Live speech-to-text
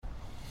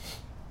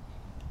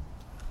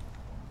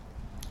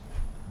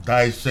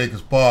Dice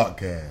Shakers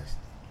Podcast.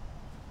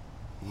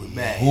 We're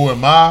back. Who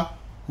am I?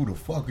 Who the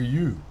fuck are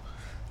you?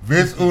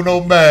 Vince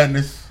Uno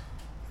Madness.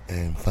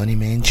 And Funny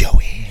Man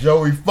Joey.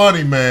 Joey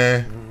Funny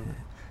Man.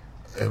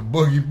 And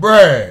Boogie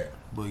Brad.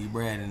 Boogie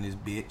Brad in this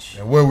bitch.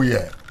 And where we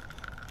at?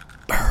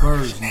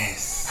 Bird's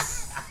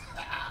Nest.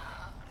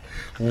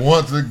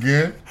 Once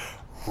again.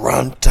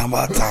 Run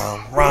Tamba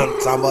Tom. Run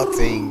Tamba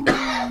Team.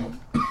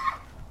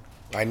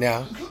 Right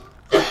now,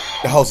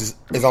 the host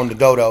is on the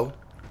dodo.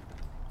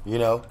 You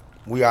know,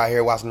 we out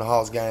here watching the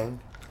Hawks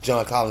game.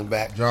 John Collins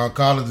back. John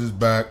Collins is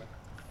back.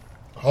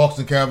 Hawks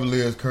and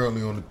Cavaliers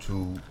currently on the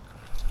tube.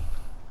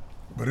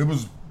 But it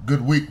was a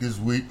good week this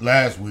week.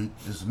 Last week.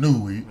 It's a new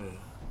week.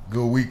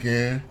 Good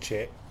weekend.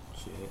 Check.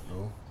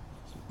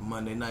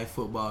 Monday Night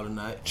Football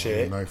tonight.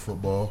 Check. Monday Night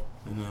Football.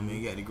 You know what I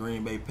mean? You got the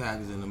Green Bay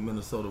Packers and the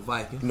Minnesota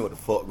Vikings. You know what the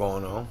fuck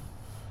going on.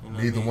 You know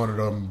what Neither I mean? one of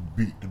them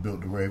beat the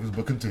Ravens,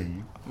 but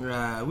continue.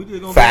 Right. We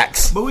just gonna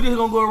Facts. But we just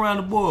gonna go around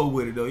the board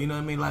with it though. You know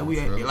what I mean? Like we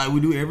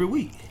do every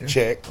week. Yeah.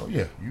 Check. Oh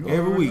yeah, you Every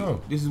already week.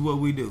 know. This is what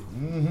we do.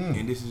 Mm-hmm.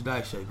 And this is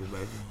Dice Shakers,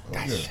 baby.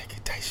 Dice yeah.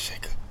 shaker, dice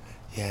shaker.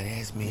 Yeah,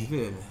 that's You me.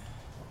 feel me?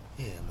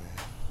 Yeah,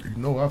 man.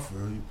 You know I feel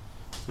you.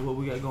 So what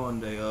we got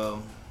going today?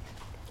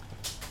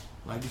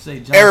 Like you say,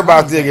 John Everybody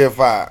Collins still back. getting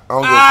fired. I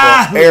don't give a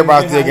fuck.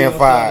 Everybody still getting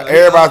fired.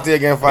 Everybody still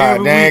getting fired.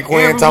 Every Dan week-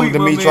 Quinn, every Tommy week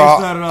my man Dimitrov,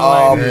 started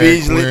off like that.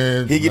 Beasley.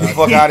 Dan Quinn, He get the not-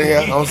 fuck out of here.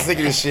 I'm sick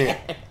of this shit.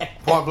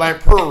 Point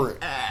blank period.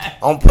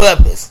 On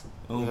purpose.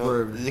 On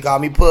purpose. They call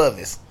me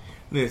Purvis.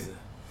 Listen,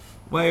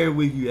 why every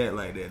week you act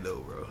like that though,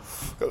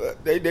 bro?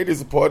 They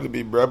disappointed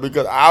me, bro,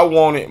 because I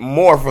wanted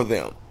more for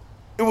them.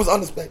 It was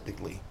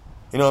unexpectedly.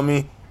 You know what I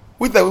mean?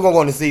 We think we're going to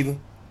go in the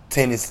season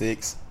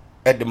 10-6,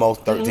 at the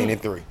most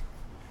 13-3.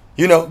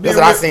 You know, that's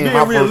what I seen in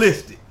my first.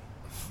 realistic.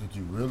 Did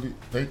you really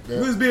think We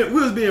that?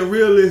 was being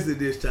realistic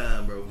this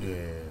time, bro. Yeah.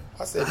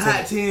 I A said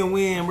hot 10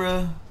 win,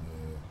 bro.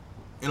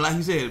 And like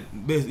you said,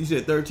 you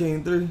said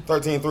 13-3.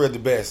 13-3 at the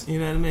best. You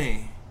know what I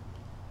mean?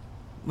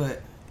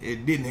 But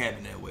it didn't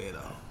happen that way at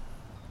all.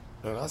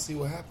 And I see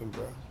what happened,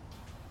 bro.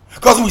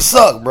 Because we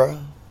suck, bro.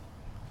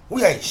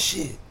 We ain't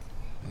shit.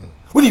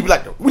 We need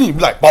to be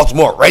like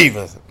Baltimore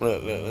Ravens. I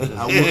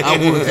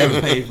would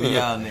take pay for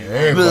y'all niggas.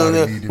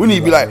 Everybody need to we need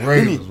to be like the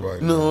Ravens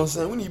right you know now. what I'm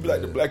saying? We need to be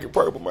like the black and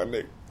purple, my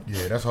nigga.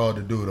 Yeah, that's hard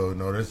to do though. You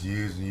know, that's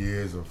years and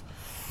years of,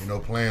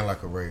 playing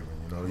like a Raven.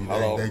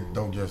 They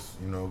don't just,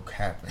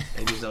 happen.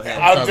 They just don't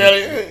have I'll tell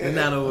you. It's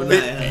not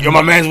overnight. You're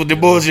my mans with the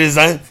bullshit,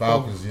 son.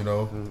 Falcons,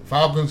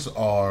 Falcons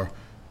are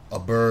a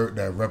bird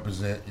that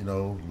represent,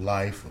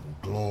 life and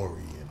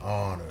glory and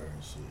honor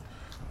and shit.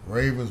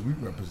 Ravens, we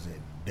represent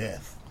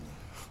death.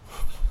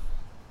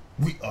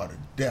 We are the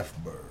death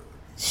bird.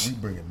 We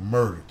bringing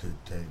murder to the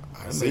table.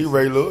 I see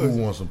Ray Who Lewis.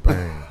 wants some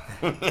pain?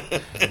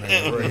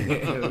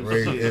 Man,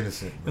 Ray's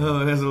innocent. Man.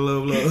 Oh, that's a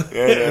low blow.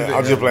 Yeah,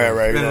 I'm just playing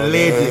Ray.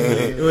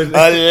 Allegedly.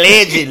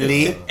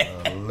 Allegedly.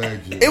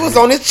 Allegedly. It was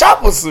on his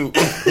chopper suit.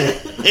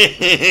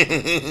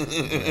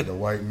 The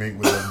white mink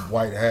with the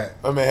white hat.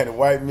 My man had a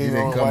white He meat didn't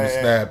on come white to hat.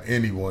 stab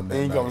anyone that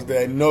He ain't night. come to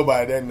stab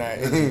nobody that night.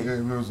 If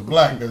it was a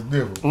black, that's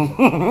different.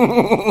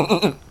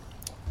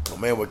 My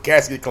man was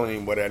casket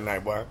clean, boy, that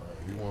night, boy.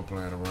 He wasn't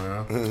playing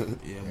around.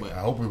 Yeah, but I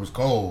hope it was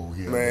cold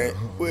here. Man,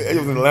 it was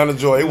in Atlanta,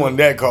 Georgia. It wasn't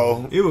that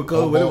cold. it was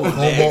cold, but it was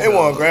bad. It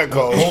wasn't that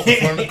cold. In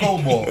front of the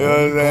cobalt. You know what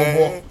I'm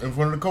saying? In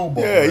front of the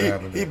cobalt. Yeah,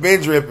 he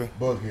been dripping.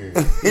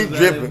 Buckhead. He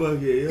dripping.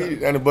 Buckhead, yeah.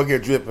 He and the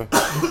bucket dripping.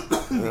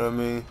 You know what I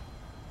mean?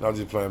 No, I'm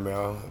just playing,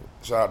 man.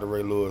 Shout out to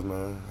Ray Lewis,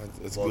 man.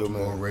 It's good,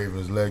 Baltimore man.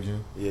 Ravens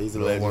legend. Yeah, he's a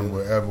No legend. one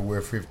will ever wear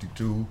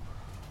 52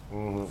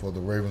 for the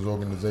Ravens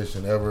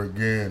organization ever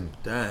again.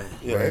 Dang.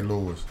 Yeah. Ray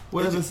Lewis.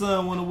 What if the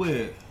son want to wear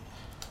it?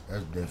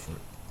 That's different.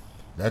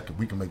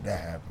 We can make that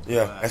happen.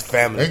 Yeah, that's They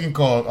family. can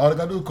call. All they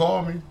gotta do is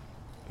call me.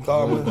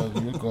 Call me.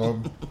 You call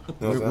me.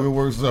 what I'm We'll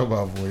work something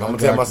out for you. I'm gonna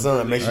tell my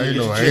son, make I sure ain't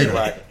you no get your check hater.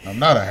 right. I'm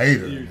not a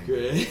hater.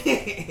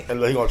 And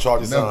look, he gonna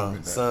charge your Never son.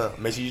 been that. Son,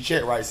 make sure you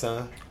check right,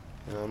 son.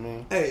 You know what I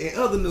mean? Hey, in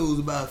other news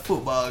about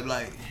football,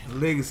 like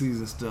legacies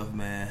and stuff,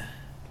 man.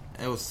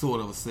 That was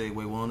sort of a segue,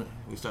 wasn't it?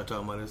 We start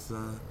talking about his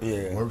son.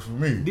 Yeah. Works for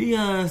me.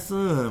 Deion's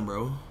son,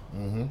 bro.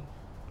 Mm-hmm.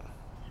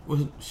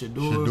 What's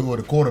Shador? Should do it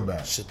the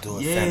quarterback. Should do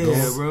it. Yeah,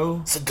 Santos.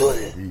 bro. Should do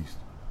it. Beast.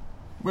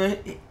 Bro,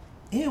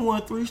 he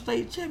won 3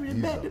 state champions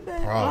He's back a to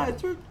back. problem.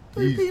 Like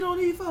three feet on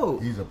these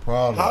folks. He's a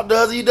problem. How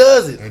does he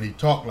does it? And he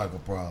talked like a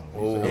problem.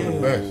 He said, I'm the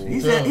Oh. best.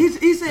 He said,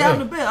 he said I'm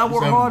the best. I He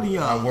work said, harder than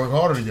y'all. I work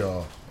harder than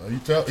y'all. He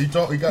got He that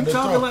talking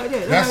talk. like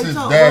that. That's That's how he his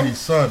talk, daddy's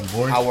son,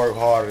 boy. I work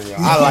harder than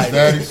y'all. I That's like his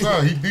that. daddy's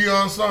son. He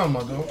Deion's son, my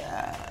dog.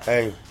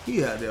 Hey,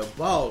 He out there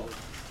balling.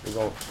 we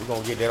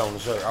gonna get that on the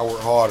shirt. I work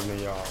harder than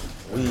y'all.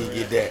 We need to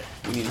get that.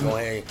 We need to go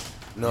ahead.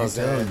 You know what I'm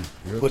saying?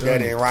 He'll Put tell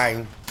that you. in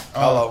writing.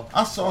 Hello.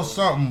 I saw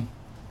something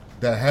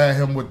that had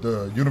him with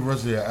the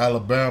University of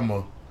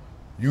Alabama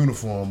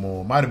uniform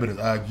on. Might have been his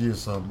IG or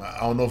something. I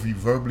don't know if he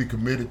verbally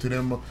committed to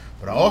them,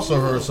 but I also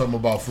heard something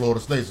about Florida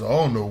State, so I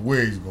don't know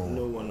where he's going.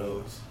 No one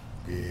knows.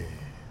 Yeah.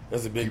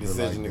 That's a big Keep it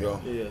decision like to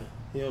go. Yeah,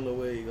 he don't know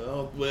where he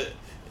go. But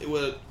it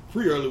was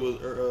pre-early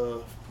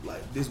was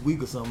like this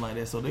week or something like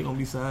that. So they gonna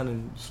be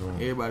signing. Soon.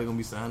 Everybody gonna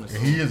be signing. And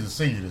soon. he is a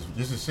senior.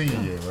 This is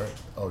senior year, right?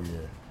 Oh yeah.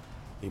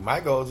 He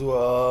might go to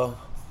a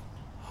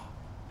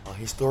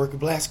historic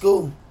black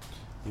school.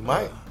 He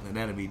might. Now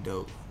that'll be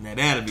dope.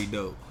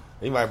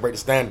 He might break the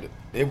standard.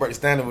 He'll break the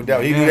standard with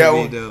that. He That'd do that be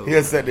one. dope.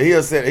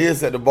 He'll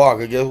set the bar.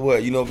 Cause guess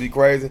what? You know, be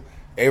crazy.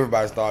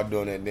 Everybody start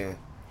doing that then.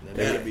 Now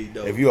that'll be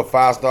dope. If you're a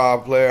 5-star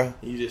player,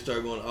 you just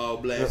start going to all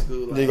black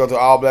school. then you go to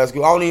all black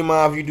school. I don't even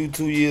mind if you do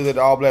 2 years at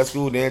the all black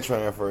school, then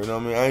transfer. You know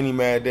what I mean? I ain't even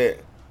mad at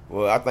that.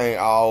 Well, I think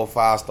all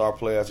 5-star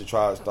players should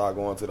try to start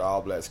going to the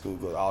all black school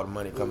because all the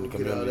money come to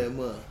the Get all community.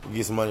 that money. You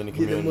get some money in the Get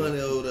the community. money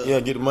over there. Yeah,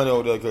 get the money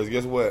over there because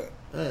guess what?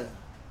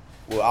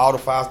 Well, all the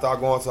 5-star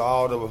going to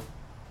all the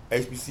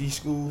HBC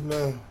schools,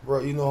 man.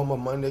 Bro, you know how much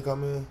money they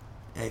come in?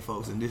 Hey,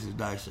 folks, and this is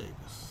Dice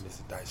Shakers. This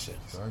is dice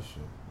shakers. That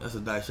shit. That's a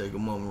Dice Shaker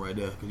moment right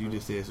there because you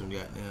just said some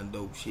goddamn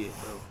dope shit,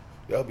 bro.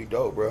 That'll be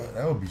dope, bro.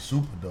 That would be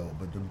super dope,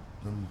 but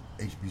them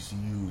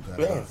HBCUs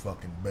gotta Yeah. get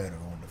fucking better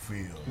on the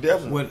field.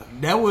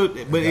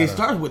 Definitely. But it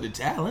starts with the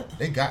talent.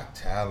 They got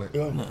talent.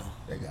 Yeah. No,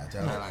 They got not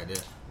talent. like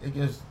that. It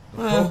just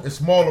Yeah. it's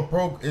smaller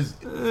is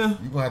you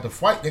gonna have to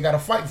fight. They gotta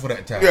fight for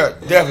that talent.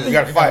 Yeah, definitely. You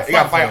got to They fight. You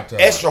got to for fight that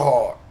talent. extra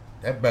hard.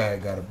 That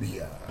bag gotta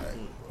be alright.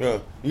 Yeah,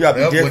 you got to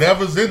be different.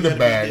 Whatever's in the gotta be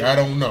bag, I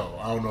different. don't know.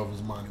 I don't know if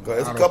it's money.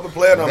 There's I a don't- couple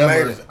players done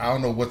whatever made is- it. I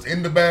don't know what's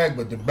in the bag,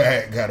 but the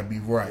bag gotta be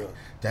right.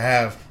 To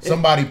have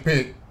somebody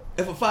pick.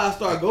 If a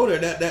 5-star go there,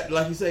 that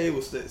like you say, it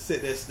would set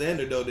that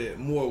standard though that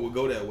more would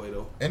go that way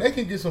though. And they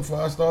can get some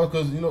 5 stars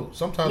because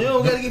sometimes. You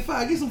don't gotta get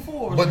 5, get some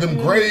 4s. But them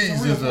man. grades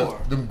Some real is four.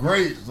 them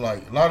grades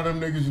like a lot of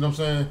them niggas. You know what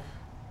I'm saying?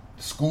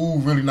 School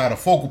really not a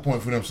focal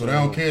point for them, so they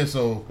don't care.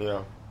 So Yeah.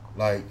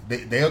 like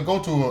they'll go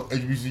to a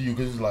HBCU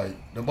because it's like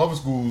them other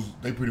schools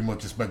they pretty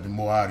much expecting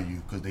more out of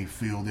you because they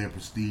feel they're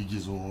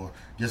prestigious or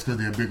just because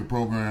they're a bigger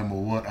program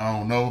or what, I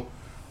don't know.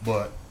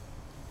 But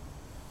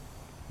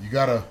you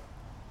gotta.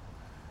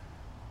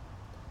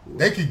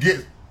 They could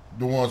get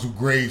the ones whose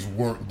grades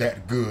weren't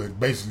that good.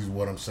 Basically, is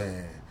what I'm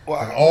saying. Well,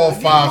 And all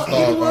 5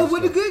 Get the one stars.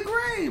 with a good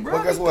grade, bro.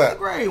 Well, guess Get what? the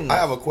grade one. I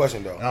have a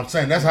question though. And I'm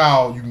saying that's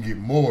how you can get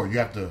more. You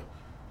have to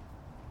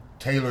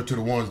tailor to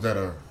the ones that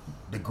are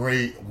the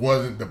grade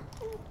wasn't the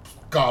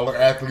scholar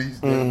athletes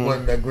that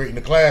wasn't that great in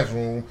the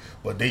classroom,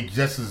 but they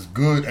just as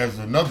good as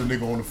another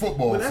nigga on the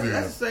football But field.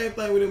 that's the same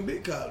thing with them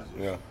big colleges.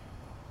 Yeah.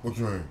 What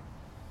you mean?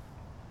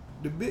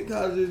 The big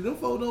colleges, them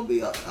folks don't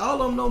be,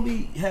 all of them don't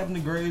be having the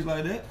grades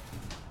like that.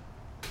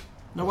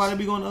 Nobody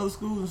be going to other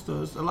schools and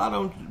stuff. A lot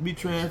of them be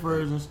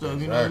transfers and stuff.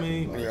 You know what I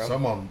mean? Like, Yeah.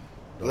 some of them.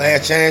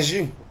 Last chance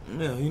you.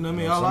 Yeah, you know what I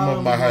mean. Some All of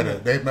them might have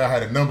that. they might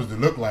have the numbers to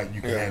look like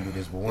you can Yeah. handle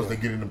this, but once they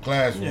get in the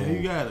classroom, Yeah,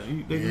 you got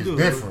it. They can It's do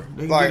different. it.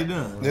 They can Like, get it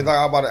done. just like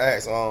I'm about to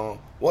ask,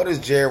 what is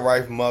Jerry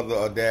Wright's mother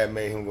or dad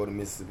made him go to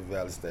Mississippi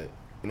Valley State?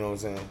 You know what I'm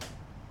saying?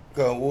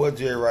 Because what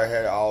Jerry Wright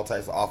had all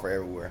types of offer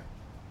everywhere.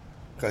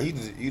 Because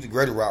he's the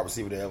greatest wide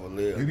receiver that ever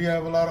lived. did he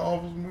have a lot of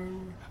offers,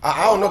 man?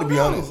 I don't know to be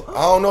honest. I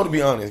don't know to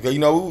be honest. Because,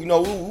 we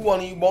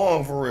wasn't even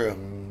born for real. You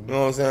know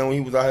what I'm saying? When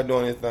he was out here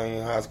doing his thing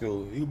in high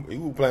school, he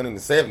was playing in the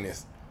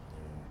 70s.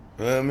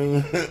 You know what I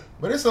mean?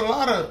 But it's a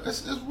lot of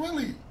it's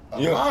really a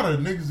Yeah. lot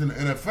of niggas in the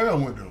NFL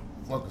went to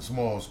fucking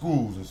small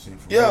schools and shit.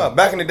 For Yeah, real.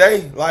 back in the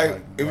day, like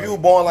if you were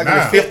born like Nah.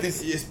 in the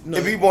 50s, Yes, no.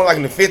 if you were born like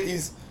in the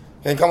 50s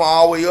and come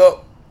all the way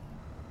up,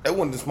 they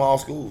went to small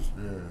schools.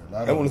 Yeah, a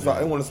lot They of went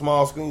them to did.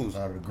 small schools. A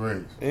lot of the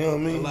greats. You know what I A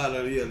mean? lot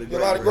of the A lot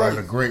of A lot of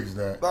the greats. greats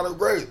that A lot of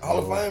great Hall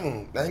of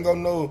Fame. They ain't gonna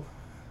know.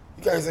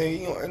 You can't say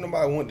ain't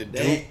nobody went to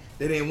Duke.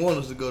 They didn't want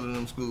us to go to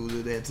them schools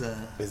at that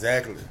time.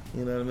 Exactly.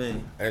 You know what I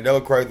mean? And that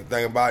was crazy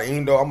thing about it.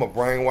 Even though I'm a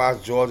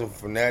brainwashed Georgia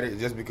fanatic,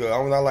 just because I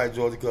like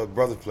Georgia because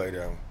brothers play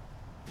there.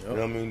 You know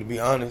what I mean? To be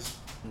honest,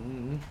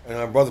 and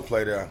my brother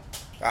played there.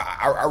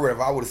 I read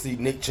if I would have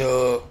seen Nick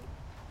Chubb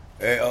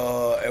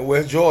at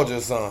West Georgia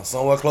or something,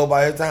 somewhere close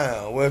by his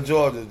town, West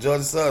Georgia,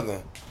 Georgia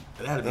Southern.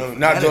 That'd be, Not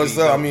that'd Georgia be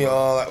Southern. I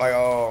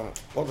dope. mean,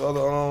 what's the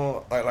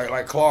other?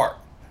 Like Clark,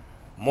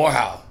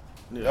 Morehouse.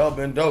 Yeah. That would've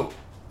been dope.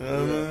 You know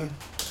what I mean?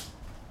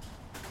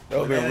 That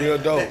would've been real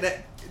dope.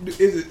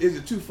 Is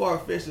it too far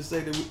fetched to say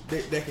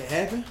that can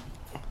happen?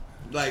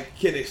 Like,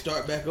 can they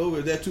start back over?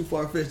 Is that too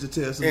far fetched to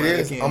tell It somebody?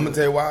 is. They I'm can't gonna do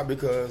tell you why.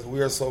 Because we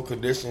are so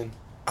conditioned.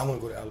 I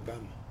want to go to Alabama.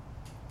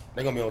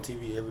 They're gonna be on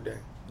TV every day.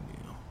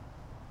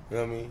 You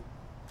know what I mean?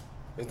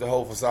 It's the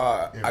whole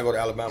facade. I go to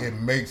Alabama. it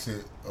makes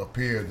it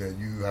appear that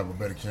you have a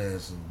better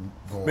chance of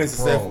going Being pro,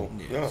 successful.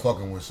 Yeah.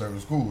 fucking with certain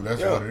schools.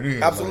 That's Yeah, what it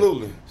is.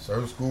 absolutely. Like,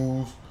 certain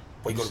schools.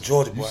 Boy, you go to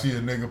Georgia, You boy. see a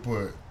nigga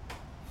put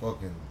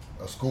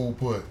a school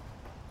put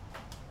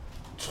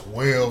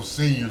 12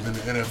 seniors in the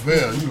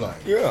NFL. You like,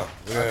 Yeah.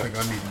 I Yeah. think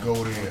I need to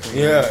go there.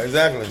 Yeah.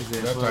 Exactly.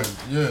 That type,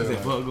 yeah. Is like-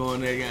 that fuck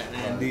going there?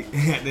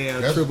 Goddamn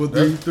That's- triple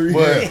that's- three.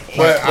 But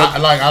I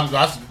like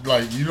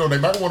they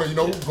might want to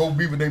go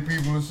be with their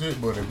people and shit.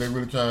 But if they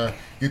really try to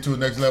get to the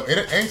next level,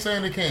 it ain't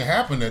saying it can't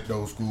happen at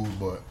those schools.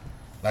 But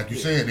like you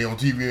said, they on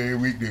TV every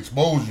week, the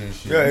exposure and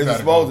shit. Yeah, it's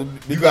exposure.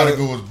 You gotta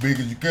go as big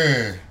as you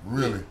can,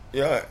 really.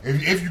 Yeah.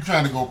 If you're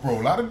trying to go pro,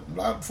 a lot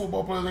of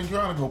football players ain't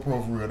trying to go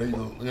pro for real. They, you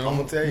know, I'm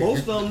gonna tell you,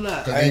 most of them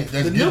not.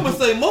 The numbers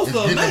say most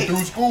of them ain't.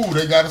 Through school,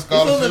 they got a It's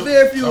scholarship. only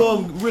very few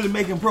of them really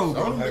making pro.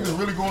 Some of them niggas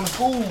really going to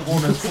school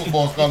on that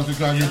football scholarship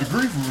trying to get a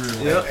degree for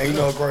real. Yeah. And you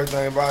know the great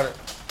thing about it?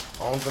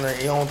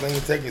 The only thing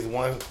you take is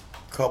one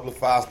couple of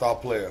 5-star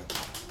players.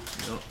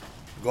 Yep.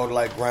 Go to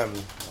like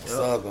Grambling,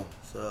 Southern.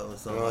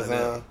 Something You know what I'm like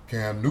saying?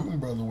 Cam Newton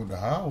brother went to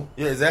Howard.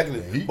 Yeah, exactly.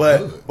 Yeah, he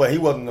but good. he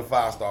wasn't a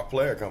 5-star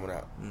player coming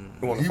out.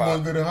 He wasn't He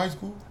wasn't good in high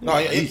school. No,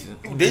 he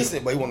was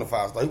decent, but he wasn't a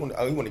 5-star. He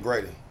went to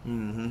Grady.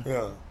 Mm-hmm.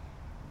 Yeah.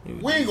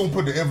 We ain't gonna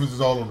put the emphasis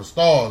all on the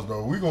stars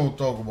though. We gonna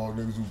talk about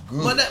niggas who's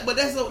good. But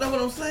that's what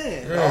I'm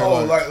saying. Yeah,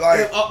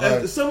 Oh,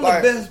 If some of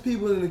the best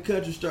people in the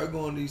country start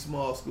going to these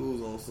small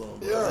schools on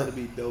something, Yeah. that'd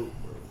be dope,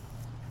 bro.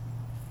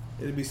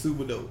 It'd be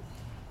super dope.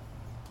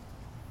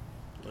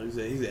 Like you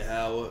said, he's at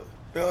Howard,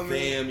 You know what I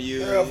mean? FAMU,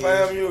 Yeah,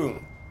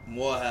 FAMU.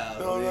 Morehouse.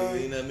 You know what I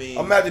mean? You know what I mean?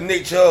 Imagine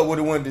Nick Chubb would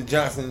have went to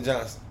Johnson &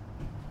 Johnson.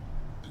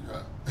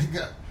 He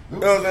got You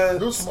know what I'm saying?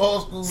 those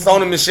small schools.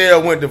 Sony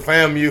Michelle went to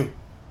FAMU.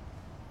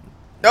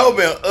 That would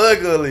been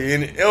ugly,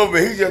 and it would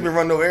been, he just been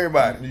running over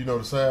everybody. You know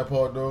the sad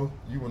part though,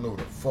 you wouldn't know what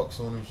the fuck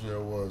Sony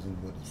Michelle was and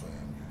what his family.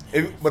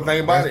 But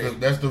think about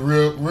it. That's the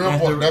real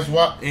part. That's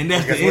why. And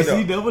that's the Guess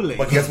what, though? NCAA.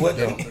 But guess what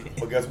though?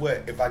 But guess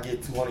what? If I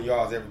get 200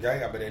 yards every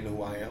game, I bet they know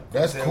who I am.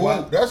 That's Tell you cool.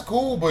 why? That's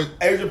cool, but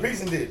Adrian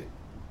Peterson did it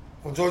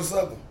from Georgia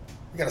Southern.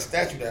 We got a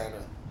statue down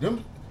there.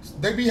 them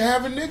they be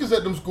having niggas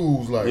at them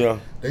schools. Like Yeah.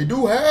 they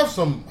do have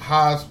some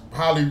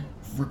highly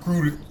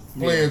recruited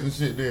players and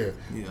shit there.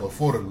 Yeah. But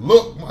for the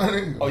look, my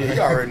nigga. Oh yeah,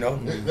 you already know.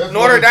 That's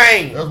Notre what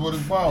Dame. That's what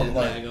it's about. It's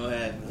Like, not gonna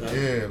happen.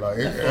 yeah,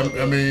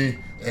 like I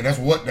mean, and that's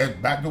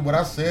back to what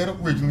I said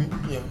originally.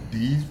 Yeah.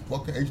 These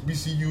fucking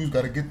HBCUs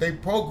got to get their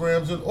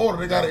programs in order.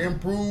 They got to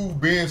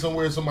improve being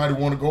somewhere somebody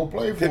want to go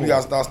play for. People got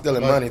to start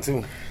stealing money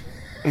too.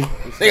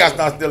 They got to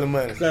start stealing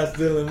money. Stop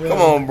stealing money.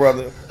 Come on,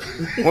 brother.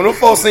 When them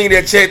folks send you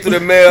that check through the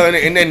mail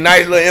in that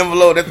nice little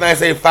envelope, that thing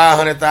say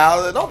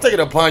 500,000. Don't take it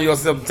upon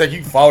yourself to take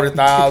you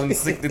 40,000,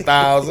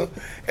 60,000.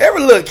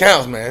 Every little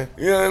counts, man.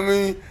 You know what I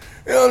mean?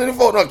 You know, them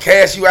folks don't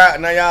cash you out.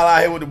 Now y'all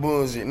out here with the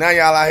bullshit. Now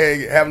y'all out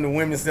here having the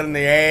women selling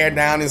their ass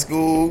down in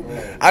school.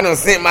 I done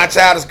sent my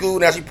child to school.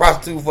 Now she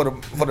prostitute for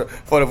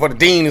the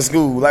dean of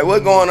school. Like,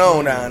 what's going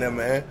on down there,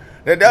 man?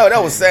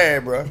 That was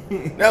sad, bro.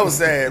 That was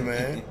sad,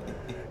 man.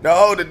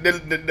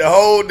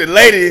 The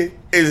lady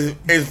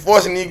is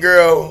forcing these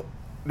girls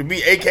to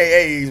be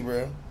AKAs,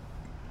 bro.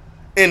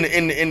 In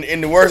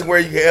the worst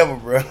way you can ever,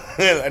 bro.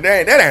 Like, that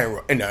ain't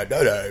right. No,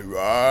 that ain't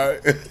right.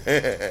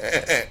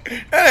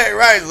 That ain't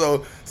right.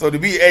 So to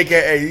be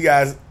AKA, you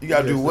gotta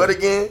do what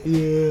again?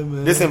 Yeah,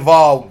 man. This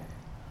involve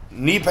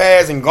knee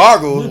pads and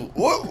gargles.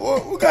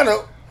 What kind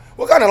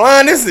of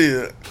line this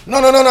is? No.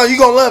 You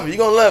gonna love it. You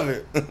gonna love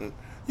it.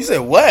 You said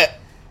what?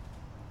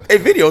 They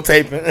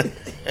videotaping.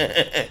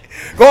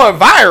 Going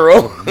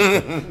viral.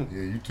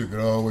 Yeah, you took it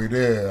all the way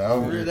there.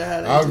 But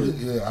that's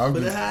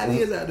how it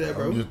is out there,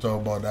 bro. I'm just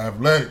talking about the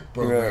athletic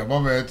program. My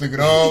man took it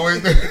all the way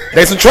there.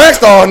 They some track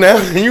stars now.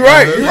 You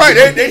right.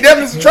 They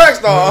definitely some track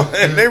stars.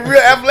 They real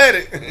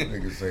athletic.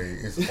 Niggas say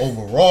it's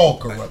overall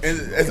corruption.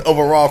 It's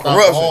overall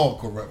corruption. All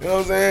corruption. You know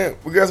what I'm saying?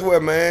 But guess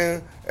what,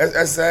 man?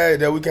 That's sad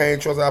that we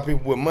can't trust our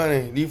people with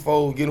money. These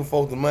folks getting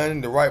folks the money,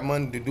 the right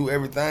money to do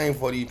everything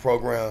for these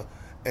programs.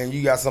 And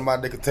you got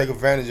somebody that can take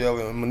advantage of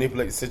it and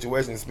manipulate the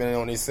situation and spend it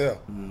on themselves.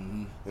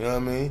 Mm-hmm. You know what I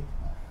mean?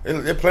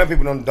 There's plenty of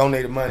people that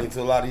donated money to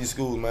a lot of these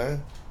schools,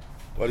 man.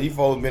 But these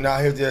folks been out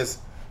here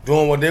just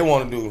doing what they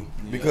want to do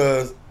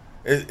because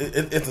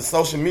it's the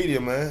social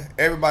media, man.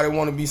 Everybody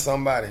want to be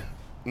somebody.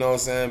 You know what I'm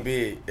saying?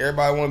 Big.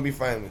 Everybody want to be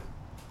famous.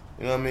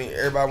 You know what I mean?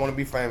 Everybody want to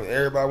be famous.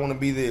 Everybody want to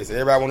be this.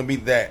 Everybody want to be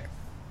that.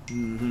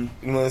 Mm-hmm.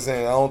 You know what I'm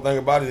saying? The only thing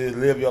about it is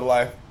live your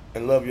life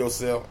and love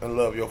yourself and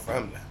love your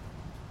family.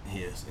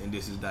 Yes, and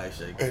this is Dice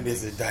Shaker. And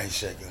this is Dice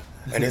Shaker.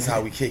 And this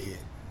how we kick it.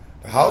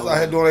 The house out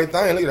here doing their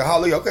thing. Look at the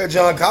house. Look, okay,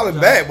 John Collins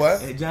back, boy.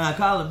 Hey, John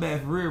Collins back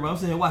for real, bro. I'm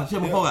saying, watch,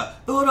 check my phone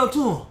out. Throw it up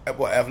to him. That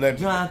boy athletic.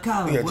 John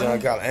Collins, Yeah, John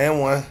boy. Collins.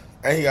 And one.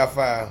 And he got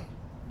 5.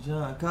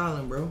 John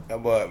Collins, bro.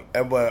 That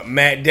boy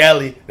Matt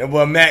Daly. That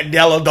boy Matt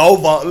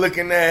Dellavedova.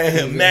 Looking at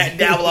him. Matt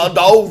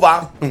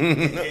Dellavedova.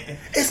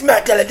 It's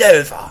Matt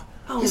Dellavedova.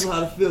 I don't know how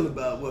to feel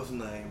about what's his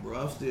name, bro.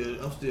 I'm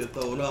still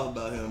throwing off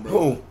about him, bro.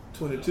 Who?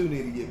 22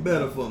 need to get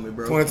better for me,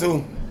 bro.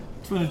 22.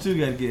 22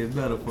 got to get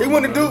better for me. He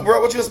went to Duke, bro.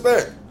 What you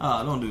expect?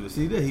 Oh, don't do this.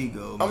 See, there he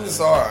go, man. I'm just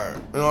sorry.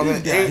 You know what I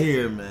This mean? guy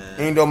here, man.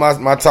 Even though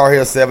my Tar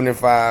Heel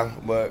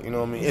 75, but you know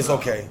what I mean? It's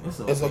okay. It's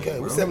okay,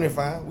 We're bro.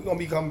 75. We're going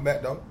to be coming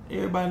back, though.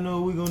 Everybody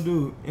know what we gonna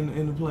do in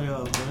the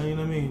playoffs, man. You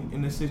know what I mean?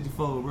 In the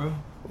 64, bro.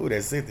 Ooh,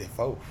 that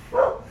 64.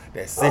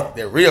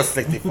 That real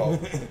 64. You know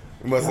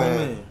what I'm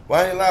saying? man.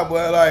 Well, I ain't lie,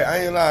 boy. Like, I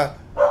ain't lie.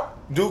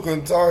 Duke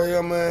and Tar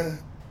Heel, man,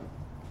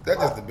 that's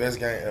just the best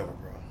game ever,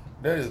 bro.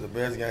 That is the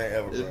best game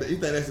ever, bro. You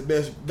think that's the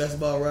best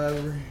basketball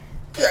rivalry?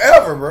 Yeah,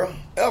 ever, bro.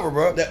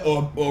 That,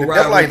 or That's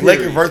rivalry like period.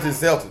 Lakers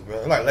versus Celtics,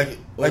 bro. Like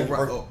Lakers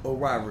versus. Or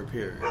rivalry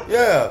period.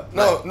 Yeah,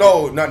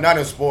 not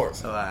in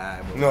sports. Oh, all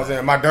right, bro. You know what I'm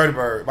saying? My Dirty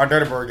Bird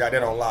got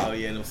that on lock. Oh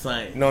yeah, them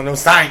Saints. No, them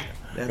Saints.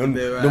 That's Them a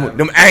bit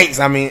right. Aints,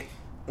 I mean.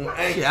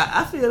 Yeah,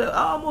 I feel that.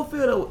 I almost feel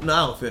that. No,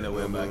 I don't feel that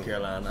way about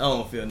Carolina. I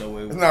don't feel no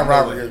way. It's not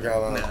rivalry against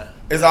Carolina. Nah.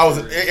 It's always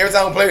every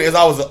time we play, it's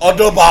always an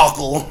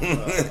debacle.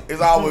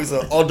 It's always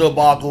an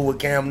debacle with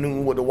Cam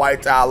Newton with the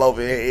white towel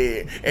over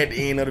his head at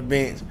the end of the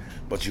bench.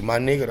 But you my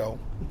nigga though.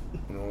 You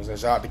know what I'm saying?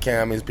 Shout out to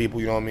Cam and his people.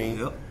 You know what I mean? Yep.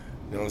 You know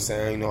what I'm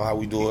saying? You know how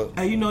we do it.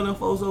 Hey, you know them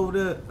folks over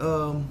there,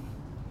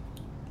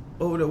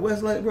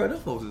 Westlake, bro. Them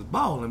folks is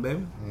balling, baby.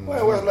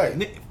 Where's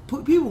Lake?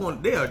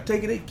 They are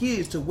taking their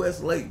kids to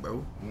Westlake,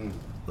 bro.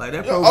 Like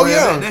that Yeah, program, oh,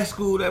 yeah. that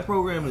school, that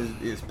program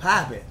is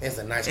popping. It's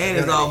a nice and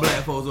it's all community.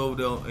 black folks over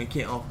there on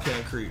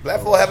Can Creek.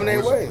 Black folk having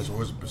their way.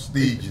 So it's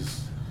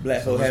prestigious.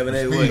 Black folk So it's having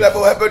their prestigious. way. Black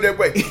folk having their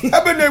way.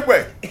 Having their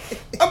way.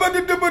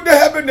 Having their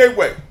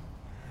way.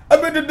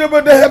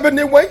 Having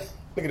their way.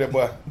 Look at that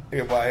boy. Look at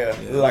that boy here.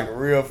 Look like a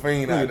real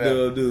fiend Look out at there.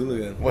 that dude. Look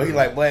at him. Well, he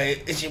like,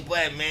 boy, it's your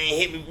boy, man.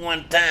 Hit me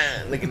one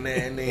time. Looking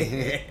at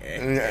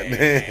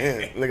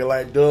that. Looking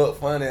like Doug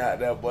Funny out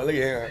there, boy. Look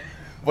at him.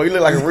 Boy, you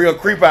look like a real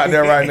creep out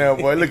there right now,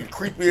 boy. Looking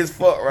creepy as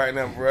fuck right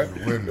now, bro.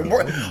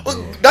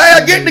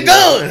 Dad, get the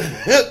gun.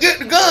 Get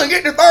the gun.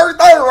 Get the 30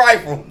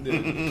 rifle.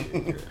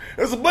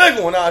 There's a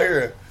big one out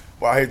here.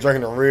 Boy, he's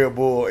drinking a Red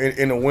Bull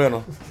in the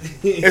winter.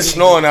 It's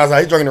snowing outside.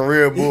 He's drinking a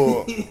Red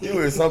Bull. You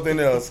is something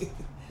else.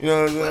 You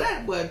know what I'm saying? But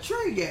that boy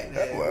Trey got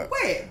that wet,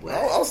 boy.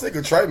 I was sick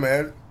of Trey,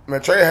 man. Man,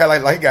 Trey had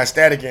like he got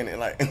static in it.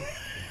 Like,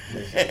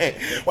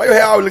 why your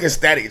hair always looking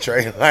static,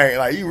 Trey?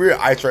 Like you real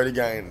ice Trey the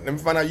game. Let me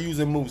find out you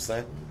using moves,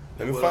 son.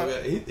 Let me find.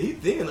 He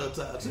thin up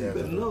top too. You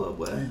better know it,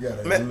 boy. You got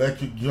an Man.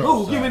 electric jump.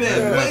 Oh, give me that,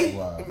 shot. boy.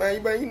 Wow.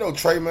 Man, you know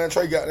Trey, man.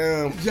 Trey got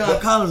them. John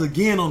Collins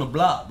again on the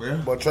block, bro.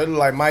 But Trey look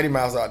like Mighty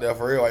Mouse out there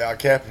for real. Y'all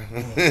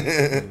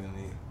capping.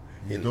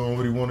 He's doing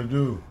what he want to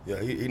do. Yeah,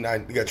 he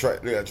got Trey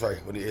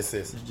with the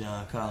assist. It's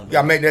John Collins. You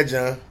gotta make that,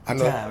 John. I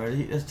know. Tie, bro.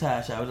 That's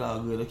tie shot. It's all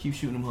good. They'll keep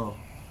shooting them home.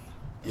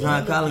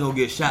 John Collins gonna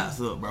get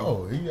shots up, bro.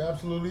 Oh, he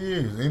absolutely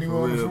is. Anywhere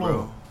For on the real, floor.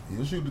 bro.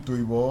 He'll shoot the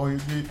 3 ball. He'll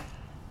get.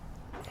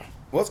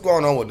 What's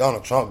going on with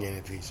Donald Trump getting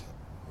impeached?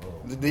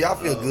 Do y'all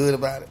feel good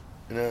about it?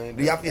 You know,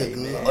 do y'all feel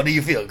good, or do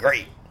you feel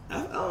great?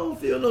 I don't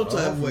feel no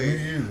type of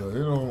way. Either.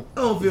 It don't.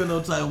 I don't feel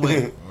no type of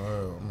way.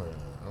 Oh man.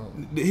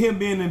 Him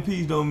being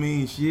impeached don't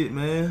mean shit,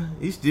 man.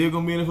 He's still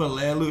gonna be in it for the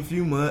last little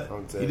few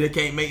months. He just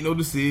can't make no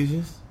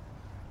decisions.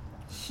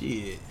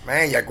 Shit.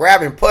 Man, you're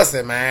grabbing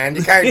pussy, man.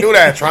 You can't do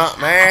that, Trump,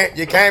 man.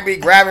 You can't be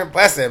grabbing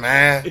pussy,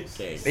 man.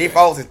 These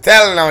folks is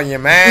telling on you,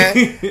 man.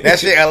 That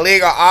shit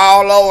illegal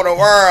all over the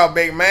world,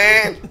 big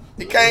man.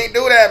 You can't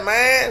do that,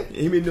 man.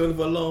 He been doing it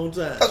for a long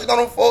time. Cause you know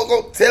them folks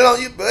gonna tell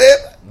on you,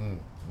 baby.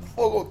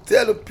 Folks gonna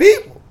tell the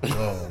people. Oh,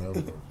 that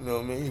was- You know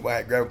what I mean? You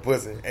might grab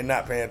pussy and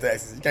not paying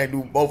taxes. You can't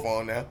do both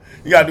on now.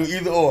 You gotta do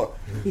either or.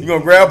 You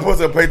gonna grab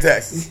pussy or pay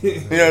taxes. You know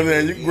what I'm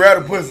saying? You can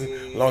grab the pussy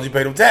as long as you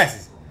pay them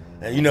taxes.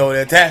 And you know what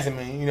that taxing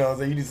mean. You know what I'm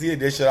saying? You can see it,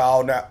 they shut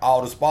all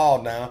the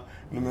spas down.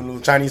 Them little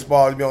Chinese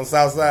spas be on the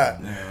south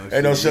side.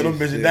 They don't shut them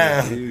bitches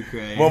down.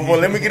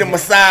 Motherfucker, let me get a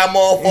massage,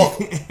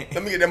 motherfucker.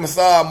 Let me get that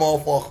massage,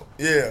 motherfucker.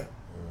 Yeah.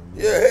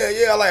 Yeah, hell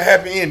yeah, I like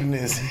happy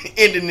endingness.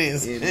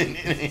 Endingness.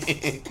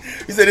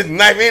 You said it's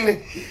knife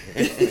ending?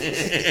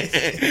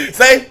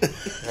 Say?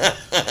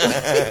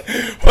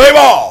 Play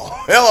ball.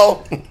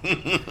 Hello.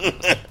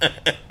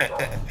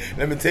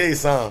 Let me tell you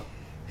something.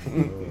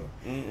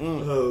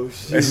 Oh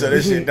shit. They shut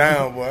that shit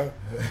down, boy.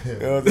 You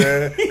know what I'm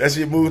saying? That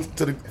shit moved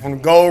from the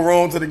gold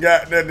room to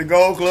the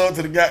gold club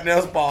to the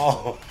goddamn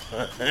spa.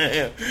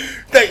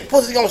 Think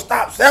pussy gonna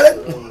stop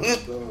selling?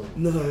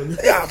 No.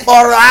 They got $40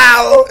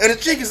 aisle and the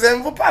chicken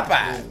selling for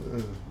Popeye.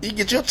 You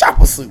get your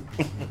chopper soup.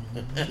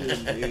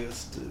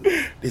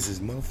 This is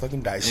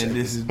motherfucking Dice Shakers. And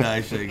this is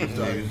Dice Shakers,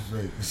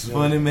 nigga. It's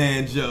Funny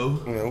Man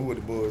Joe. Man, who with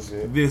the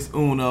bullshit? Vis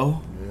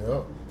Uno.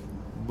 Yep.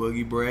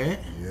 Boogie Brad.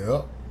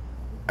 Yep.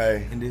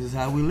 Hey, And this is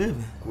how we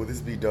living. would this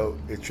be dope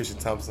if Trisha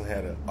Thompson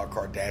had a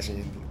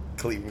Kardashian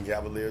Cleveland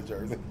Cavalier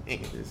jersey?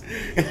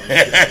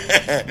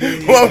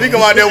 Well, he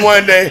come out there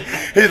one day,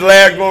 his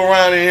legs go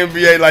around in the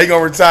NBA like he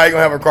gonna retire, he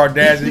gonna have a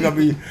Kardashian, he gonna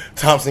be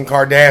Thompson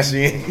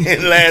Kardashian.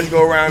 His legs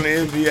go around the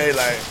NBA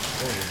like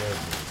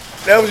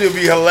that would just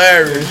be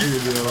hilarious.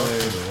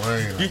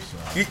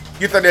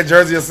 You thought that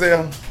jersey will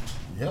sell?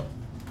 Yep.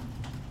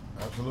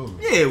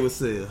 Absolutely. Yeah, it was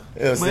sell.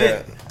 It was But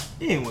sell.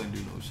 He ain't want to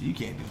do no shit. You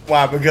can't do that.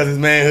 Why? Because his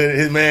manhood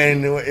Yeah,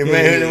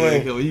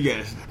 away. you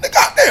gotta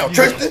Goddamn,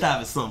 Tristan.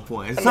 stop at some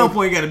point. At some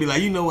point, you gotta be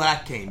like, you know what, I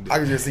can't do. I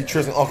can just see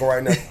Tristan uncle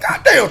right now.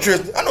 Goddamn,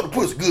 Tristan. I know the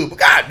pussy good, but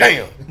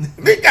goddamn.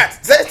 Big got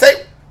sex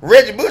tape.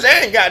 Reggie Bush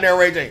and goddamn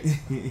Ray J.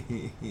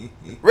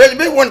 Reggie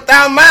Bush went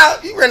 1,000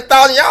 miles. You ran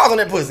 1,000 yards on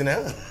that pussy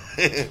now.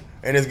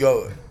 And it's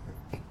good.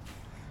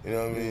 You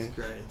know what I mean?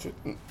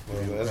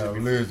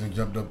 Cavaliers done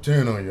jumped up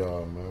 10 on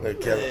y'all, man. Like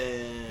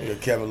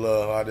Kevin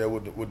Love out there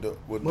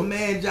with My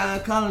man John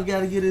Collins got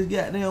to get his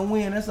goddamn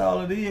win. That's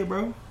all it is,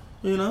 bro.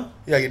 You know?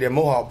 You gotta get that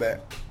mohawk back.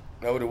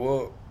 That's what it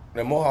was.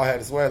 That mohawk had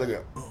the swag. Look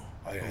at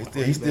Oh,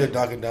 yeah, he's still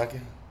dunking.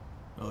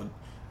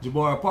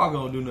 Jabari Parker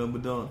don't do nothing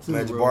but dunk too,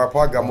 Man, bro. Jabari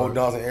Parker got more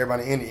dunks than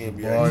everybody in the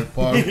NBA.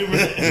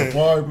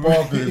 Jabari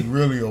Parker is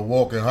really a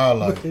walking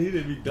highlight. He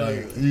didn't be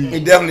dunking. Like, He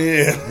definitely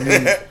is.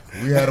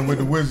 we had him with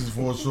the Wizards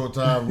for a short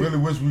time. Really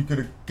wish we could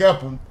have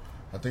kept him.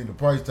 I think the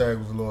price tag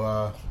was a little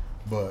high,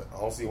 but I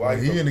don't see why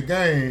when he in the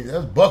game,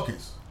 that's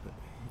buckets.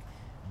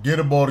 Get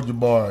a ball to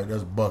Jabari,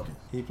 that's buckets.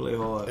 He play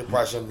hard. It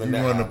probably shouldn't have He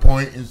been run the that.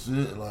 point and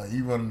shit. Like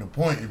he running the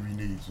point if he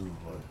needs to.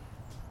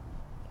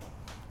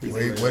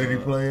 Like, where did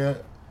he play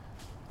at?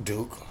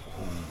 Duke.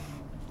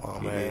 Oh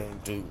man,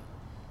 Duke.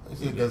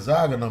 They said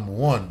Gonzaga number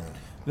 1 now.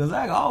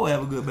 Gonzaga always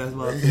have a good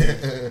basketball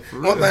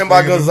team. One thing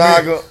about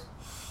Gonzaga,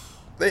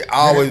 they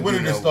always When be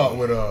did it number start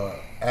one. with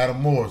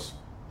Adam Morris?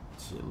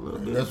 Shit, a little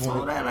bit That's before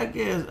when that, I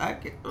guess.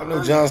 I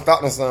know John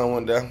Stockton's son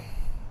went there.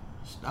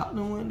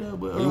 Stockton went there,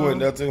 but He went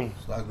there too.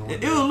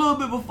 It was a little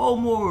bit before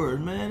Morris,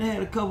 man. They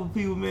had a couple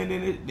people, man.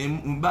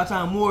 Then by the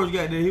time Morris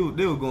got there,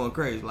 they were going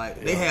crazy.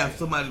 Like they have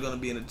somebody gonna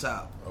be in the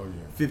top. Oh yeah.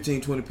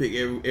 15, 20 pick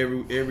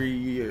every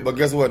year. But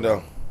guess what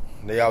though?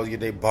 They always get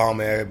their bomb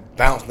ass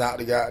bounced out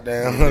the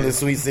goddamn the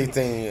Sweet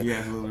 16, Yeah,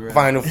 absolutely right.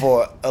 Final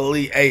Four,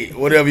 Elite 8,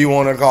 whatever you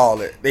want to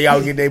call it. They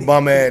always get their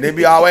bum ass.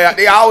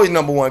 They always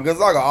number one.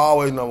 Gonzaga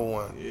always number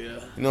one. Yeah.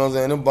 You know what I'm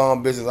saying? Them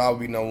bomb bitches always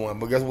be number one.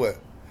 But guess what?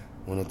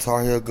 When the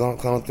Tar Heel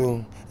gunk come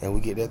through and we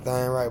get that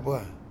thing right,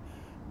 boy,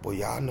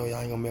 y'all know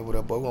y'all ain't gonna mess with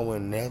us, boy. We gonna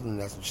win another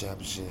national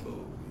championship. You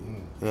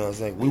know what I'm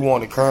saying? We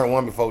won the current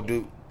one before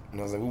Duke. You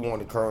know what I'm saying? We won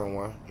the current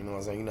one. You know what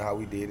I'm saying? You know how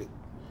we did it.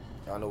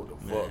 Y'all know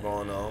what the fuck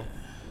going on.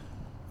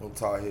 Them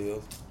Tar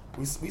Heels.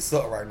 We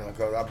suck right now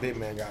because our big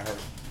man got hurt.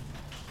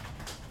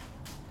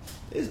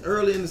 It's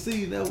early in the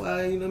season. That's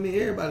why, you know what I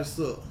mean? Everybody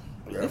suck.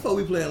 Yeah. Before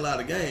we play a lot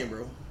of game,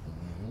 bro.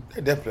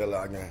 They definitely play a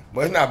lot of games.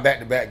 But it's not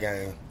back-to-back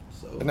games.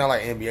 So It's not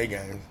like NBA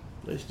games.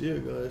 they still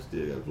got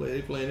to play.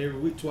 They playing every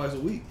week, twice a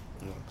week.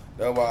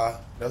 That's why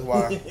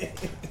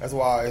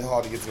it's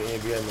hard to get to the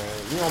NBA,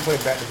 man. You don't play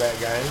back-to-back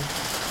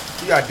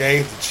games. You got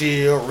days to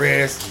chill,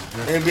 rest.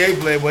 NBA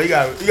play, boy, you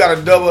got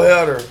a double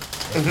header.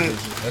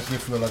 That shit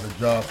feel like a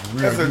job for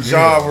real. That's a You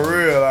job there, for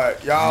real.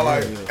 Like y'all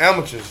like Yeah.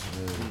 amateurs.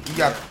 You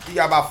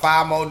got about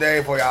 5 more days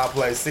before y'all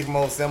play, 6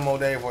 more, 7 more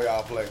days before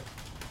y'all play.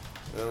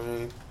 You know what I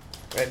mean?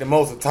 At the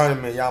most, a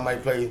tournament, y'all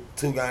might play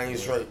 2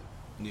 games straight.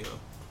 Yeah.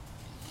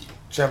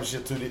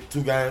 Championship 2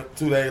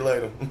 days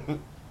later.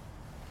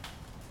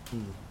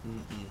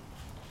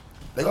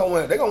 They gonna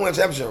win a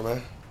championship,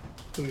 man.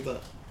 Who you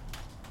thought?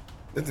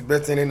 That's the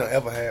best team they done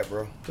ever had,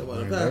 bro. Talk about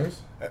Man, the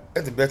Packers.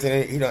 That's the best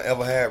team he done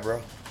ever had,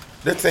 bro.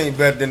 This team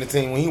better than the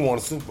team when he won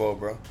the Super Bowl,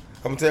 bro. I'm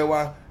gonna tell you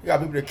why. You got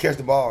people that catch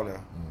the ball now.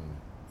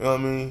 You know what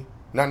I mean?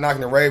 Not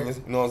knocking the Ravens,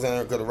 you know what I'm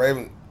saying? Because the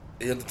Ravens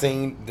is the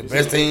team, the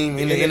best team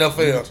in the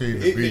NFL. Team to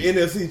The beat.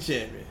 NFC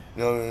champion.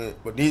 You know what I mean?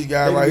 But these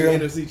guys They right be here,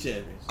 NFC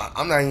champions.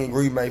 I'm not even a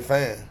Green Bay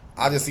fan.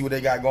 I just see what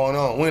they got going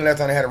on. When the last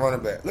time they had a running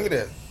back? Look at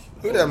that.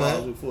 Look at that, Balls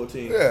man. with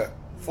 14. Yeah.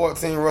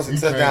 14 rushing He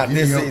touchdown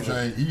changed- this he helped season.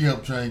 change- He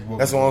helped change.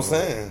 That's what I'm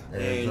saying.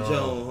 And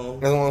Jones, home.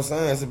 That's what I'm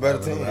saying. It's a better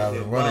team.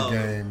 The running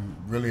game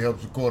really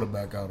helps the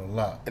quarterback out a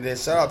lot. And then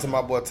shout out to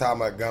my boy Ty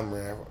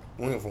Montgomery.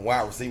 Went from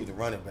wide receiver to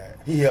running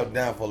back. He held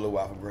down for a little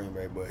while for Green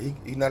Bay, but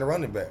he's not a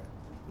running back.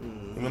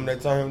 Remember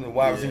they turned him from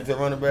wide receiver to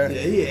running back?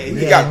 Yeah,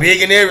 he got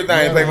big and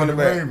everything. He played running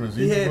back.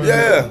 He had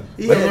Yeah.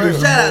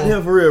 shout out to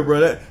him for real, bro.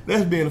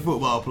 That's being a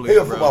football player. He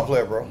a football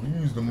player, bro. He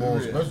used them more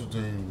Yeah. special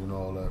teams and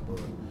all that, but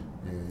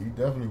yeah, he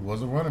definitely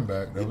was a running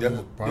back. That He was his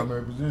definitely-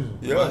 primary position.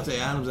 Yeah. Devontae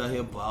Adams out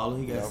here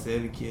balling. He got Yeah.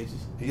 70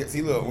 catches.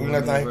 See, look, when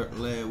last time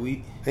Last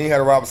week. he ain't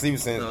had a wide receiver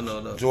since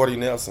No. Jordy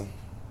Nelson,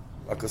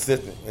 a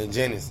consistent, and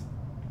Jennings.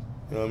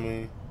 You know what I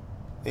mean?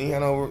 He ain't had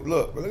no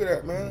look. But look at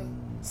that, man.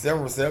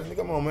 7 receptions.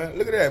 Come on, man.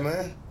 Look at that,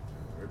 man.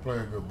 They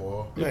playing good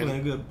ball. They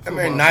playing good. That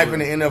man knife in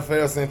the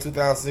NFL since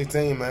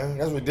 2016, man.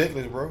 That's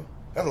ridiculous, bro.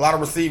 That's a lot of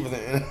receivers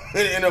in the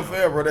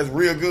NFL, bro. That's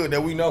real good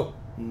that we know.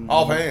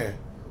 Offhand.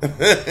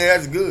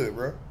 That's good,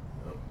 bro.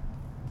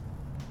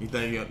 You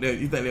think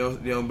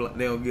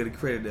they don't get a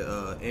credit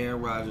to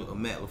Aaron Rodgers or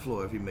Matt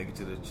LaFleur if he make it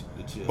to the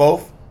chip?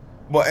 Both.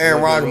 But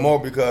Aaron Both, Rodgers bro. more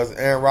because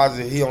Aaron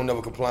Rodgers, he don't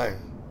never complain.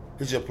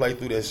 He just play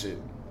through that shit.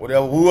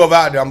 Whoever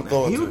out there, I'm going to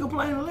throw it He was to.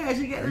 complaining last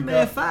year. He got He the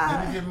man got- fired.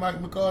 Didn't he get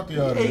Mike McCarthy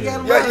out of Yeah, he there?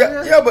 got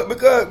him. Yeah, but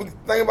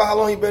think about how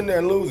long he been there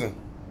and losing.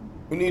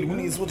 We need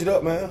to switch it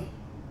up, man.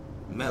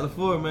 Matt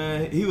LaFleur,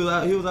 man, he was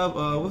out.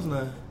 What's his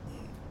name?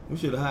 We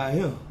should have hired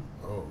him.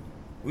 Oh,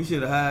 We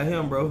should have hired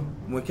him, bro.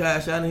 When Kyle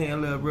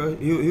Shanahan left, bro,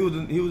 he was the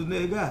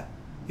nigga guy.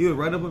 He was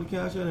right up on the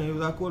Kyle Shanahan. He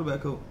was our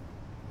quarterback coach.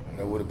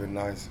 That would have been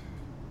nice.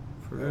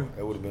 For real.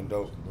 That would have been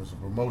dope. there's some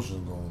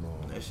promotion going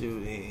on. That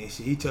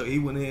shit, he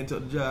went ahead and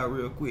took the job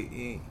real quick.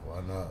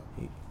 Why not?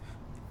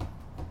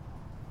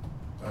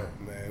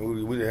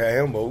 Man, we had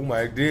him, but we might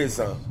have did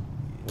something.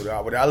 With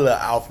our little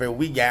outfit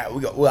we got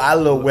our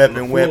little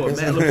weapons. Matt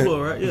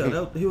LaFleur, right?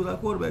 Yeah, he was our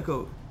quarterback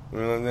coach. You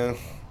know what I'm saying?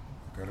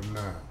 Got him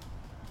now.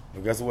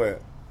 But guess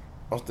what?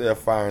 I'm still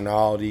firing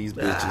all these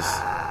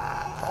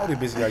bitches. All these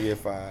bitches gotta get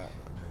fired.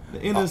 The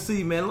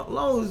NFC, man,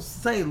 long as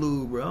St.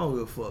 Louis, bro, I don't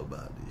give a fuck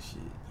about this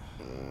shit.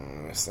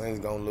 Saints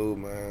gonna lose,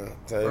 man.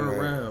 Tell you, Third man.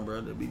 round,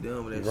 bro. They be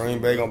done with that Green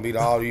shit. Bay gonna beat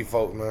all these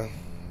folks, man.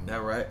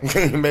 That right.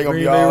 Green Bay gonna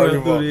Green beat Bay all run these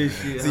through folks.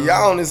 this shit, See,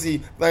 y'all only see,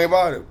 think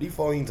about it. These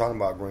folks ain't talking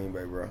about Green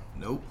Bay, bro.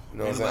 Nope. You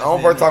know what I'm saying? I Ain't don't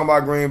nobody first saying talking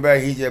about Green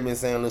Bay. He just been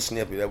saying a little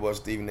snippet. That was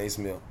Stephen A.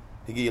 Smith.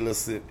 He give you a little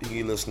sip. He give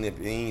you a little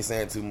snippet. He ain't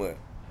saying too much.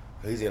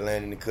 He just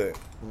landing the cut.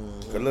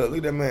 Cause look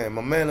at that man.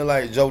 My man look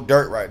like Joe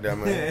Dirt right there,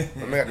 man.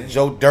 My man got the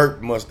Joe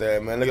Dirt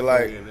mustache, man. Look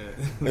like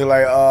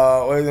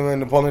what is it, man?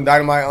 Napoleon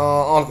Dynamite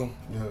uncle.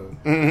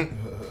 Yeah.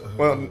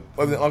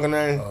 What's his uncle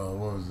name?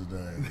 What was his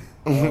name?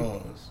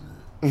 Oh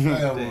shit.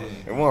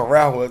 It wasn't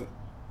Ralph, was it?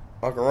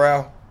 Uncle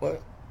Ralph?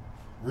 What?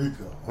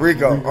 Rico.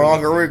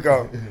 Uncle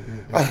Rico.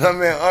 I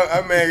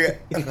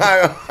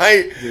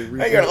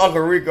got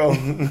Uncle Rico.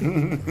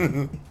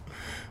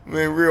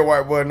 Man, real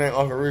white boy named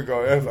Uncle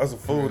Rico. That's a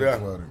fool.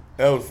 That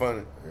was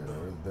funny. Yeah,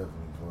 that's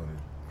definitely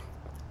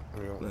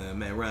funny.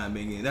 Man, Ryan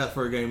been in. That was the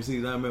first game of the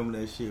season. I remember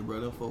that shit,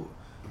 bro. Them folks.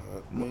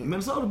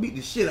 Minnesota beat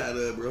the shit out of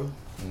it, bro.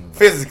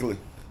 Physically.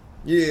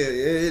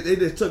 Yeah, they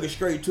just took it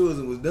straight to us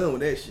and was done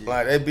with that shit.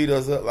 Like, they beat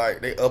us up.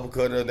 Like, they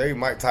uppercut us. They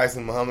Mike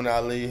Tyson, Muhammad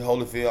Ali,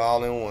 Holyfield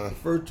all in one.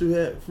 First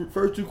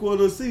two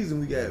quarters of the season,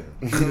 we got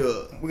beat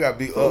up. We got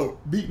beat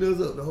up. Beating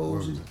us up the whole What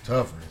was season. the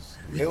toughness?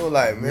 It was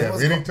like, man.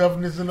 Yeah, any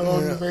toughness in the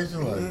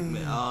organization? Like,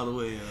 Man, all the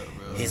way up,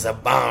 bro. He's a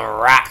bomb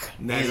rock.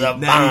 He's a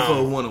Now these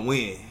folks bomb. want to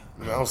win.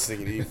 Man, I'm sick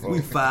of these We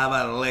folks. 5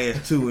 out of the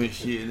last 2 and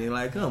shit, and they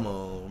like, come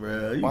on,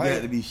 bro. You Why?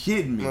 got to be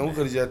shitting me. Man, we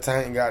could have just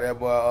tanked and got that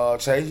boy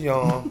Chase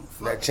Young.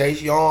 That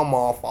Chase Young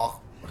motherfucker.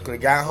 Could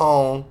have got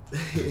home.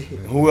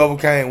 Whoever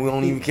came, we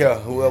don't even care.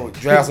 Whoever,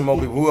 draft some more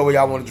people. Whoever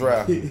y'all want to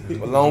draft.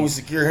 But as long as we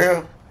secure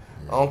him,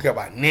 I don't care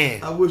about none.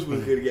 I wish we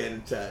could have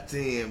gotten the top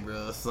 10,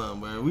 bro, or something,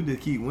 bro. We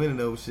just keep winning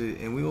those shit,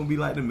 and we going to be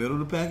like the middle of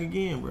the pack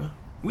again, bro.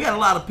 We had a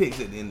lot of picks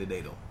at the end of the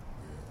day, though.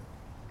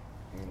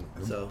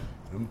 So,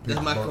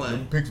 that's my claim.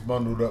 Them picks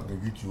bundled up to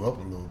get you up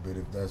a little bit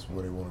if that's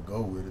where they want to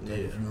go with it.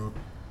 Take a few.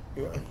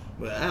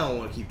 But I don't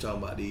want to keep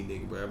talking about these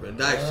niggas, bro.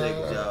 Dice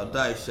shakers, y'all.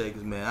 Dice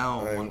shakers, man. I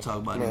don't want to talk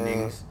about these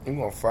niggas. We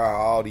gonna fire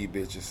all these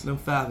bitches. Them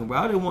Falcons, bro.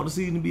 I didn't want the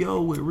season to be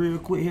over with real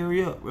quick.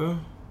 Hurry up, bro.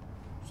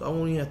 So I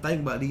won't even have to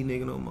think about these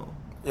niggas no more.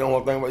 You don't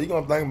want to think about. You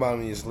gonna think about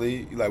them in your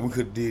sleep. You like, we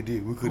could have did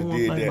this. We could have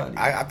did that.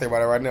 I think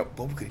about it right now.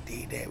 But we could have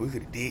did that. We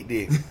could have did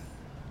this.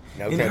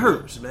 And it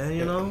hurts, man.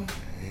 You know.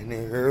 And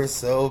it hurts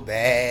so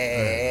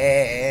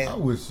bad. I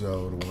wish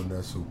y'all would have won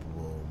that Super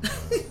Bowl, man.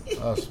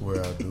 I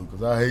swear I do,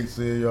 because I hate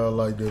seeing y'all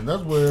like that. And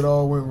that's where it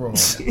all went wrong.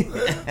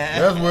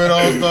 That's where it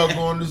all started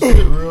going to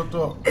shit. Real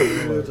talk.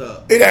 Real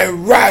talk. It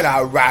ain't right,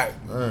 all right.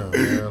 Damn,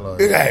 man, like,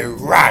 It ain't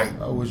right.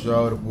 I wish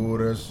y'all would have pulled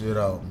that shit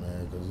out,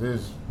 man, because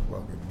it's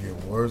fucking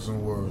getting worse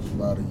and worse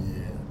about a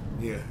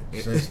year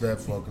Yeah. since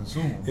that fucking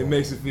Super Bowl. It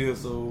makes it feel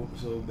so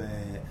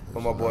bad.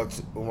 What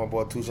my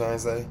boy Two Shine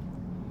say?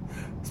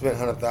 Spent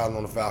 $100,000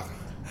 on the Falcon.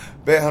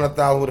 Bet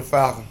 $100,000 with the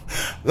Falcon.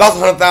 Lost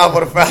 $100,000 for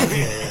the Falcon.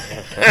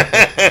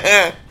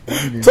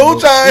 2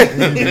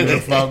 Chainz. He's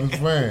a Falcons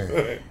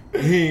fan.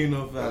 He ain't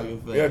no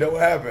Falcon fan. Yeah, that's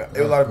what happened.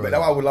 It was like that's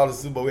why we lost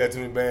the Super Bowl. We had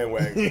too many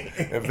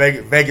bandwagons, and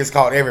Vegas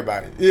caught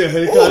everybody. Yeah,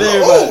 they caught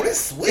everybody. Oh, this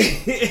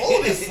sweet.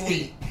 Oh, this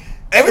sweet.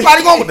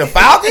 Everybody going with the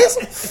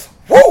Falcons.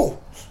 Woo!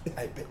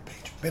 Hey,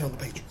 bet on the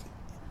Patriots.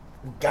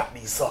 We got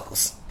these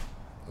suckers.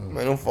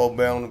 Man, them folks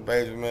bet on the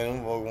Patriots, man.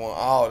 Them folks want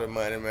all the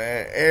money,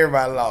 man.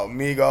 Everybody lost.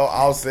 Migo,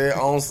 Offset,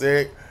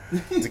 Onset,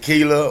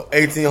 Tequila,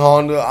 18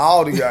 Honda,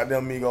 all the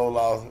goddamn Migo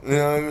lost. You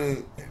know what I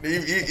mean?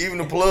 Even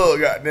the plug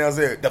goddamn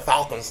said, the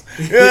Falcons.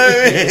 You know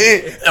what I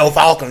mean? Oh,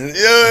 Falcons.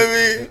 You know what I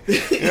mean?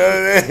 You know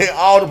what I mean?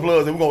 All the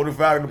plugs, we go with the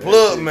Falcons. The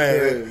plug, man.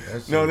 You know what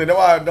I'm saying? That's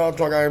why Donald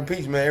Trump got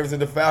impeached, man. Ever since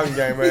the Falcon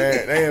game,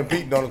 man. They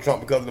impeached Donald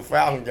Trump because of the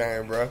Falcon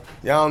game, bro.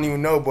 Y'all don't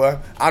even know, boy.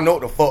 I know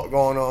what the fuck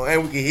going on.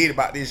 And we can hit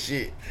about this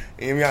shit.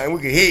 And we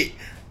can hit.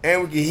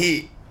 And we can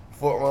hit.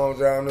 Fuck wrong with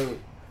y'all niggas.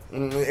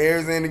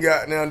 Everything that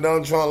got now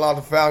Donald Trump lost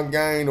the Falcon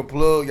game. The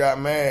plug got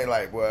mad,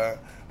 like, boy.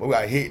 But we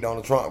got hit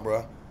Donald Trump,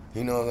 bro.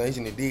 You know what I'm saying? He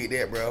shouldn't have did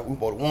that, bro. We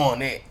supposed to won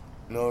that.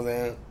 You know what I'm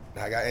saying?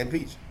 I got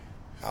impeached.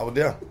 I was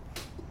there.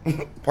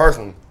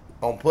 Personally.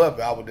 On puppet,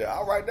 I was there. I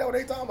was right there what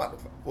they talking about.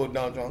 With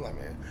Donald Trump. I'm like,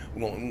 man,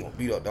 we gonna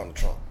beat up Donald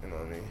Trump. You know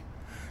what I mean?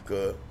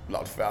 Because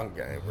lost the Falcon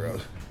game, bro.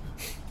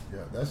 Yeah,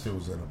 that shit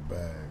was in a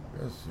bag.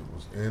 That shit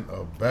was in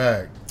a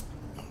bag.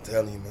 I'm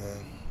telling you,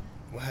 man.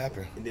 What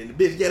happened? And then the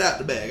bitch get out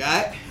the bag,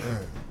 alright?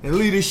 And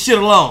leave this shit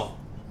alone.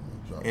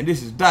 And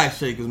this is Dice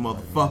Shakers,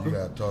 motherfucker.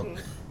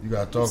 You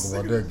gotta talk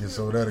about that. Get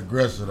some of that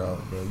aggression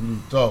out, man. You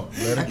need to talk.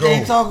 Let it go.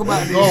 Can't talk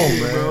about this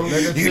shit, bro.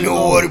 You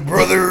know what,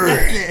 brother?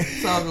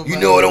 You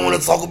know what I want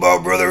to talk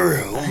about, brother?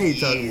 I hate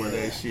talking about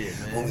that shit,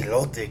 man. When we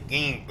lost that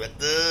game,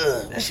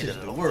 brother. That shit's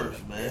the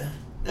worst, man.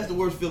 That's the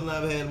worst feeling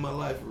I've ever had in my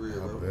life, for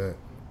real, bro.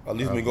 At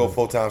least we go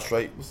 4 times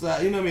straight.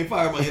 Besides, you know what I mean?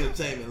 Fire my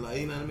entertainment, like,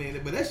 you know what I mean?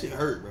 But that shit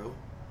hurt, bro.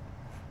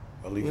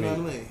 At least you know what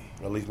I mean?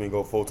 At least we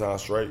go 4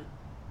 times straight.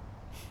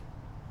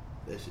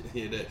 That shit,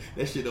 yeah,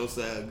 that shit don't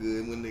sound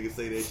good when niggas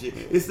say that shit.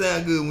 It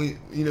sound good when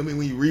you know what I mean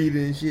when you read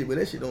it and shit, but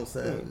that shit don't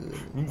sound good.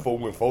 We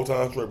went 4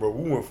 times straight, bro.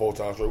 We went 4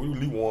 times straight.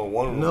 We won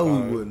one. No,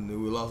 we wouldn't.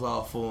 We lost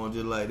all 4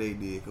 just like they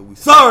did. Cause we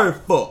sorry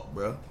fuck,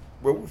 bro.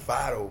 Bro, we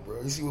Fido,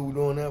 bro. You see what we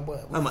doing now, boy?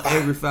 I'm an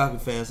angry Falcon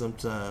fan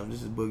sometimes.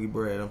 This is Boogie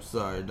Brad. I'm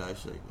sorry,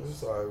 Dice Shakers. I'm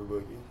sorry,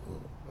 Boogie.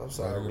 I'm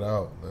sorry. Let it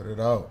out. Let it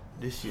out.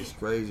 This shit's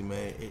crazy,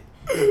 man.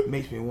 It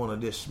makes me want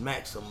to just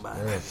smack somebody.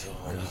 Yeah, it's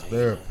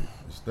therapy.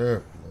 It's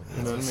therapy.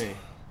 You know what I mean?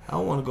 I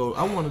want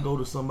to go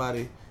to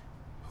somebody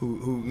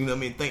who you know what I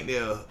mean, think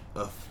they're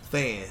a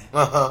fan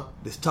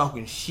that's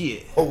talking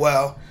shit. Oh,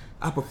 wow.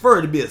 I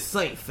prefer to be a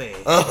Saint fan.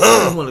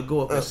 I want to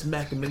go up and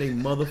smack them in their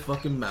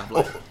motherfucking mouth.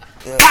 Like,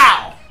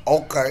 pow!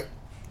 Okay.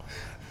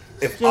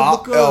 If Just I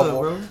because,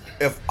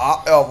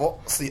 ever, bro.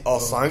 see a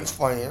Saints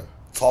fan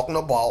talking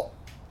about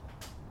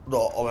the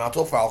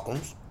Atlanta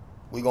Falcons,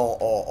 we gonna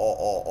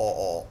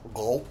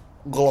go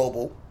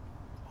global.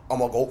 I'm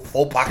gonna go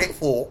full pocket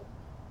full,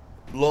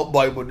 little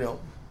baby with them.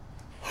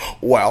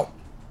 Well,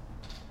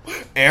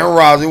 Aaron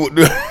Rodgers would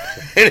do.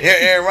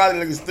 Aaron Rodgers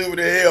looking stupid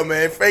as hell,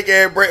 man. Fake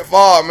ass Brett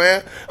Favre,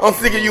 man. I'm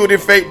sick of you with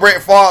this fake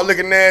Brett Favre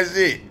looking ass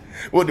shit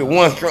with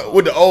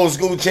the old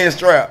school chin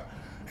strap.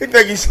 He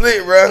think he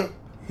slick, bro.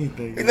 He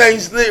think he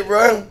slick,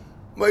 bro.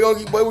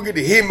 Boy, we get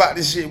to hear about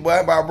this shit,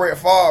 boy, by Brett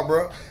Favre,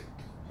 bro.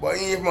 Boy,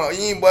 you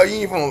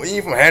ain't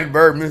from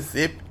Hattiesburg,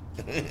 Mississippi.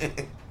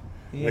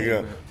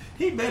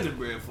 He better than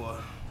Brett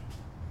Favre.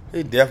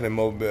 He definitely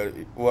more better.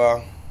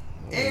 Well,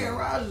 Aaron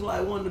Rodgers is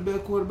like one of the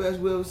best quarterbacks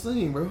we ever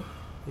seen, bro.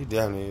 he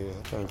definitely is.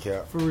 I can't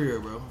cap. For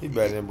real, bro. He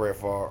better than Brett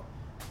Favre.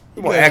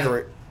 He more better.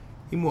 accurate.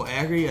 He more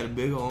accurate. He got a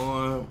bigger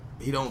arm.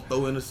 He don't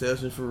throw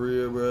interceptions for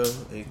real, bro.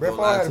 Brett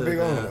Favre had a big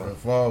arm. Brett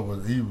Favre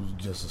was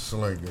just a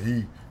slinger.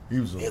 He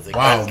was He's a a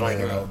wild guy man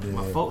slinger. out there.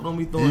 My folk don't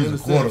be throwing He's a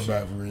interceptions.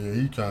 quarterback for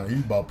real. He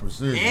about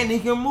precision. And he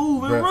can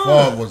move and Brett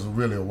run. Favre was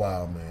really a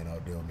wild man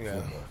out there on the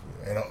football field.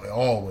 And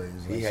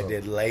always. He And had so,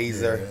 that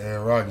laser. Yeah,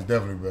 Aaron Rodgers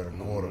definitely better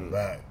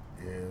quarterback.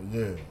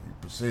 Yeah.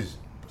 Precision.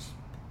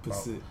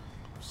 Precision.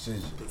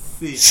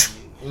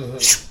 Precision.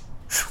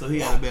 So he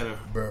had a better.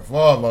 Brett Favre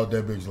out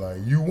that bitch like,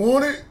 you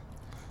want it?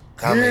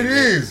 Here it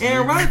is.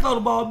 Aaron nigga. Rodgers throw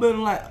the ball better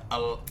than like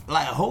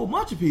a whole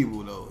bunch of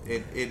people though.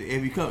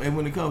 And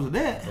when it comes to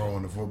that,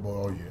 Throwing the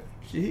football, oh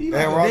yeah. shit, he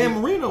like Aaron a Dan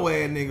Rodgers- Marino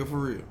ass nigga for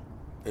real.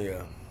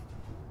 Yeah.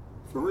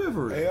 For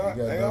real. They got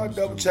are double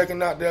double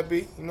checking out that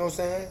beat. You know what I'm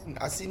saying?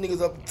 I see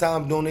niggas up in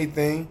time doing their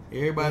thing.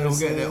 Everybody You know don't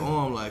get what that I'm saying?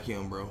 arm like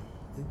him, bro. You know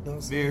what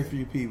I'm Very saying?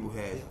 few people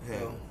have.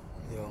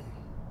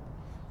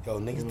 Yo,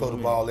 niggas know throw what the I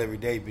mean? ball every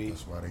day, B.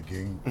 That's why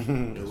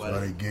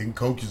they getting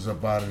coaches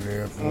up out of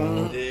there for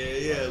him.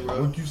 Yeah,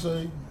 bro. What you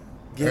say?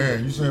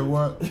 Aaron, you said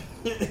what?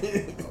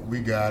 We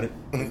got it.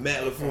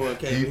 Matt LaFleur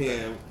came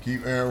here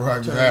Keep Aaron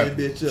Rodgers and turned that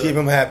happy. bitch up. Keep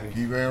him happy.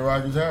 Keep Aaron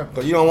Rodgers happy.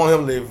 Because you don't want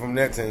him leaving from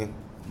that team.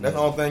 That's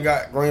the only thing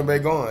got Green Bay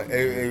going.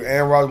 If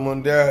Aaron Rodgers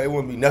wasn't there, it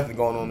wouldn't be nothing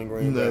going on in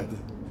Green Bay.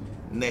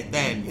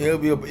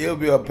 Nathaniel. It'll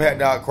be a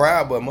packed out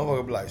crowd, but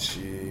motherfucker be like,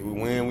 shit,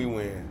 we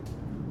win.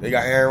 They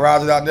got Aaron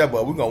Rodgers out there,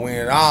 but we gonna win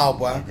it all,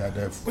 boy.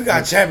 We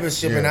got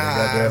championship in our eyes.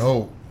 got that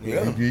hope.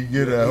 Yeah. You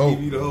get that hope.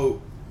 Give you the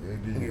hope. Yeah, We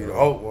give need you the the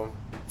hope, one.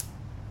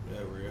 Yeah,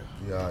 real.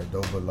 Yeah, all right,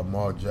 though, but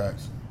Lamar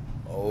Jackson.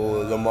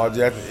 Oh, Lamar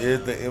Jackson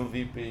is the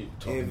MVP.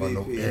 Talking about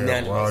no MVP. Aaron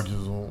Unanimous.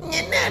 Rodgers on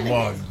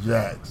Lamar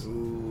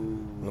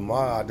Jackson.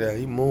 Lamar out there,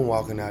 he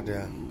moonwalking out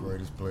there.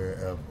 Greatest player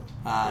ever.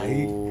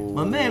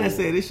 My man that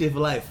said this shit for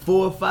like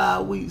 4 or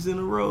 5 weeks in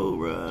a row,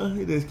 bro.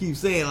 He just keeps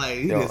saying like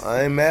Yo,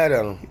 I ain't mad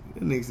at him.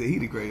 that nigga said he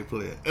the greatest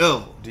player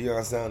ever.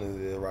 Deion Sanders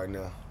is right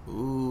now.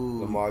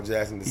 Ooh, Lamar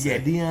Jackson the he got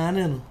second. Dion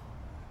in him.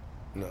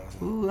 No.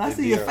 Ooh, I It's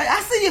see your Deion. face.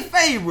 I see your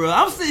face, bro.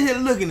 I'm sitting here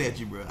looking at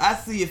you, bro. I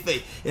see your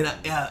face, and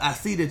I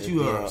see that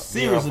you are Deion-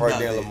 serious Deion about first,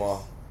 then this. Lamar.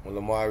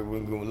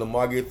 When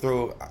Lamar get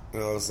through, you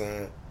know what I'm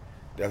saying?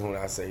 That's when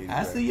I say he's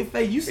I great. see your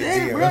face. You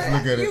said Deion. it, bro. Let's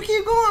look at You it.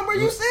 keep going, bro.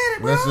 You said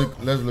it, bro.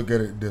 Let's look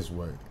at it this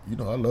way. You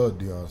know, I love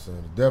Deion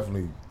Sanders.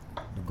 Definitely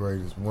the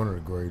greatest, one of the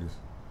greatest.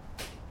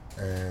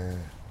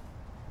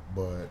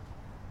 But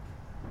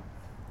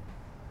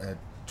at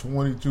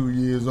 22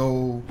 years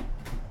old,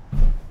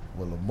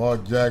 with Lamar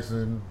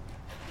Jackson,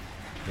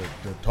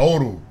 the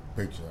total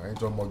picture. I ain't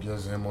talking about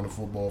just him on the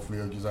football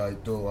field, just how he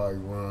throw, how he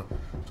run.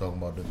 I'm talking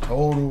about the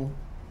total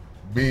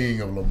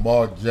being of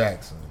Lamar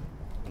Jackson.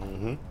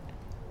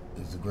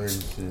 It's the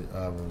greatest shit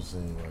I've ever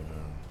seen right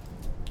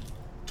now.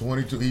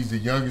 22. He's the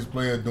youngest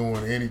player doing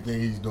anything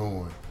he's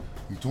doing.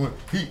 He's 20.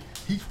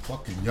 He's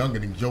fucking younger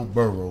than Joe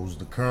Burrows,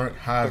 the current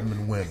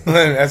Heisman winner.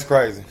 That's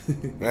crazy.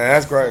 Man,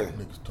 that's crazy.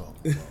 Niggas talking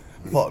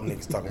about. Fuck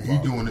niggas talking He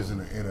about. doing this in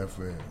the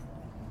NFL.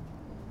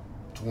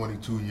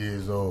 22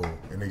 years old,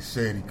 and they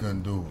said he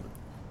couldn't do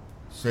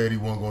it. Said he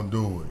wasn't gonna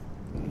do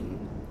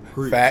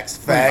it.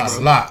 Facts.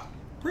 A lot.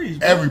 Preach,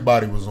 bro.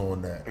 Everybody was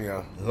on that.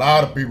 Yeah. A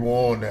lot of people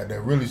on that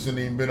really shouldn't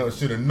even been.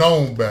 Should have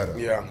known better.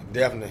 Yeah,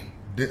 definitely.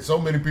 So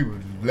many people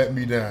let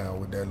me down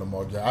with that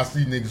Lamar Jackson. I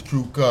see niggas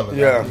true colors.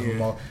 Yeah.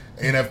 Lamar,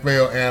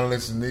 NFL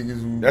analysts and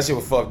niggas who. That shit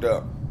was fucked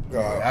up.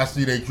 God. I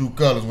see they true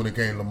colors when it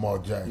came to Lamar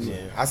Jackson. Yeah.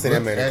 I seen that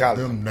Look man in at college.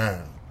 them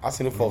now. I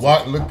seen them folks.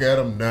 Look at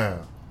them now.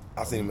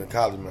 I seen him in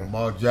college, man.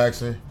 Lamar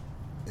Jackson,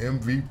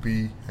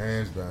 MVP,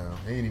 hands down.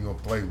 He ain't even gonna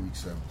play week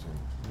 17.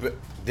 But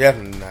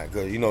definitely not,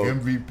 cause you know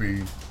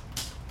MVP,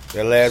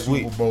 that last Super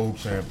week, Bowl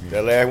champion.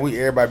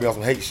 everybody be on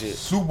some hate shit.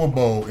 Super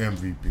Bowl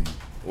MVP.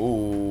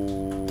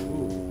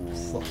 Ooh.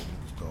 Fuck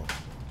niggas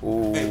talking.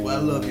 Ooh. Hey, well,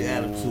 I love your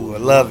attitude. I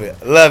love it.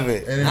 I love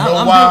it. And you know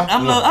why?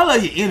 I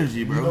love your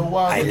energy, bro. You know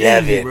why? I Your love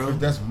energy, it. bro. 'Cause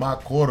that's my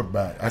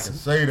quarterback. I can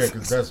say that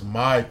because that's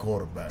my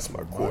quarterback. That's my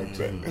team.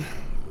 quarterback.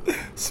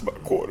 It's my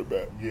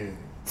quarterback. Yeah.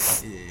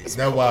 Yeah. That's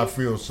why I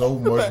feel so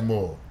much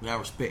more. I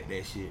respect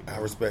that shit. I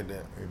respect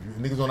that. If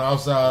you niggas on the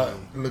outside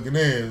looking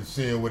in,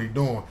 seeing what he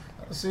doing,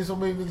 I seen so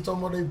many niggas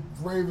talking about they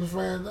Ravens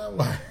fans. I'm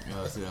like,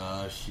 I said,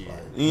 oh shit.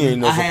 You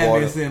ain't no I have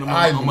supporter. been saying on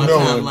I my know.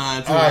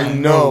 timeline too. I like,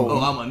 know. Oh,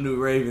 I'm a new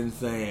Ravens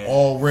fan.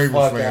 all Ravens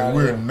Fuck fans, outta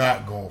we're here.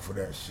 not going for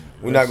that shit.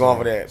 We're not going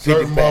for that.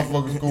 Certain 50 pack.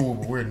 motherfuckers cool,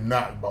 but we're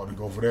not about to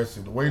go for that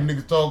shit. The way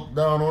niggas talk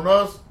down on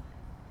us,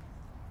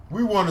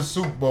 we won the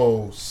Super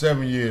Bowl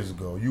 7 years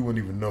ago. You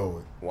wouldn't even know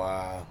it.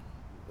 Wow.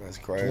 That's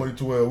crazy.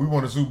 2012, we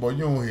won the Super Bowl.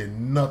 You don't hear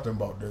nothing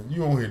about that. You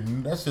don't hear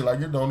that shit like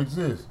it don't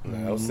exist.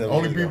 Nah, that was The 7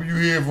 only years people ago.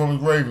 you hear from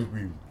is Ravens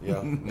people.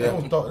 Yeah.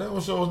 They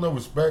don't show us no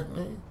respect,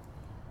 nigga.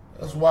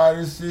 That's why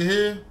this shit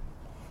here.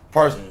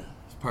 Person.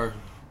 It's perfect.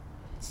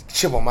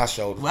 Chip on my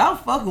shoulder. Well, I'm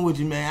fucking with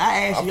you, man.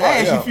 I asked you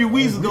yeah. a few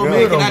weeks ago, We man,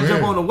 good can I over jump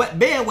here. on the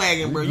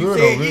bandwagon, bro? We You good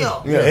said over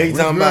yeah. here. Yeah, he we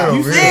talking good about- over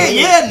You here. said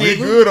yeah, We nigga.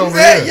 good You over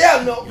said here.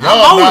 yeah, no. Y'all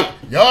I'm on not,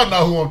 y'all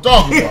know who I'm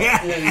talking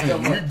about.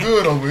 We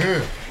good over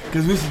here.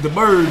 Because this is the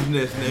bird's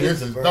nest, nigga.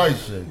 This is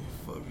dice shit.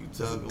 Fuck you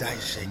talking about.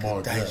 Dice shaker.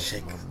 Lamar Dice Jackson,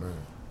 shaker. my man.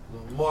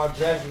 Lamar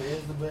Jackson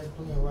is the best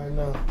player right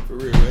now. For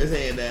real, bro. His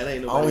hand down.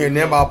 Ain't no. I don't hear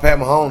nothing about Pat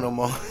Mahomes no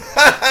more.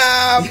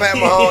 Pat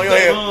Mahomes, you don't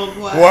hear. Mahomes,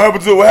 boy. What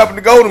happened to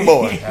the Golden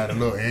Boy? Had a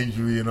little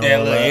injury and all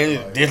That that.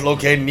 little Like,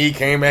 dislocated knee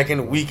came back in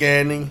the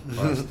weekend.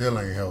 but still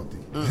ain't healthy.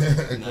 Nah,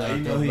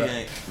 you know he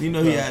ain't. You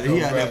know he out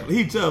there.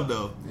 He tough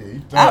though. Yeah, he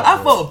tough,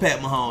 I bro. fuck with Pat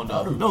Mahomes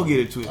I though. do Don't too. get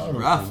it twisted, I do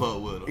bro. I too.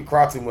 fuck with He him.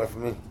 cried too much for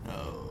me.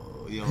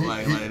 Oh, you don't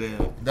like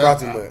that. Cried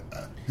too much.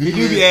 He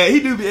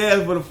do be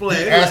asking for the flag.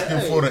 He He asking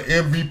like, for the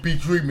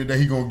MVP treatment that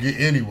he gonna get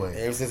anyway.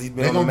 Ever since he's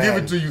been They on the gonna give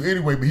Madden. it to you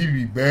anyway, but he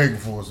be begging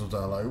for it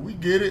sometimes. Like, we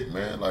get it,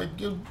 man. Like,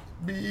 just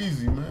be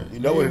easy, man. You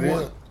know what ain't it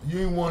won- is. You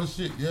ain't won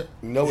shit yet.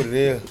 You know what it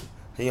is.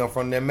 He on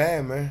front of that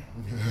man.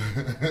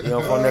 He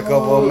on front of that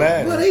couple of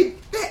But man.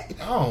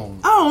 I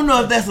don't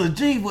know if that's a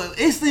jinx, but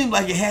it seemed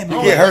like it happened.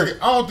 don't get hurt.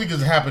 I don't think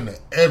it's happened to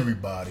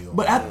everybody.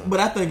 But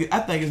I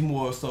think it's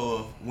more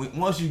so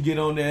once you get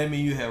on there, I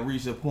mean you have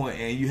reached a point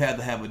and you have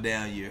to have a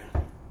down year.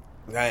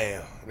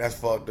 Damn, that's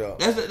fucked up.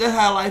 That's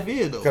how life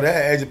is though. Cause they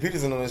had Adrian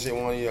Peterson on that shit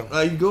 1 year.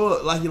 Like you go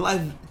up, like your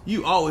life,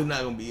 you always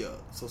not gonna be up.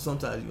 So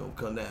sometimes you gonna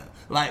come down.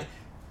 Like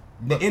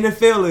But-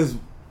 NFL is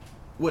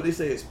what they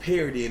say is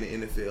parity in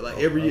the NFL. Like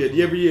every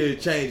year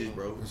it changes,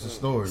 bro. it's a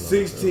story.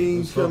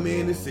 16 come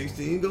in and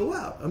 16 go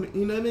out. I mean,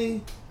 you know what I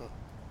mean?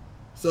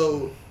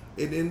 So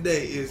at the end of the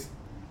day, it's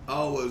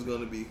always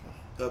gonna be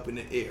up in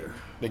the air.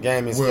 The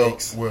game is Well,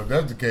 fixed. if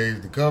that's the case,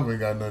 the cover ain't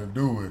got nothing to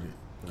do with it.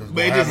 'Cause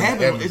But it what just happens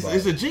to happened. It's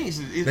everybody. a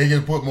jinx. They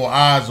just put more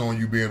eyes on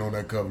you being on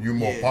that cover. You're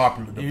more Yeah.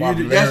 popular. The You-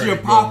 popularity that's your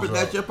goes up.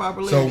 that's your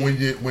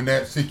popularity. So when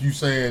that shit you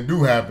saying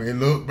do happen, it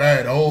look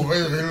bad. It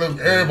look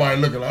everybody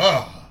looking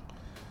like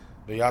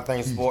Do y'all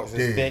think He's sports dead.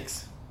 is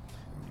fixed?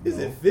 Is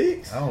it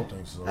fixed? I don't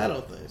think so. I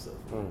don't think so.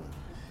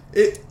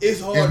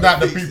 It's hard. It's to not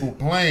the fix people it.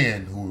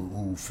 playing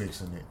who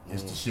fixing it.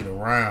 It's the shit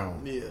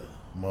around Yeah.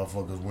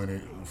 motherfuckers when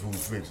it who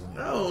fixing it.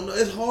 I don't know.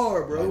 It's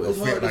hard, bro. Like, It's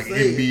hard like to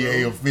say.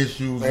 NBA bro.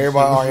 officials. and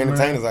Everybody shit, are what you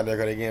entertainers mean? out there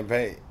because they getting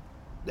paid.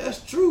 That's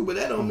true, but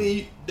that don't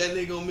mean that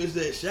they gonna miss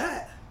that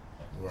shot.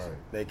 Right.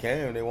 They can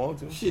if they want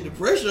to. Shit, the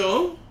pressure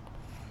on 'em.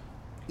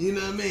 You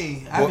know what I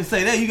mean? I What- can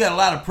say that you got a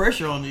lot of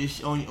pressure on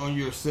this on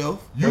yourself.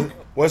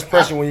 What's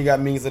pressure when you got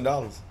millions of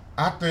dollars?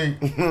 I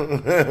think You know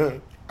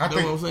what I'm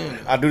think saying?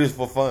 I do this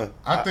for fun.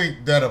 I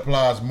think that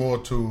applies more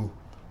to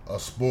a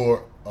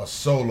sport, a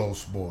solo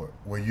sport,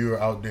 where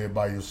you're out there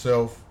by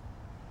yourself.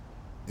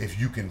 If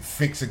you can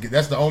fix a game,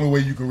 that's the only way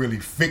you can really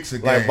fix a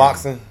game. Like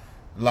boxing.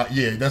 Like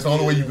that's the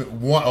only way you can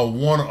a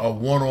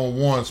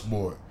one-on-one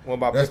sport. What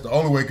about That's the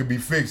only way it could be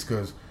fixed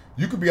because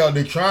you could be out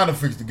there trying to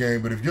fix the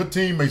game, but if your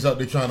teammates out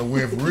there trying to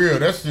win for real,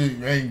 that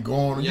shit ain't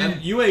going.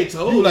 You ain't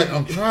told. You like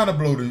I'm trying to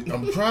blow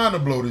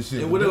this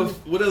shit. and whatever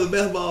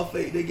basketball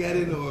fake they got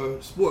in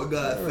or sport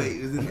god fake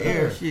is in the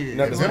air. Shit.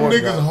 Nothing. Them Sport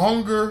niggas guard.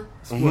 hunger.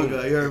 Sport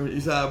god. You heard me?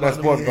 You saw That's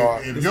about sport them?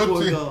 guard. If The your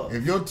sport guard.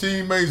 if your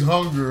teammates'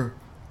 hunger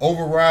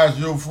overrides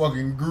your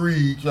fucking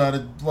greed, trying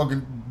to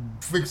fucking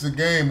fix a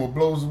game or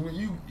blow some,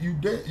 you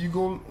dead. You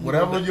go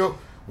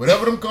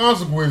whatever them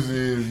consequences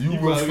is, you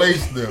will probably-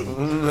 face them.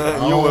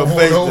 You will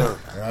face them.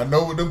 And I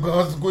know what them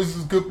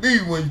consequences could be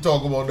when you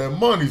talk about that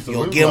money. So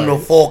You'll it's give them the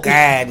like, fork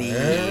eye.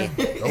 man,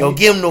 You'll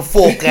give them the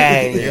fork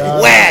they eye.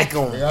 out- Whack They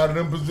 'em. out of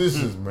them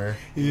positions, man.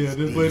 Yeah,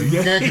 this way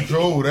You can't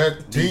control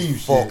that team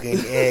shit. Fucking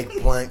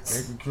eggplants.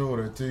 Can't control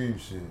that team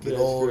shit. Get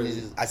all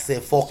these- I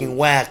said fucking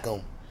whack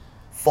 'em.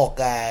 Fuck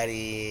out of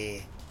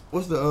here.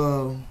 What's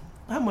the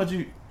how much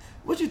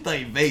what you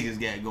think Vegas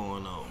got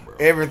going on, bro?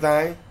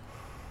 Everything.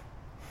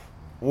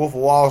 Wolf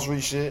of Wall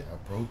Street shit.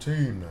 Got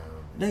protein now.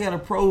 They got a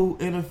pro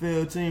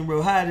NFL team, bro.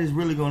 How is this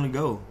really gonna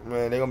go?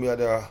 Man, they gonna be out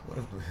there. What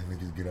if the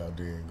niggas get out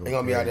there and go? They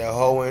gonna be out crazy? there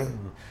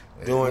hoeing,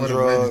 doing What if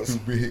drugs. niggas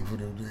too big for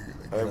them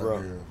niggas? They Hey, get out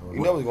bro, there, you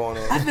know what's going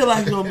I on. feel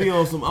like it's gonna be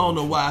on some. I don't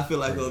know why. I feel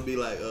like it's gonna be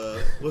like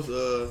what's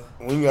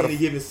When you got any a,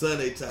 given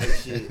Sunday type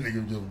shit.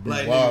 Niggas just be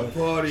Like, wild, nigga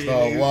party,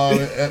 start nigga.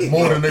 wilding at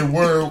more than they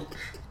were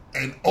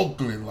in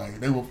Oakland. Like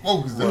they were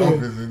focused in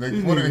Oakland, and they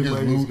These what if they niggas just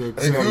might lose? just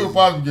go They could crazy.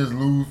 possibly just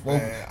lose.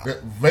 Focus. Man.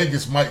 That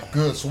Vegas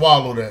could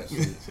swallow that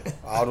shit.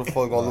 all the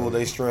fuck gonna lose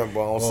their strength,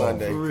 bro, on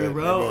Sunday. For real,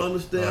 bro. I don't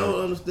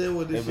understand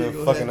what this They've shit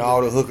been gonna fucking happen.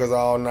 all the hookers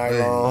all night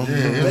Yeah, long.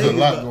 there's a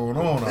lot going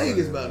on. out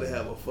Vegas there. about to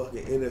have a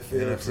fucking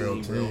NFL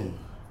team, bro.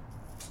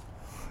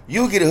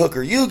 You get a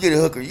hooker, you get a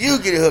hooker, you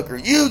get a hooker,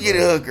 you get a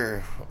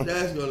hooker.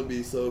 That's gonna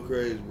be so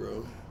crazy,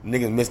 bro.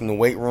 Niggas missing the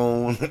weight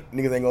room.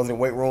 Niggas ain't going to the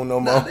weight room no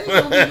Nah, more. they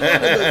gonna be doing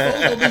it.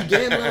 Folks gonna be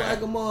gambling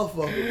like a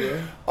motherfucker,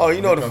 bro. Oh,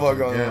 you know When the it fuck comes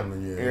to going gambling,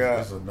 on. yeah. Yeah.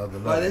 That's another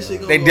Like, that level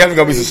shit now. They go definitely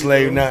gonna be some crazy,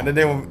 slave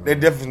bro. now. They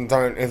definitely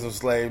turn into some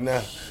slave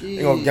now.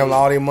 They gonna gamble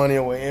all their money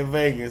away in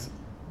Vegas.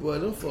 Boy,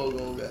 them folks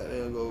gonna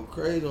goddamn go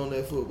crazy on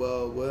that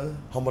football, boy.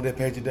 How much they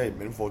paid today? Man,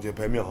 them folks just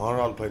paid me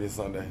 $100 to play this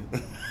Sunday.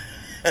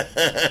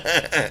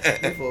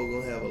 Them folks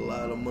gonna have a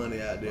lot of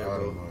money out there, A lot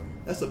bro. of money.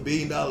 That's $1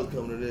 billion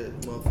coming to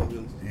that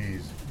motherfucking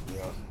Easy,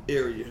 Yeah.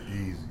 area.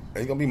 easy.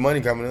 There's gonna be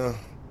money coming in.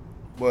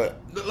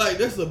 But Like,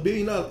 that's $1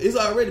 billion. It's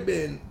already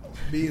been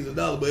billions of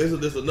dollars, but it's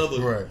just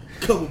another Right.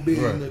 couple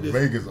billion. Right. of this.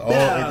 Vegas all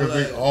Yeah, because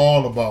like- they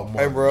all about money.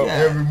 Hey, bro.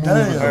 Every move Damn.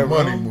 is hey, a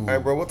bro, money move. hey,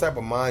 bro, what type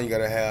of mind you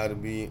gotta have to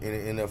be in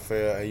the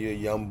NFL and you're a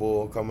young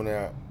bull coming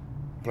out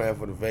playing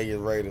for the Vegas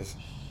Raiders?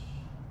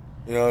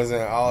 You know what I'm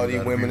saying? All You these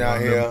gotta women be out one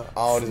of here, them-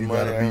 all this you money.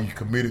 gotta out be here.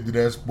 committed to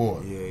that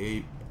sport. Yeah,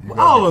 You all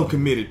gotta of them be-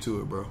 committed to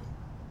it, bro.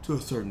 To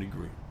a certain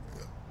degree.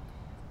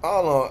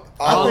 All on.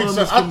 I All think, of so,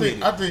 them is I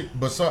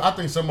committed.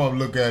 think some of them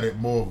look at it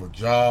more of a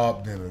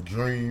job than a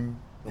dream.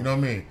 You know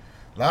what I mean?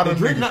 A lot The of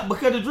dream, niggas, not,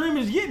 because the dream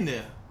is getting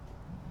there.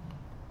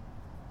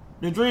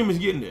 The dream is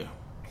getting there.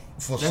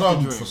 for that's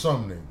some the dream.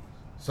 niggas,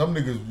 some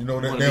niggas, you know,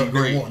 Wanna they be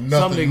great. want Some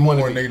nothing niggas more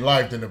wanna in be- their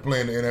life than to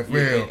play in the NFL.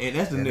 Yeah, and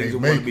that's the and niggas they that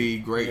want to make be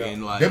great Yeah.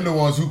 in life. Them the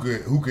ones who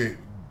could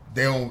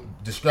they don't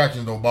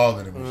distractions don't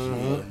bother them.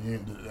 And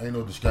shit. Like, ain't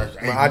no distraction.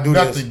 Ain't Man, I do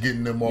nothing this.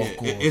 getting them off Yeah,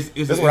 course.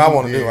 it's That's a- what I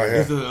want to do right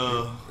It's here.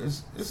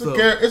 It's So-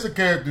 it's a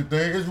character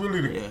thing. It's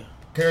really the Yeah.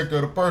 character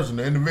of the person,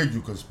 the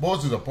individual. Because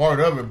sports is a part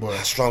of it, but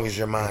How strong is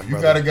your mind, you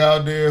brother? got a guy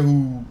out there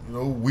who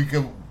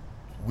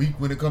weak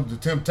when it comes to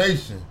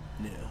temptation.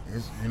 Yeah.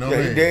 It's, you know Yeah, what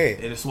I he mean? dead.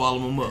 It'll swallow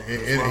them up.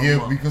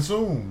 He'll be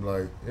consumed.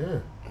 Like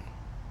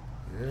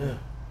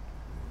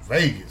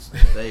Vegas.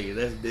 Dang,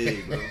 that's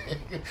big, bro.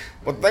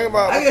 But think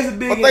about, I guess it's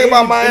big but in think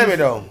about every- Miami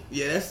though.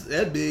 Yeah, that's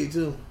big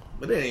too.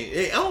 But that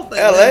ain't. I don't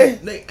think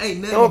LA? They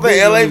ain't never. You don't think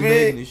big LA on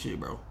big? This shit,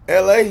 bro.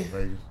 L.A.,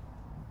 Vegas.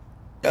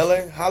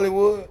 L.A.,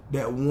 Hollywood.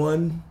 That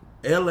one,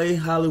 LA,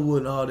 Hollywood,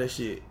 and all that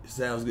shit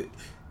sounds good.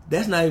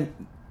 That's not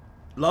even,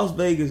 Las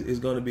Vegas is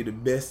going to be the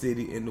best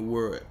city in the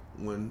world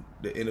when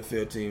the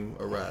NFL team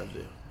arrives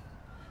there.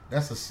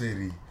 That's a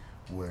city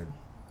where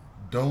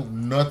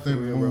don't nothing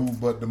move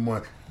but the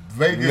money.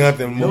 Vegas.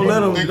 Nothing when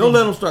move. Don't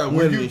let 'em start When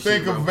winning you this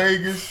think shit, of bro.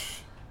 Vegas,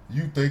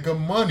 you think of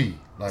money.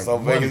 Like So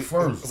money Vegas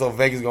first. So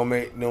Vegas gonna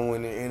make them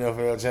win the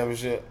NFL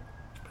championship.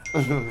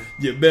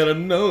 You better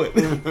know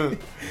it.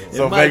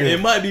 So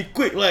it might be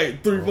quick,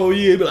 like 3-4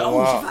 years. But like,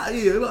 Wow. 5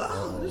 years.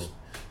 Like, this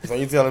So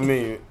you telling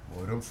me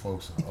Boy, them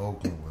folks in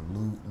Oakland with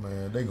loot,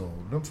 man.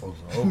 Them folks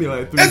in Oakland. be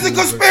like it's a They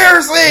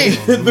conspiracy?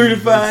 gonna lose 3 to their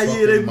 5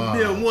 years, they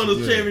fucking mind. won a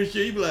Yeah. championship.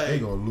 You be They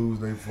like, gonna lose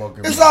their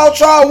fucking It's mind. all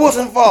Charles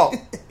Woodson fault.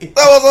 That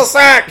was a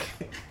sack.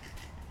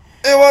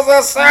 It was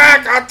a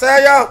sack. I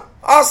tell you,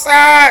 a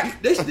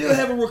sack. they still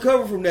haven't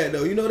recovered from that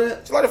though. You know that?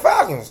 It's like the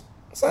Falcons.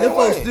 Same Them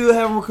folks way. still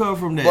haven't recovered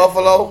from that.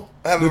 Buffalo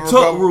haven't The tuck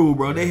recovered. rule,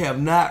 bro. They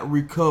have not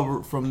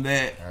recovered from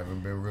that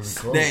Haven't been really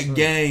close. that huh?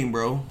 game,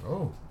 bro.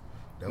 Oh,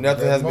 that was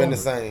Nothing that has been the moment.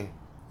 same.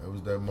 That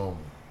was that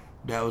moment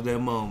That was that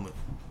moment.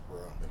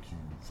 that you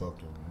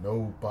fucking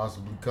know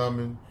possibly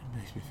coming. It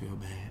makes me feel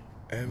bad.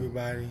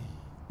 Everybody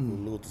who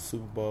lose the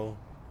Super Bowl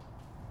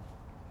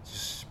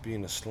just be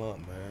in a slump,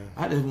 man.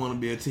 I just want to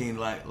be a team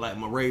like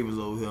my Ravens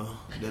over here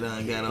that I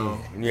ain't got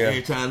on. Yeah.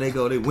 Every time they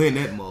go, they win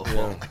that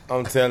motherfucker.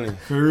 I'm telling you.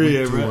 For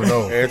real, 2-0.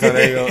 bro. Every time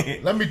they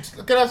go, Let me.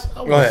 Can I?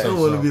 I Go ahead. I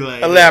want to be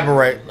like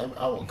elaborate.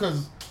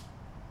 Because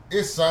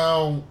it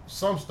sound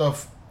some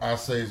stuff I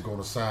say is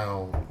gonna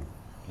sound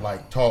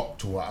like talk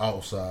to an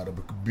outsider,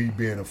 but be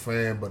being a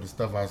fan. But the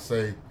stuff I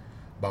say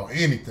about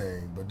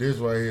anything, but this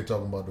right here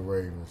talking about the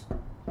Ravens.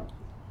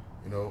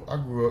 You know, I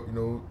grew up,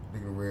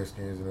 thinking the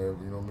Redskins and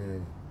everything. You know what I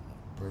mean?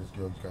 Prince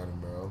George County,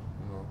 Maryland.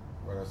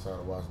 Right outside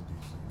of Washington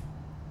D.C.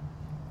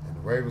 And the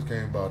Ravens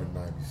came about in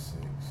 '96,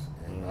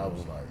 and I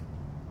was like,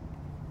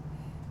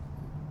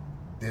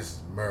 "This is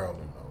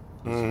Maryland,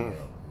 though. This is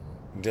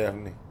Maryland."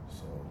 Definitely.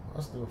 So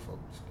I still fuck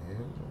with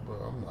Skins, but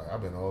I'm like,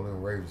 I've been all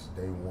in Ravens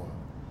day one.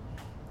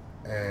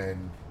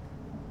 And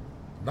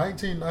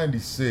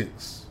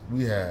 1996,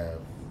 we have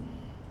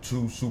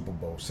 2 Super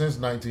Bowls. Since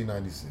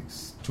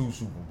 1996, 2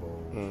 Super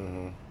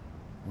Bowls.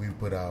 We've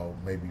put out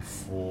maybe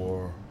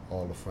 4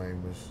 Hall of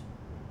Famers.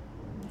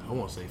 I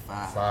want to say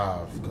 5.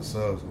 5, because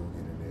Suggs gonna get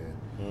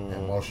in there.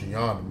 And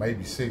Marciano,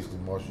 maybe 6, because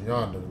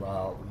Marciano,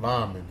 our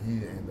lineman, he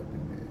ended up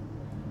in there.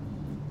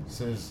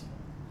 Since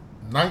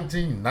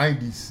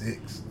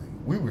 1996,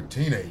 we were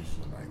teenagers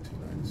in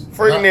 1996.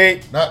 Freak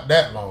Nick. Not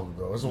that long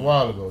ago. It's a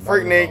while ago. Not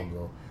Freak that Nick. long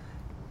ago.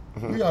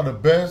 We are the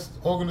best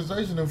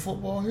organization in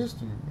football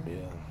history, man.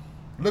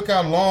 Yeah. Look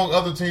how long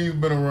other teams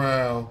been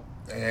around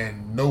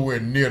and nowhere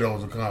near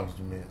those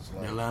accomplishments.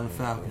 The Atlanta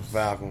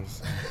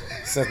Falcons.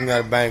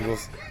 Cincinnati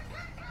Bengals.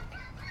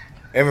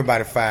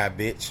 Everybody fired,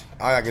 bitch.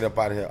 I gotta get up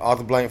out of here.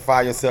 Arthur Blank,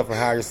 fire yourself and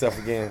hire yourself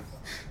again.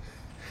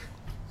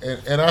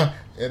 And that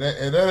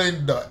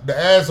ain't the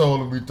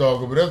asshole we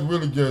talking, but that's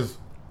really just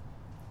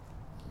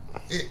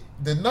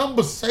the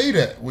numbers say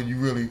that when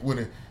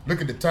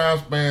look at the time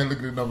span, look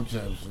at the number of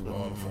championships,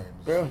 all the famous.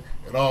 Yeah.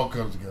 It all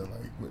comes together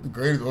like we're the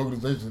greatest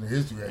organization in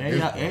history.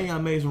 And y'all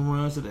made some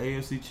runs to the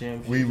AFC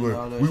Championship.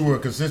 We were a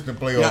consistent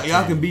playoff.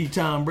 Y'all team. can beat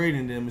Tom Brady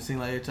and them. It seems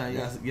like every time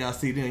y'all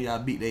see them, y'all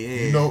beat their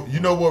head. You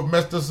know what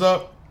messed us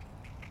up?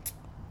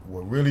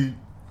 What really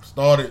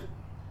started?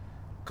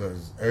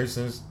 Because ever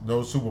since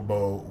no Super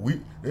Bowl,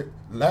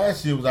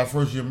 last year was our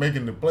first year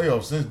making the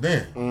playoffs since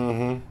then.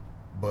 Mm-hmm.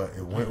 But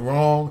it went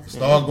wrong. It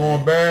started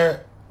going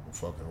bad.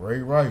 Fucking Ray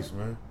Rice,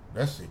 man.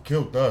 That shit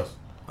killed us.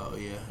 Oh,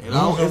 yeah.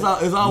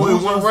 It's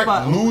always one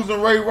spot.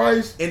 Losing Ray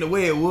Rice. And the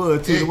way it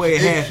was, too. The way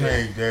it happened. It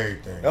changed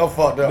everything. That was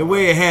fucked up. The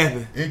way it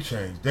happened. It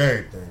changed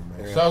everything,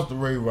 man. Yeah. Shout out to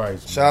Ray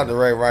Rice. Shout out to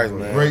Ray Rice,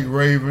 man. Great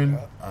Raven.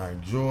 I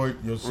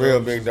enjoyed your Real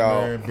services, big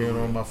dog. man, being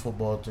on my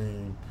football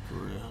team. For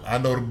real. I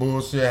know the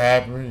bullshit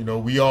happened. You know,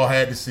 we all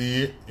had to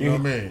see it. You know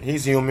what I mean?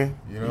 He's human.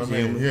 You know what I He's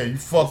mean? human. Yeah, you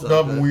fucked It's all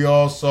up and good. we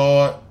all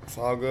saw it. It's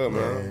all good,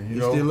 man. And, you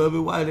They know, still love it.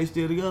 Why? They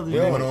still together.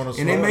 Yeah. you went know? on a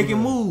And they slow,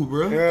 making man. moves,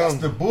 bro. Yeah. That's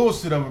the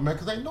bullshit of it, man.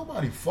 Because ain't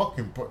nobody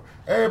fucking.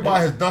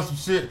 Everybody has done some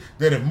shit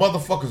that if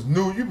motherfuckers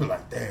knew, you be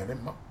like, damn, that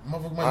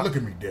motherfucker might look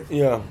at me different.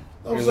 Yeah.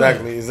 Know what I'm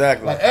saying?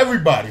 Exactly. Like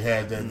everybody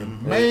has that. The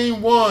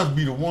main ones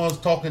be the ones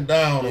talking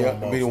down Yeah,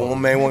 on be the motherfuckers.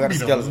 one main one got Be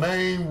the the skeleton.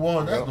 main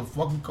one. That's Yep. the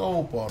fucking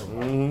cold part of it.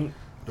 Mm-hmm.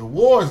 The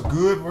war is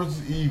good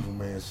versus evil,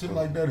 man. Shit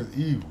like that is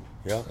evil.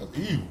 Yeah. That's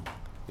evil.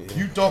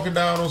 You talking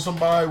down on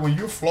somebody when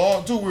you're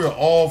flawed too. We're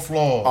all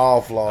flawed.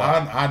 All flawed.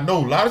 I know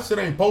a lot of shit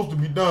ain't supposed to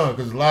be done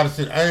because a lot of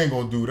shit I ain't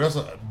gonna do. That's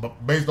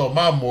based on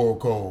my moral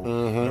code.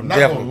 I'm not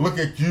Definitely. gonna look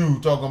at you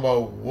talking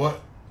about what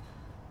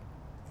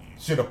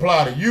should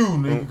apply to you,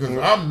 nigga, because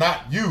I'm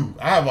not you.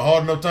 I have a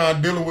hard enough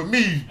time dealing with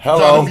me. Hello.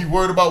 Trying to be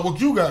worried about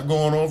what you got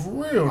going on for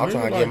real. I'm nigga.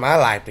 trying to Like, get my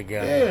life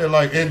together. yeah,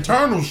 like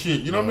internal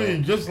shit. You know what I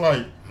mean? Just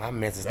like. My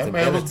mental That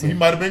man stability. he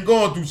might have been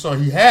going through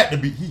something. He had to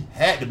be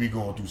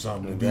going through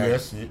something to do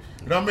that shit.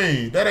 You know what I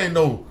mean? That ain't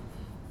no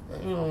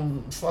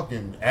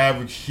fucking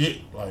average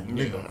shit. Like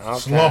nigga okay.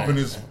 slumping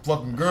his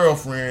fucking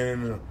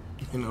girlfriend in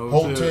You know, a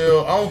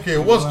hotel. I don't care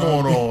what's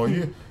going on.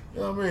 You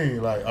know what I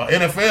mean? Like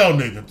an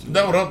NFL nigga.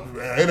 That what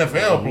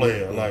NFL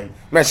player. Like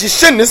Man, she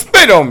shouldn't have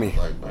spit on me.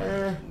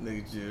 man. Look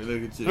at you.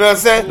 Look at you. You know what I'm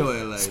saying? Go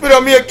ahead, like Spit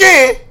on me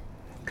again,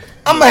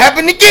 I'ma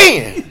happen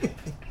again.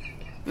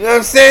 You know what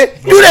I'm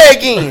saying? Do that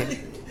again.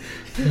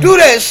 Do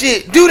that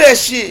shit. Do that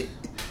shit.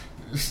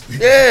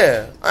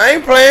 Yeah, I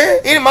ain't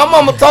playing. And my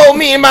mama told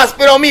me, anybody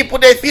spit on me,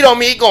 put their feet on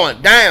me, it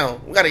going down.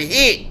 We got to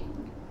hit.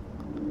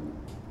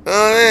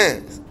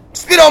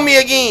 Spit on me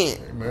again.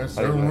 Hey, man,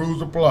 certain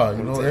rules apply.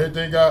 You know,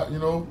 everything got,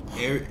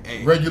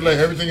 Hey, regulate.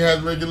 Everything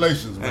has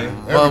regulations, man.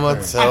 Mama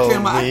Everything.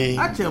 told me.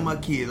 I tell my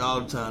kids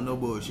all the time, no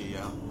bullshit,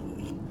 y'all.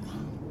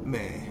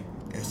 Man,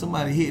 if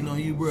somebody hitting on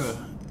you,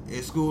 bruh,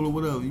 at school or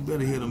whatever, you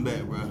better hit them back,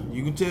 bruh.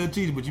 You can tell the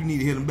teacher, but you need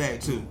to hit them back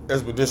too.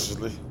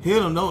 Expeditiously.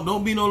 Hit them.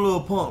 Don't be no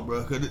little punk,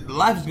 bruh, because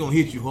life is gonna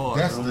hit you hard.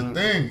 That's bro. the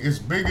thing. It's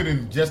bigger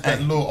than just that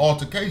little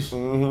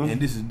altercation.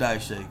 And this is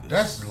dice shaker.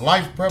 That's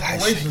life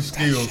preparation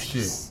skills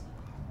shit.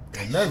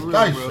 And that's Real,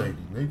 dice bro.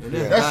 shaking, nigga. And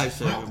that's dice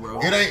shaker, bro.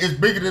 It ain't. It's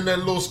bigger than that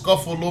little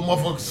scuffle, little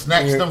motherfucker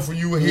snatch something for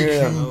you and hit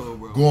Yeah. you No,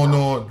 bro. going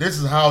on. This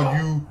is how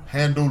you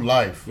handle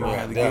life. You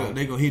have to get,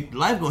 they gonna hit.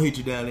 Life gonna hit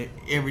you down there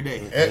every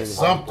day. At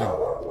something,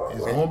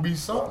 it's gonna be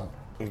something.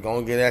 It's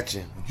going to get at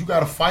you. You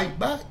gotta fight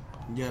back.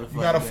 You gotta fight.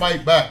 You gotta back.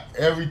 fight back.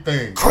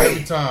 Everything, Craig.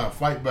 every time,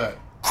 fight back.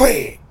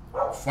 Craig.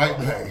 Fight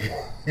back.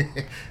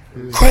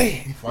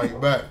 Craig. Fight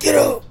back. Get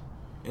up.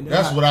 And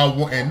That's what I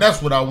want, and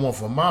that's what I want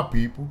for my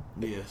people.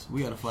 Yes,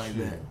 we gotta fight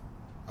back.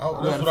 That's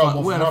what I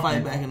want We for gotta my fight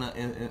people. back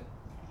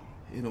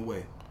in a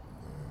way.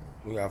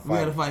 We got to We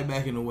gotta fight. fight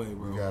back in a way,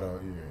 bro. We gotta,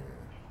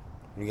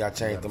 We got to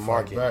change the fight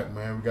market. back,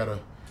 man. We gotta.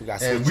 We got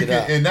to And switch it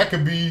up. and that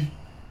could be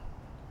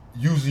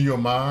using your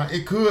mind.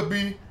 It could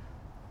be,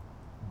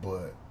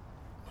 but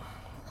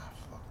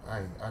I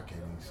can't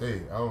even say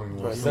it. I don't even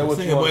want to Say say what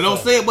it. you want But to don't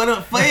say. say it, but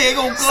the Fed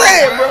gonna come.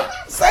 Say it, bro.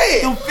 Say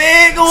it. The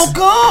Fed gonna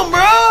come,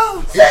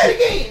 bro. Say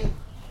it again.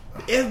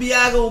 The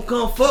FBI gonna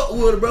come fuck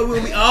with it, bro.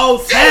 We'll be all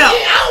Say it tapped.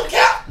 again. I don't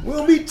care.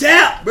 We'll be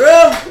tapped,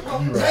 bro.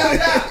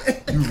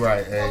 You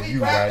right, hey,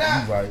 you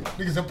right.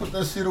 Niggas, I put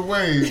that shit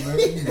away, man.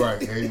 You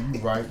right, hey, you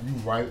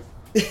right.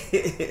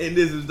 And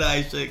this is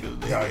Dice Shakers.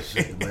 Dice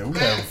Shakers, man. We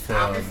having fun.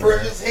 I'll be man.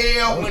 fresh as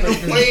hell when the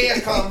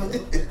flares coming.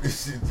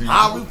 This shit, dude.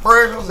 I'll be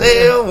fresh as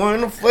hell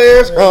when the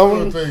flares I don't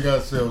coming. think I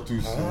sell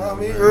too soon. I'll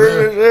be man. fresh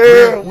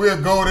as hell.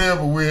 We'll go there,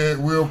 but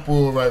we'll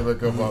pull right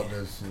back up out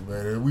that shit,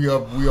 man. We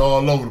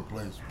all over the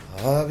place.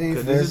 I'll be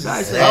Cause fresh this is as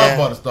Dice Man. I'm hell.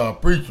 about to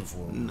start preaching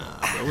for them. Nah,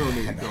 bro, we don't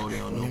need to go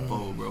there on no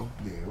phone, bro.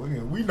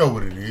 Yeah, we know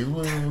what it is.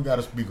 We got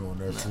to speak on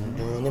that shit.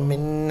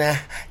 Nah.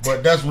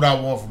 But that's what I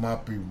want for my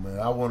people, man.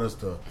 I want us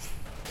to,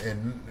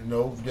 and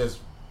just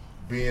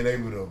being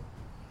able to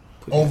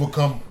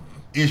overcome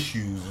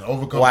issues and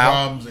overcome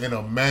problems in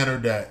a manner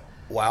that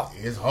Wow.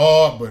 it's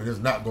hard, but it's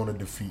not going to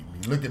defeat me.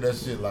 Look at that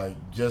shit like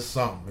just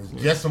something.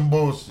 It's just some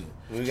bullshit.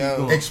 We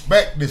got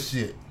Expect the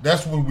shit.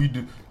 That's what we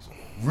do.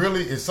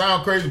 Really, it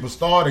sounds crazy, but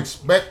start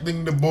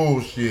expecting the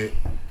bullshit.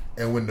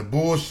 And when the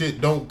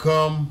bullshit don't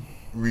come,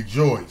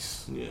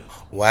 rejoice. Yeah.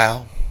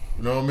 wow.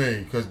 You know what I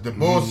mean? Because the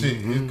bullshit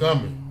is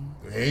coming.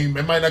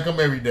 It might not come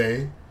every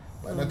day.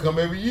 Might not come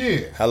every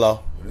year.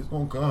 Hello. But it's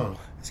going to come.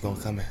 It's gonna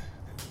come in.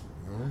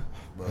 You know?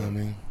 But I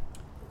mean,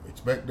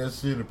 expect that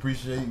shit,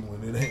 appreciate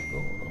when it ain't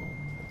going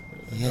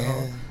on.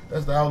 yeah.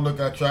 That's the outlook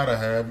I try to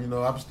have.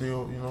 I'm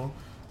still,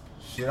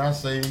 shit I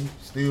say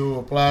still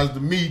applies to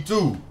me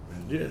too.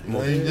 Yeah. It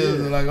ain't just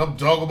like I'm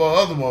talking about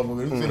other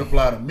motherfuckers. This shit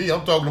apply to me.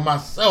 I'm talking to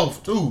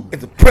myself too.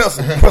 It's a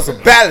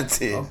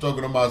principality. I'm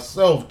talking to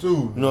myself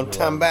too. You know what I'm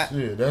talking about?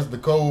 Shit, that's the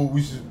code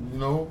we should,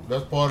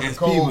 that's part of As the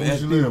code people, we as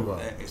should people,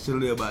 live by. should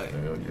live by it.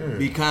 Hell yeah.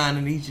 Be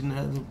kind to each and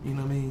other. You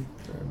know what I mean?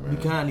 man.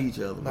 Be kind to each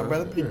other, My bro.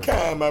 brother, be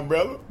kind, my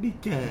brother. Be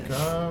kind.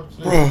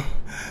 Bro,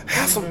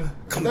 have some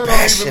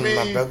compassion,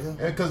 my brother.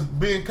 Because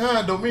being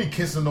kind don't mean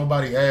kissing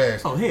nobody's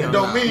ass. Oh, hell it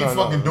don't nah. mean No,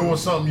 fucking no. doing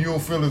something you don't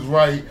feel is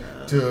right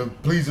to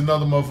please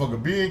another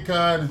motherfucker. Being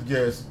kind is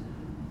just,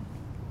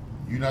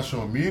 you're not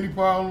showing me any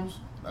problems,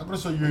 not gonna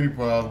show you any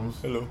problems,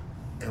 Hello.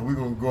 and we're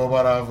gonna go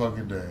about our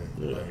fucking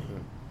day.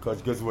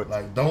 Cause guess what?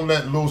 Like, don't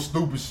let little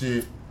stupid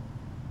shit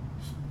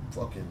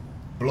fucking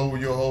blow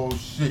your whole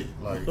shit.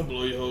 Like,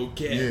 Blow your whole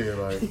cat. yeah,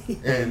 like,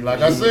 and like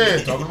I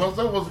said, talking to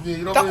myself once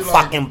again, Don't like,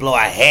 fucking blow a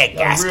head I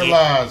gasket.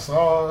 realize,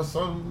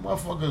 some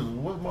motherfuckers,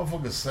 what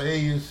motherfuckers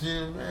say and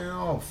shit, man.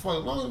 Oh fuck,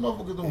 as long as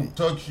motherfuckers don't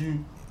touch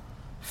you,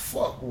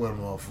 fuck what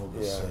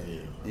motherfuckers Yeah.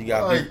 say. You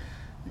gotta like,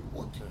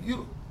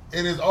 you.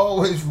 It is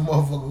always for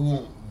motherfuckers who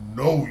don't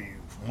know you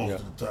most Yeah.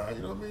 of the time.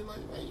 You know what I mean? Like,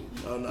 man,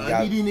 Oh, no, Yeah.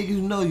 I need these niggas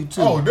who know you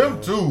too. oh, them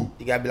too.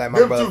 You gotta be like my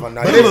Them brother too. from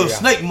But Them it- little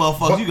snake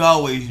motherfuckers, you can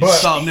always but-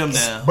 stomp them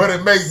down. But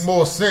it makes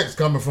more sense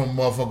coming from a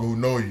motherfucker who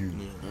know you.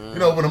 You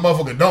know, when a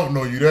motherfucker don't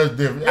know you, that's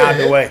different. Out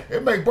the way.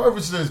 It make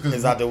perfect sense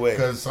It's out the way.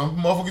 because some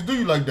motherfuckers do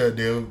you like that.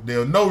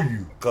 They'll know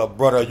you. Cause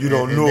brother, you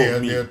don't And know they'll,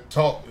 me.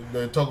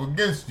 They'll talk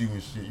against you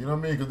and shit. You know what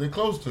I mean? Because they're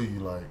close to you.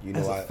 Like, You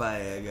That's know a I,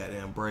 fire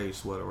goddamn brave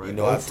sweater right you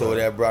know I both told of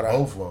that brother,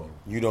 both of them.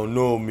 you don't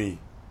know me.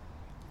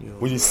 You know,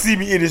 When you see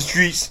me in the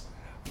streets,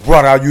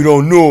 brother, you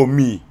don't know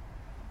me.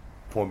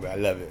 Point back, I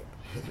love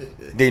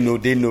it. They know.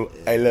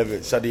 I love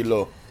it. Shadi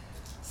low.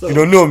 so, You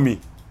don't know me.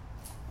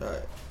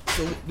 Alright.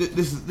 So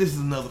this is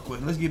another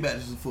question. Let's get back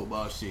to some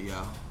football shit,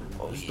 y'all.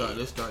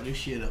 Let's start this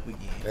shit up again.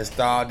 Let's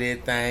start this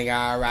thing,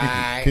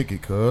 alright. Kick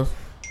it, cuz.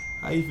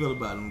 How you feel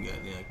about them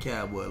goddamn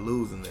Cowboy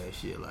losing that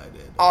shit like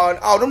that?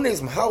 Oh, them niggas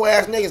some hoe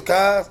ass niggas,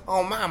 cuz.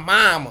 On my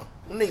mama.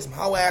 Them niggas some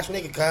hoe ass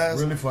niggas,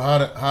 cuz. Really, for how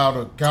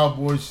the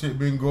Cowboy shit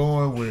been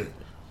going with,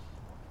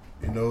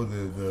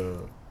 the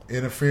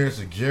interference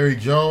of Jerry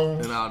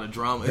Jones. And all the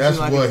drama. It That's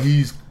seem like what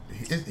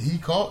it- he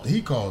caused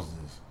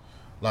this.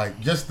 Like,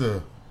 just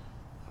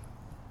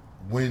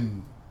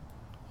when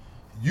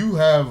you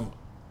have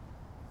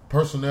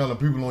personnel and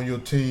people on your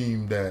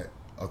team that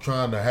are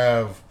trying to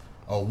have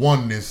a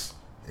oneness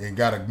and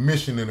got a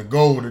mission and a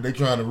goal that they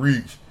trying to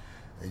reach,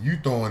 and you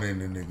throwing in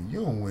the nigga,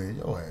 you don't win,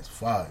 your ass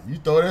fired. You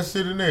throw that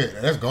shit in there,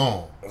 that's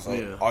gone.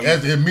 Yeah. Are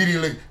That's you,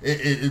 immediately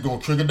it's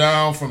gonna trigger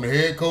down from the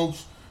head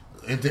coach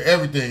into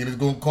everything, and it's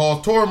gonna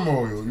cause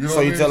turmoil. You know so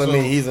what I you mean? telling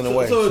me he's in the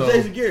way? So So- it's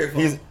Jason Garrett.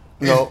 He's fault.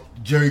 no,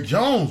 It's Jerry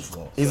Jones'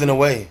 fault. he's in the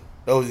way.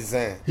 That was he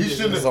saying. He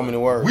shouldn't have. So many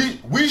words.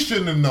 We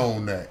shouldn't have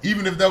known that.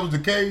 Even if that was the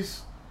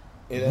case,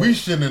 Yeah. we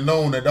shouldn't have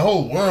known that. The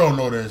whole world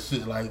know that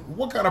shit. Like,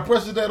 what kind of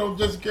pressure that on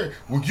Jesse Garrett?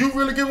 Would you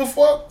really give a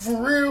fuck for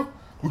real?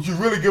 Would you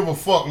really give a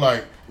fuck?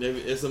 Like,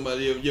 If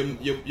somebody,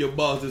 your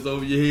boss is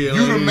over your head.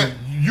 you like, the man,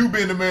 you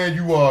being the man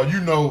you are.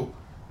 You know,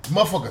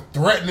 motherfucker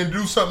threatening to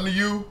do something to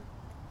you.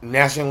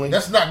 Nationally,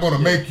 That's not gonna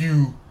make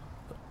you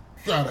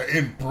try to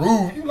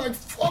improve. You like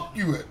fuck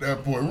you at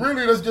that point.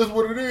 Really, that's just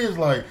what it is.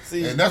 Like,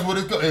 See- and that's what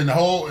it's and the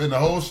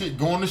whole shit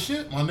going to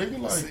shit, my nigga.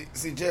 Like,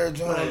 see Jared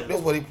Jones. Man. That's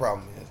what his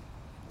problem is.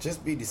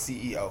 Just be the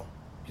CEO.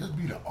 just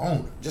be the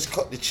owner. Just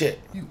cut the check.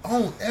 You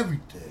own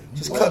everything. You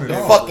Just own cut it the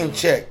all. fucking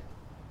check.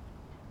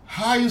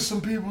 Hire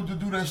some people to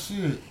do that shit.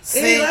 It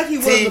ain't like he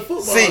wasn't a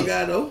football See,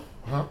 guy though.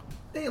 Huh?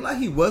 It ain't like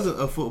he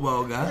wasn't a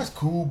football guy. That's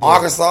cool, but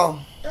Arkansas.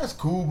 that's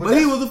cool, but But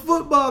he that's, was a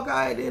football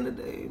guy at the end of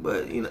the day.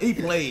 But he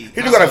played.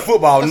 He do got a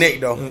football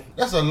neck though.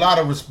 that's a lot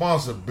of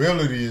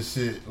responsibility and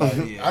shit. Like,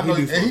 Yeah, I know,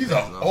 he and do he's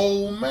football, an though.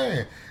 old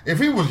man. If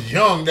he was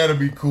young, that'd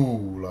be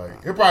cool.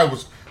 Like, it probably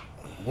was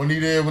when he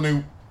did when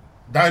they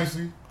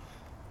Dynasty.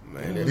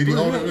 Man, Did he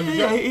own it in the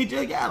Yeah, jump? he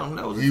just got him.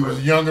 That was his He was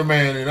first. a younger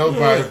man, and that was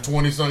probably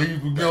 20-something.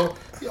 He was,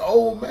 he an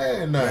old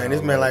man now. Man,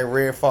 this man like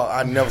Red Fox.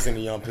 I never seen a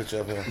young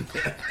picture of him.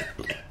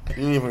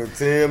 You ain't even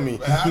tell me.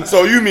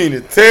 So you mean to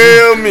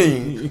tell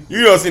me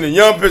you done seen a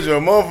young picture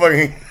of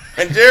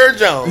motherfucking Jerry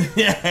Jones?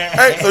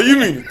 Hey, so you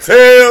mean to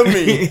tell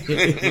me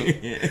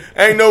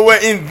ain't nowhere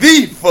in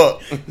the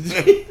fuck?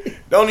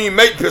 Don't even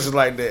make pictures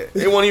like that.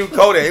 They won't even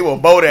Kodak. They will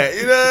Bodak.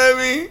 You know what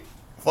I mean?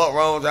 Fuck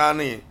wrong with y'all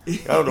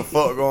niggas. Y'all know the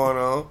fuck going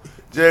on.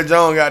 Jerry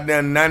Jones got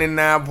down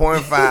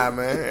 99.5,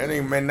 man. That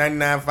nigga made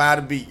 99.5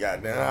 to beat,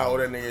 goddamn. How old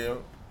that nigga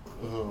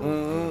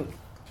is?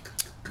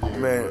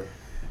 Man,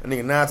 that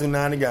nigga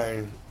 929 the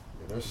game.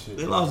 That shit.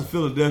 They lost to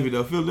Philadelphia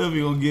though.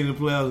 Philadelphia gonna get in the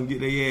playoffs and get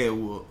their ass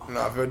whooped.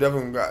 Nah,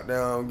 Philadelphia got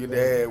down, get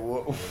their ass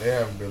whooped. They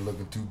haven't been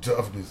looking too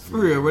tough this For season.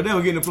 real, bro. They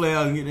gonna get in the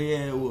playoffs and get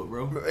their ass whooped,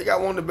 bro. They got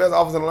one of the best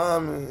offensive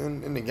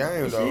linemen in the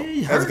game, though. Shit,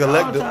 he As a hurt all the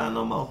collective. time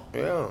no more.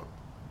 Yeah.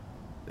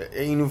 They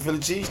ain't even Philly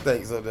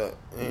cheesesteaks up there.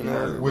 You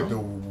know? With the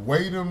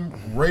way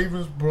them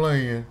Ravens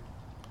playing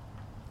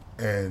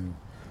and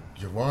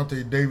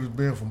Javonte Davis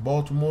being from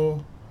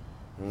Baltimore,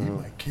 he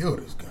might kill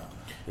this guy.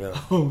 Yeah.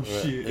 Oh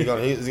Yeah. shit.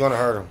 He's gonna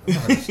hurt him.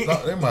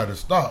 They might have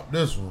stopped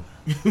this one.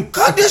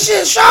 Cut this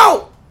shit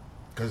short!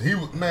 Cause he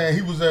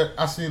was at.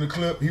 I seen the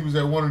clip. He was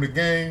at one of the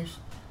games,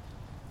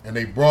 and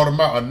they brought him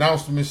out,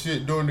 announced him and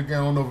shit during the game.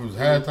 I don't know if it was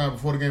halftime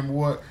before the game or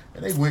what.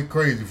 And they went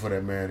crazy for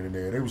that man in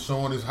there. They were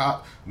showing his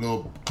hot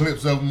little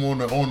clips of him on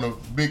the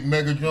big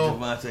mega jump,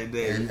 Javonte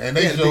Davis. and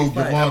they showed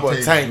boy,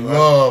 Javonte Tank, bro.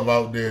 love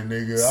out there,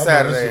 nigga. I thought that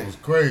Saturday. shit was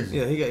crazy.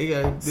 Yeah, he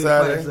got a big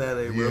Saturday. fight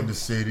Saturday, He bro. in the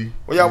city.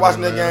 Well, y'all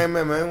watching You that know, game,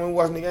 man? When we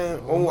watching the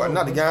game?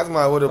 Not the game. I'm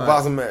talking where the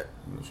boxing at.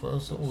 That's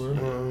right, somewhere.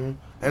 And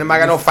anybody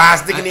got no fire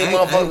stick in these I ain't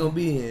motherfuckers? gonna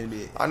be here,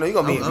 bitch. I know you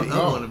gonna be. I'm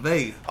going to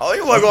Vegas. Oh,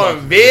 you want to go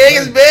to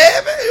Vegas,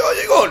 baby?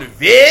 You going to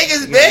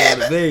Vegas, going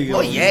to baby? Vegas.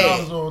 Oh, yeah.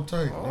 $2 on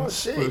tape. Oh, man. Put a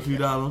shit. few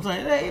dollars on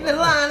time. The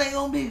line ain't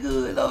gonna be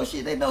good though.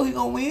 Shit, they know he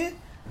gonna win.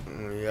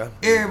 Yeah.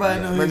 Everybody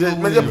know Man, he just, gonna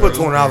man, win. just put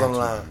bro. $20 on the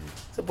line.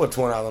 Just put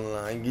 $20 on the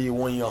line and give you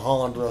one of your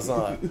Honda or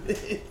something.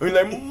 We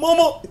like,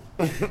 mama.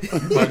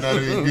 You might not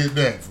even get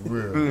that for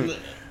real.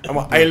 I'm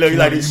like, hey, look, you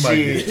like this You might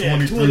shit.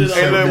 get $20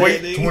 Hey, look,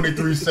 wait.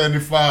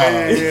 $23.75.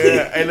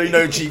 Yeah, hey, look, you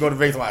know you cheat, go to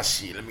Vegas. I'm like,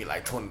 shit, let me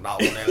like $20 on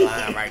that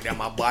line right there.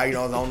 My boy, you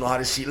know, I don't know how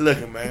this shit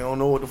looking, man. I don't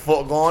know what the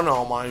fuck going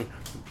on, man.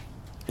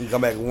 You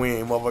come back and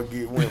win,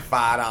 motherfucker, win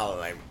 $5.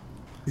 Like,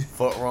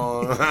 fuck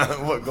wrong.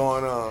 What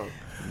going on?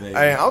 Man.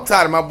 Hey, I'm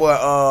tired of my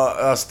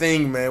boy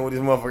Sting, man, with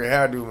his motherfucking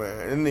hairdo,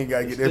 man. This nigga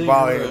gotta get that Sting,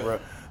 bald bro. head, bro.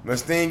 Man,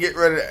 Sting, get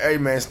rid of hey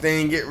man,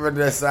 Sting, get rid of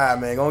that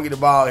side, man. Go and get the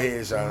bald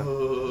head,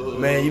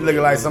 son. Man, you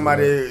looking like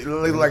somebody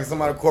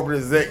corporate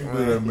exec, Look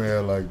at that man.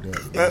 man like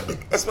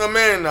that. That's my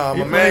man now.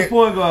 He My playing man,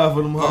 point guard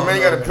for them. my man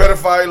got a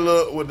pedophile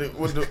look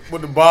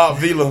with the Bob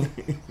Vila,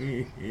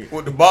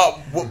 with the Bob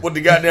with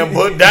the goddamn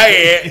butt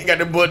dad. He got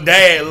the butt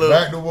dad look.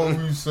 Back to what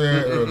we was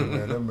saying earlier,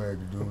 man. That man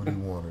can do what he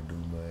want to do,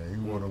 man.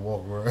 He want to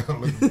walk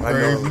around looking I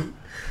know. crazy.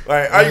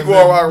 Like, how you go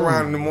walk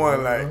around in the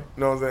morning, like, you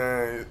know what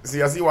I'm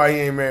saying? I see why he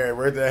ain't married.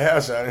 Right there,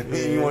 hair shot.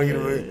 He want to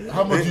get a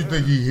How much you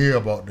think he hear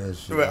about that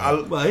shit? I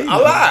Well, he-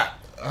 lied.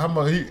 How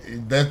much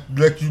that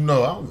let you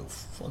know? I don't give a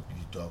fuck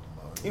you talking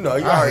about. You know,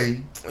 you I already,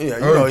 hate. yeah,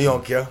 you know he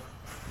don't care.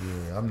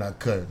 Yeah, I'm not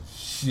cutting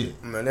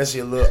shit. Man, that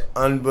shit look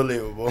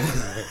unbelievable.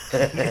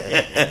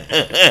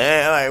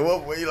 Like,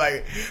 what you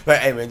like,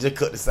 hey man, just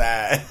cut the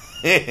side.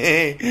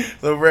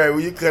 So, Brad,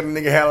 when you cut a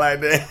nigga hair like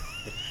that,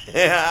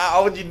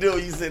 how would you do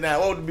when you sit down?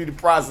 What would be the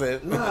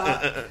process? Nah,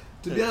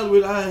 to be honest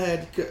with you, I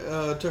had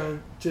to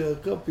turn to a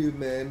couple people,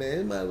 man.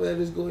 It might as well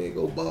just go ahead and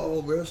go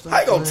ball, bro. Stop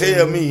How you gonna playing,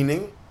 tell bro. me,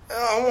 nigga?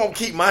 I won't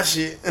keep my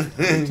shit. Tell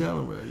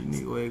him, bro. You need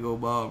to go ahead and go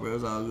ball, bro.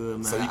 It's all good,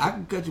 man. So you I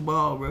can cut your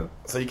ball, bro.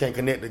 So you can't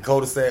connect the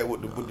cul-de-sac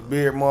with the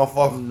beard,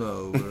 motherfucker.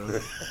 No, bro.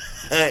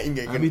 You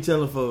can't I be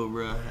telling folks,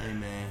 bro. Hey,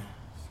 man,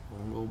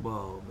 don't go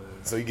ball, man.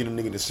 So you get them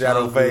nigga the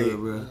shadow All fade. good,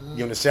 bro. Give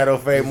him the shadow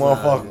fade, all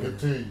motherfucker.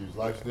 Continues.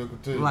 Life still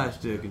continues. Life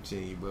still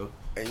continue, bro.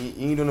 And you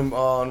ain't doing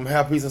them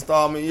half piece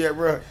installment yet,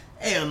 bro.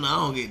 Hell no, I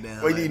don't get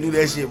down. Wait till you do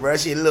that shit, bro. That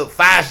shit look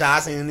 5-star. I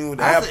seen the new with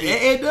the I half said,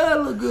 piece. it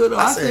does look good, though.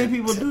 I I said- seen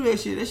people do that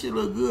shit. That shit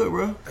look good,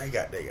 bro. They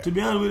got. To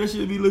be honest with you, that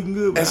shit be looking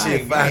good, but That I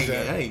shit ain't, fine, I ain't,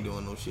 son. I ain't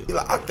doing no shit. He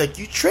like, I think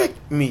you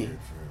tricked me.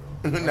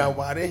 Now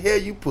why the hell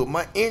you put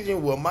my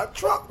engine where my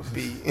truck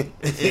be?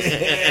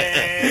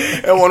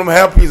 That one of them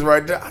half pieces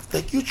right there. I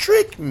think you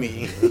tricked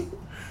me.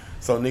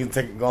 So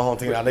niggas go home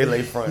take out they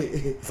lace front.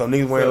 So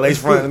niggas wearing lace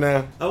fronts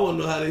now. I want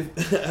to know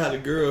how the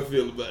girl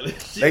feel about it.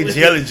 They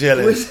jelly.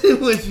 Once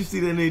you see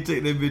that nigga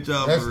take that bitch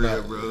off That's for real,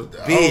 not, bro. I don't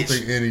Bitch.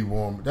 think any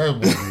woman that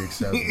won't be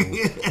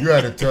acceptable. You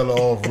had to tell her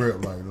off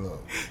rip like,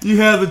 look, You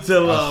have to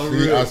tell her all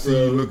real, I see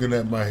you bro. looking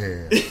at my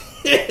hair.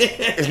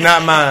 It's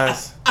not mine.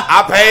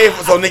 I paid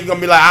for. So niggas gonna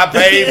be like, I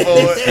paid for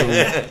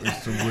it.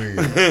 It's too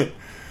weird.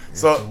 It's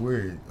So- too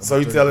weird. so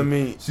you telling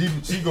me- she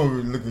gonna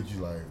look at you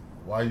like,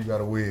 why you got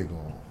a wig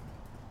on?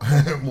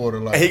 More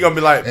than like, And he gonna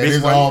be like, and bitch,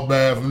 it's why all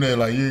bad from there.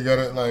 Like you ain't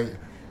gotta like,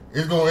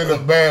 it's gonna end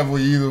up bad for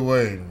you either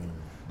way.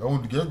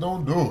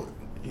 Don't do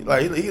it.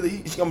 Like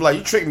he's gonna be like,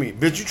 you tricked me,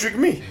 bitch. You tricked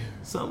me.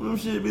 Some of them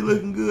shit be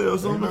looking good, or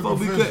some of them They folk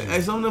be looking cutting. Hey,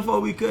 some of them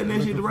folk be cutting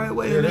that shit the right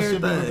way and that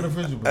shit be looking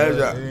everything. official,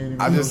 bro.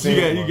 I just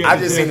seen. You got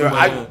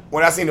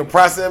When I seen the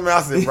process, man,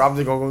 I said, bro, I'm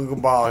just gonna go get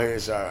a ball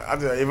headshot. I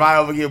just, if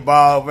I ever get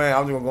ball, man,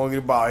 I'm just gonna go get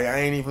a ball head. I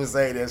ain't even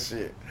say that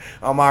shit.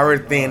 I'm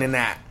already thinning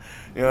that.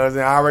 You know what I'm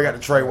saying? I already got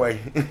the Treyway.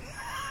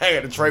 I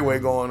got the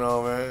Treyway going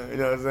on, man. You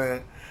know what I'm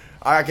saying?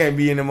 I can't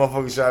be in the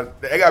motherfucking shot.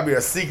 It gotta be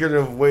a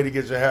secretive way to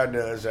get your hair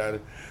done,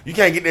 shot. You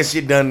can't get that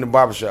shit done in the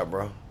barbershop,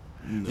 bro.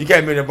 No. You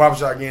can't be in the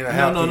barbershop getting a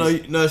hair.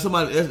 No.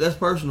 Somebody that's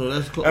personal.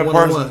 That's one on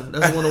personal. one.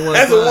 That's one on one.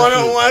 That's a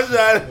one-on-one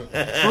shot.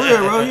 For real,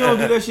 bro. You don't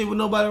do that shit with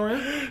nobody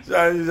around.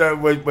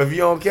 But if you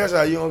don't catch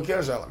out, you don't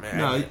catch out, man.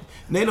 No,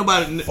 ain't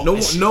nobody.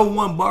 No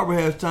one barber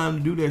has time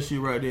to do that shit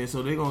right there.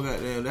 So they gonna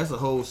goddamn. That's a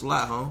whole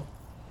slot, huh?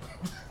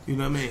 You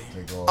know what I mean?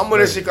 I'm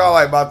gonna that shit call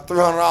like about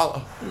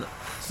 $300.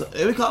 So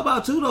it cost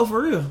about $2 though,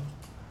 for real.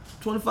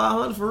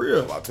 $2,500 for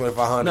real. About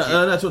 $2,500.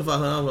 No, not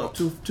 $2,500. About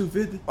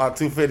 $250. About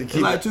 $250. It's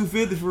like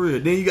 $250 for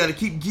real. Then you got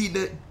to get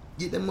that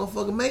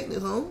motherfucking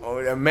maintenance home.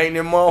 Oh, that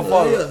maintenance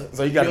motherfucker. Yeah.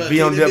 So you got to be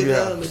on W. You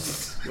got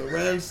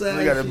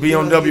to be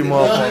on W,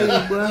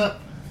 motherfucker.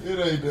 It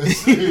ain't that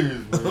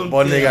serious, bro.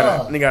 Boy,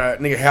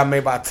 nigga hair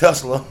made by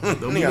Tesla.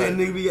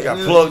 nigga got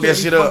plug that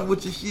shit up.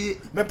 With your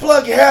shit. Man,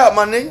 plug your hair up,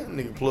 my nigga.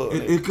 Nigga plug.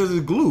 It's because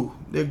it's glue.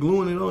 They're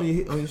gluing it on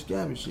your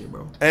scalp and shit,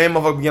 bro. And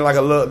motherfucker begin like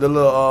the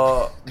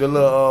little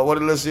what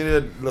the little shit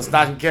is, the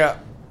stocking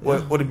cap.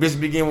 What the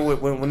bitch begin with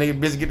when nigga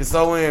bitch get the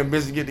sew in,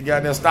 bitch get the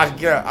goddamn stocking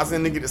cap. I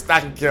seen nigga get the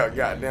stocking cap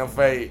goddamn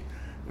fade.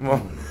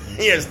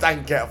 He had the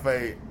stocking cap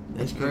fade.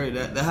 That's crazy.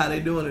 That's how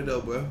they doing it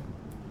though, bro.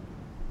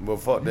 But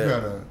fuck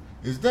that.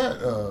 Is that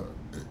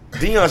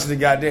Dion should have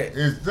got that.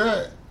 Is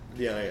that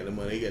Dion ain't got the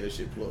money, he got that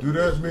shit plugged. Do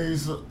that mean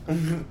so,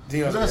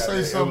 does that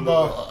say something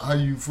about how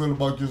you feel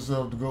about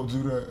yourself to go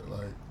do that?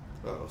 Like,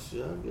 oh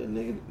shit, I'm good.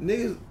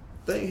 Niggas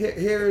think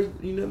hair is,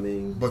 you know what I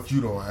mean? But you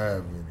don't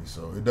have any,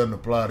 so it doesn't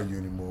apply to you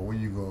anymore. When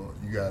you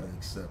gotta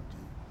accept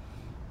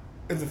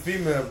it. It's a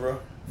female, bro.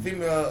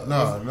 Female.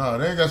 No,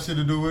 they ain't got shit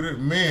to do with it.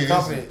 Men,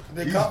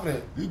 They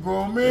confident. These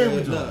grown men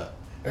with you.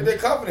 And they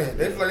confident.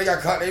 They feel like they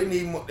got. They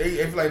need.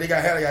 They feel like they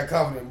got hair. They got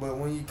confident. But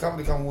when you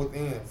confident come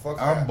within, fuck.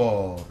 I'm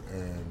bald,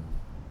 and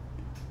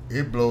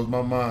it blows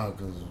my mind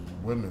because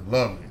women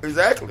love it.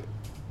 Exactly.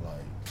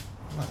 Like,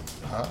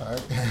 all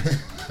right.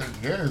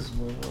 Yes,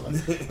 man. I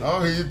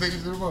don't hear you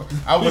thinking.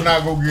 I would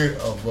not go get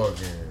a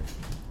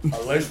fucking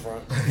a lace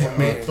front.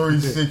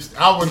 360.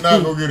 I would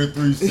not go get a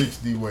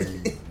 360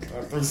 wave.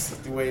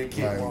 360 wave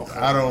kid.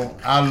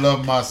 Like, I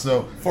love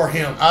myself. For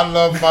him. I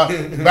love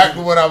back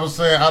to what I was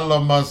saying, I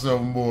love myself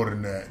more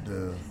than that,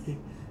 dude.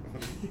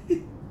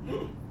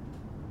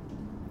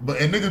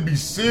 And niggas be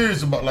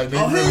serious about they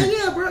really. Hell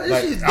yeah, bro.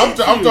 Like, I'm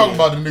talking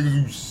about the niggas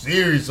who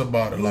serious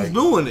about it. Who's like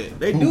doing it?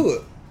 They do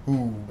it.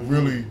 Who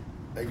really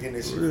they getting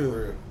this shit for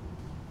real.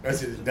 That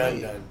shit is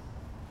done.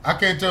 I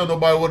can't tell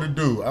nobody what to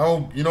do. I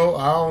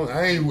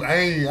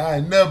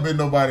ain't never been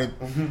nobody.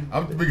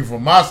 I'm speaking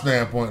from my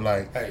standpoint.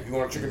 Like, hey, you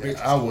want to trick a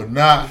bitch? I would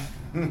not.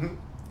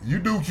 You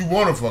do what you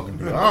want to fucking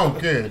do. I don't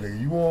care, nigga.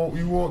 You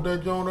want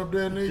that joint up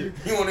there, nigga?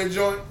 You want that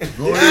joint?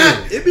 Go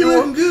ahead. It be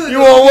looking good. You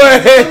want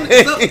what?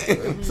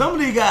 Some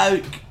of these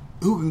guys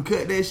who can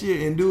cut that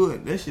shit and do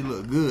it, that shit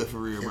look good for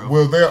real, bro.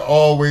 Will there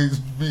always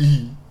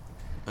be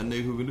a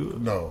nigga who can do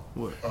it? No.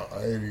 What?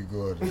 I ain't even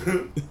good.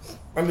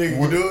 A nigga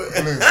can do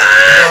it?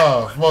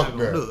 Nah, fuck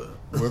that.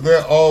 Will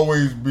there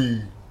always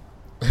be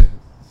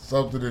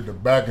something in the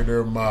back of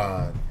their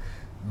mind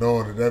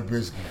knowing that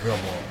bitch can come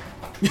on?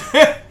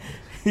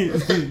 Yeah.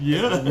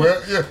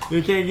 Well, yeah.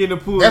 You can't get in the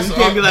pool. You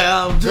can't be like,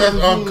 that's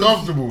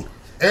uncomfortable.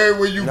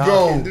 Everywhere you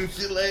go,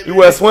 you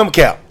wear a swim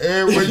cap.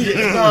 Everywhere you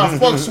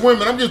fuck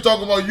swimming. I'm just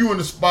talking about you in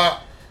the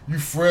spot. You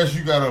fresh.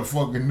 You got a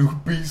fucking new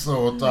piece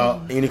on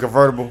top. Any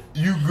convertible.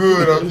 You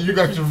good. You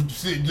got your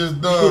shit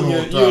just done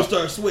on top. You'll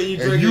start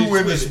sweating. And you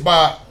in the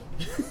spot.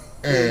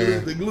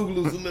 And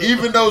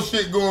even though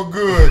shit going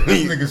good,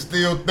 this nigga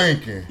still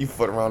thinking. You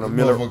foot around a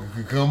Miller. Motherfucker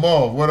could come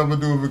off. What I'm gonna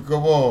do if it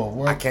come off?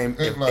 What? I can't.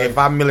 If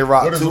I Millie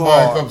rock what if too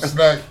somebody hard. come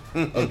snack?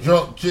 A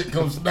drunk chick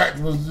come snack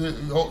was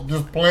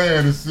just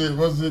playing and shit.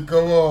 What's it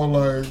come on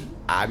like?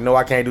 I know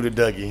I can't do the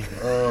Dougie.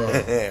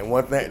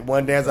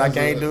 One dance I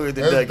can't do is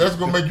the Dougie. That's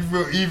gonna make you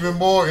feel even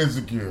more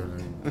insecure.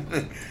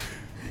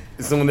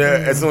 As soon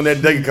as that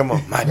Dougie come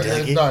on, my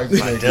Dougie, my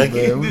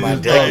Dougie, my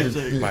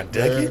Dougie, my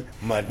Dougie,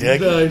 my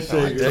Dougie,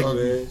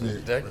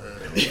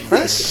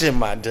 fresh in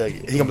my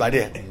Dougie. He gonna be like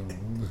that.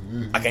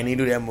 I can't even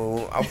do that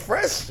move. I'm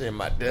fresh in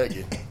my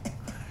Dougie.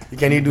 You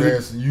can't even do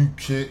that. You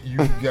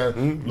got a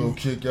little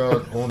kick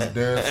out on the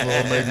dance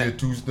floor, maybe a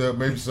 2-step,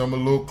 maybe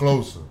something a little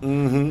closer.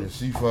 And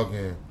she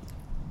fucking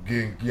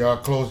getting y'all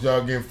close,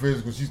 y'all getting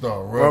physical. She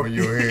start rubbing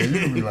your head. You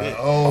can be like,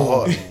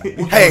 oh,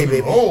 hey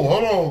baby, oh,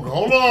 hold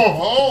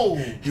on.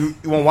 You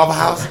want Waffle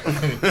House?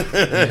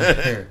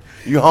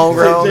 You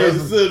hungry?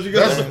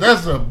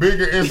 That's a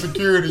bigger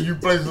insecurity you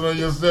placing on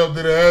yourself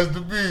than it has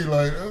to be.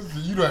 Like,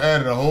 you done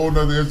added a whole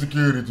nother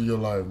insecurity to your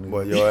life, nigga.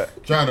 Boy, you're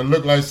trying to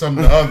look like some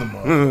of the other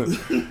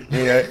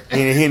motherfuckers.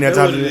 He ain't that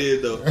talking to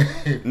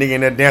nigga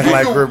in that dance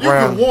like Chris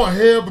Brown. You can want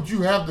hair, but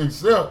you have to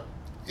accept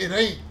it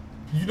ain't.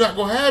 You're not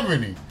gonna have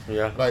any.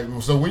 Yeah. Like,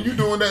 so when you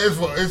doing that,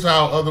 it's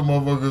how other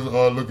motherfuckers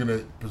are looking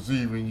at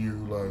perceiving you.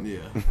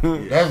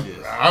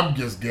 Like, I'm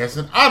just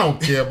guessing. I don't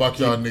care about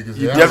y'all niggas.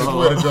 You I definitely-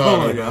 swear to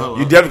God.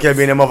 You definitely can't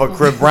be in that motherfucker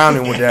Chris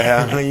Browning with that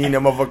hair. You ain't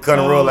that motherfucker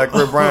cutting roll like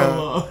Chris Brown.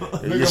 Your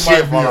Nigga shit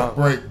might be fall a out.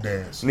 break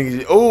dance.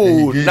 Nigga,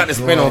 ooh, He not the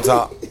get spin on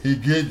drunk. top. He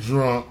get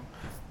drunk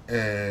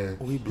and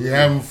he he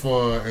having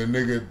fun and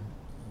nigga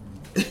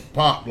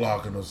pop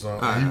blocking or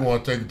something. He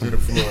want to take it to the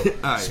floor.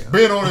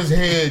 Spin on his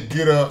head,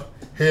 get up,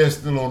 head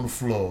still on the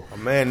floor. Oh,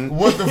 man.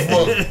 What the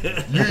fuck?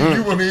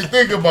 You wouldn't even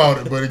think about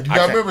it, but you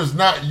gotta remember it's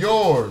not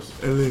yours.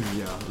 Hey, listen,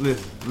 y'all.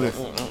 Listen.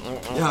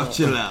 Y'all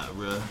chill out,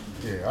 bro.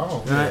 Yeah, I don't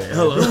All right, care.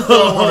 hold Do on. what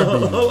y'all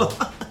want to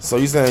do. So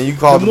you saying you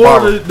called The the more,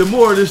 barber? the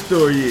more of this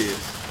story is,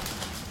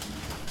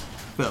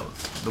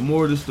 fellas, the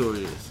more of this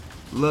story is,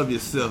 love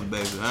yourself,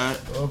 baby, all right?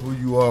 Love who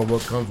you are,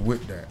 what comes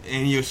with that.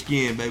 And your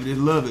skin, baby.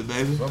 Just love it,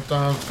 baby.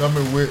 Sometimes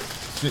coming with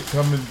shit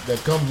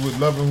that comes with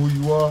loving who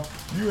you are,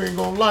 you ain't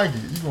gonna like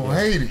it. You gonna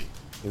hate it.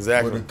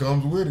 Exactly. But it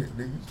comes with it,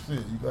 nigga. Shit,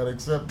 you gotta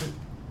accept it.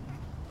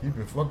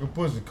 Keeping fucking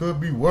pussy could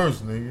be worse,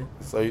 nigga.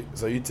 So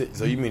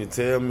you mean to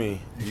tell me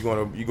you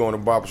going to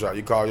barber shop?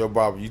 You call your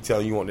barber, you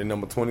tell him you want the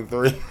number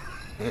 23.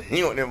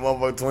 You want that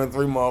motherfucker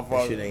 23, motherfucker.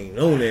 That shit ain't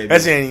on that.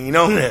 That shit ain't even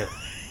on that.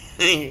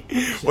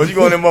 But you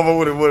going that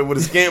motherfucker with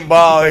a skin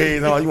ball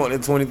head? Oh, you want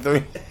that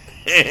 23?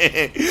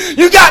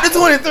 You got the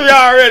 23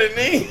 already,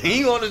 nigga.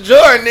 You on the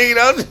Jordan,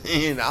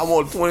 nigga. I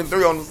want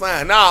 23 on the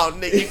sign. No,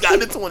 nigga, you got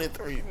the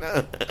 23.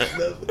 Nah.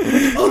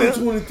 Other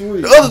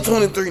 23. The other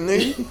 23,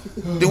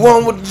 nigga. The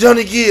one with the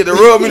Johnny Gill, the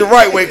rub me the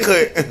right way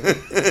cut.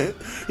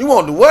 You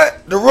want the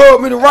what? The rub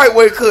me the right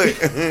way cut.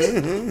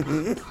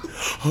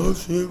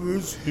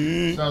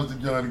 Shout out to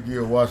Johnny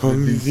Gill,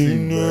 Washington, D.C.,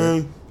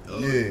 man.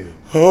 Yeah.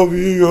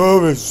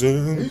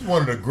 He's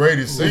one of the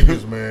greatest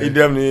singers, man. He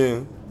definitely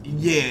is.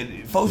 Yeah,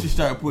 folks should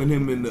start putting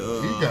him in the.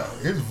 He got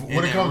his, in when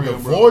it that comes to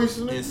realm, bro. voice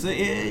and And it.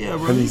 sing, yeah,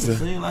 bro. And He he can said,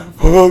 sing like a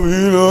fool.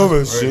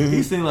 He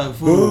He sing like a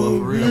fool,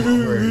 bro, for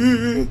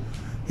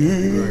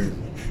real.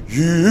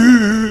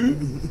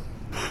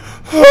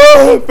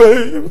 Oh,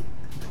 baby,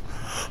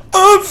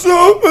 I'm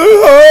so baby,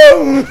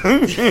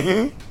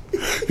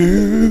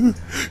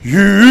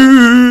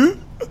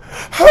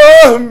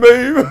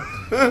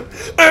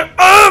 and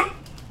I'm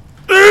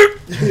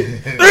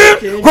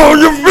how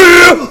you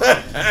feel?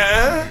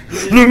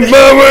 The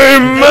mama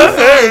in my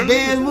hand.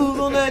 Dance moves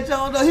on that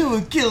joint, though, he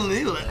was killing it.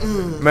 He was like,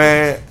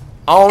 Man,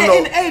 I don't In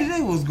know. the 80s,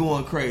 they was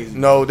going crazy.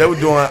 No, they were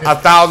doing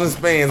 1,000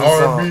 spins or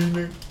R&B,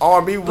 something. nigga.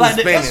 R&B was Like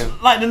spinning.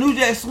 that's like the New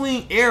Jack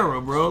Swing era,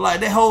 bro. Like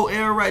that whole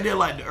era right there,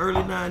 like the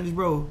early 90s,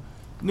 bro.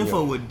 Them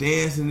folk were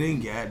dancing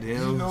and goddamn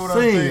You know what I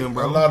singing, think?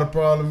 bro. A lot of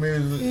problem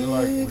is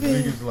like when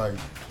niggas like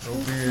no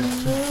being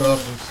too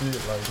tough and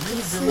shit. Like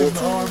niggas been listening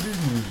to R&B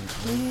music.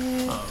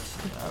 Man.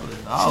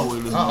 I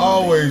always listen I to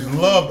always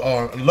loved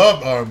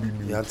R&B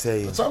music. Yeah, I tell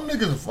you. But some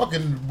niggas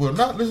fucking will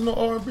not listen to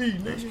R&B,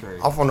 That's nigga.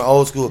 crazy. I'm from the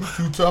old school.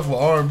 Too tough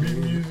for R&B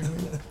music.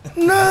 Nigga.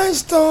 Nine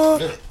Star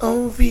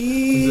on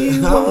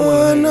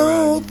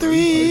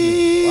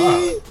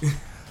V103.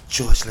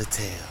 George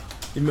Littell.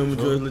 You remember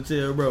George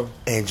Littell, bro?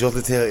 And George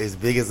Littell is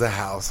big as a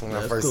house when I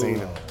That's first cool. seen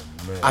him.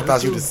 Man. I thought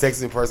she was the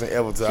sexiest person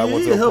ever till I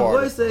went to Yeah, a her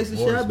party. voice sexy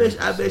shit.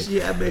 I bet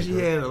she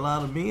had a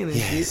lot of men and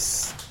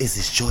Yes, this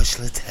is George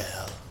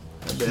Littell.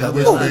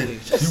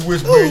 shit. She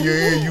whisper in your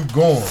ear, you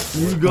going.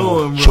 You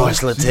going, bro? George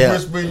She Littell.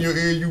 whisper in your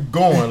ear, you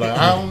going. Like,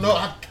 I don't know,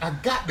 I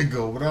got to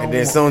go. But I don't And then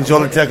want- soon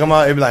George Littell come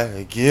out, it be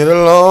like, get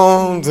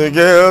along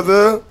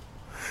together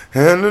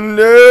and the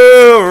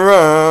nail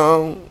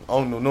around. I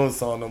don't know no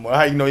song no more.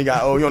 How you know you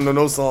got? Oh, you don't know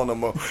no song no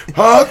more.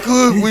 How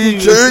could we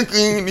take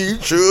in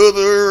each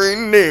other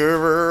and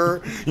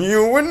never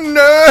you and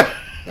I?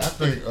 I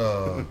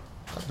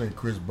think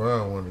Chris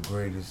Brown one of the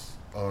greatest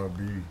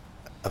R&B,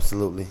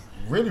 Absolutely,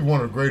 really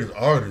one of the greatest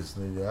artists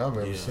nigga I've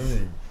ever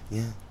seen.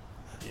 yeah,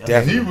 And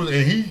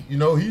definitely.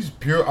 he's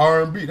pure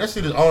R&B. That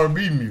shit is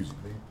R&B music.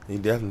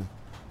 Nigga.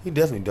 He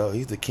definitely does.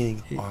 He's the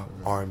king of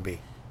R&B.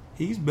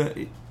 He's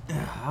better.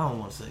 I don't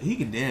want to say he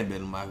can dance better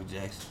than Michael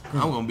Jackson.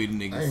 I'm gonna be the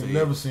nigga. I ain't say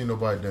never it. seen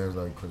nobody dance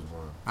like Chris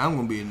Brown. I'm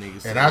gonna be a nigga.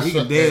 Say And it. I He saw-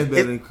 can dance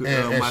better than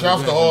And Michael shouts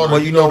Jackson. to all the,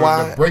 Well, you know the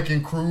why?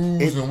 breaking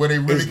crews and where they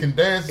really can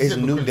dance. and It's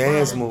shit, new but Chris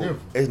dance Brown move. is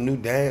different. It's new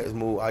dance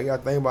move. All you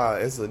gotta think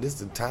about it, this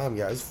the time,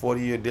 y'all. It's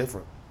 40 years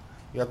different.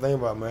 You gotta think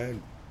about it,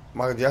 man.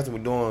 Michael Jackson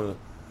was doing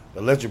the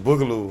Electric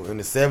Boogaloo in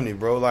the 70s,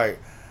 bro. Like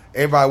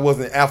everybody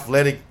wasn't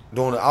athletic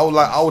doing it. I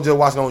was just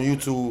watching on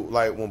YouTube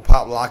like when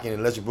Pop Locking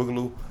and Electric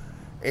Boogaloo.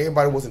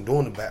 Everybody wasn't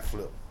doing the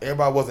backflip.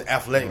 Everybody wasn't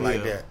athletic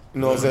like that. You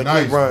know what I'm saying? Nice,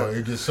 Chris Brown. but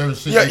it just certain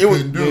shit Yeah, they it was.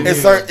 couldn't do.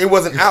 It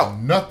wasn't It's out.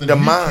 Nothing The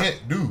he mind.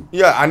 can't do.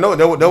 Yeah, I know.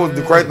 That was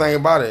the crazy thing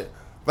about it.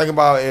 Think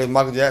about it, is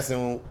Michael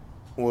Jackson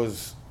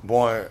was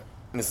born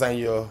in the same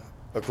year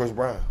of Chris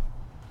Brown.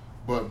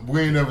 But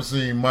we ain't never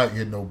seen Mike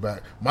hit no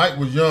back. Mike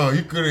was young.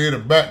 He could have hit a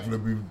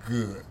backflip if he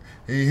good.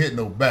 He ain't hit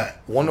no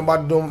back. Wasn't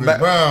nobody doing Chris back.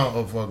 Brown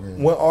a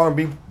fucking What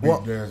R&B?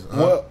 big dance.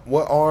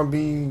 What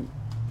R&B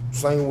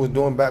singer was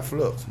doing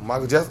backflips.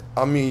 Michael Jackson.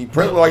 I mean,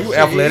 Prince, like you Shit,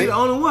 athletic. He the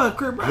only one,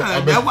 Chris Brown. I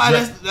bet That's why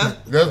Jack- that's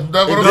That's what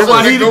That's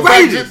why he the Go back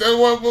greatest. to- that's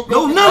what-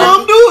 no, none of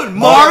them do it.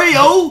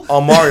 Mario,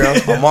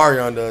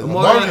 Omarion does.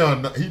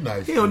 Mario, he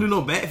nice. he don't do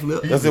no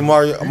backflip. That's it.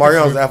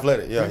 Marion's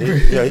athletic. Yeah,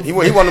 he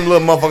one of them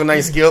little motherfuckers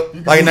named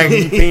Skip, like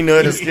named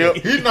Peanut and Skip.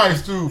 He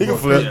nice too. He can but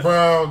flip. Chris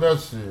Brown, that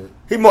shit.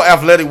 He more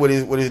athletic with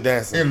his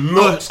dancing. It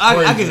looks I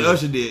crazy. guess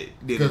Usher did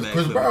the Because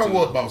Chris backflip Brown too.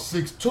 was about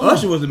 6'2".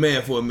 Usher was the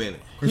man for a minute.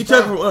 Chris He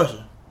took Brown- from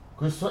Usher,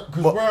 Chris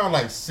Brown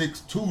like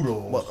 6'2"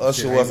 though. But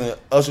Usher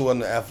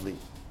wasn't an athlete.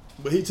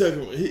 but he took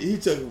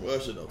from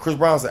Usher though. Chris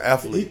Brown's an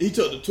athlete. He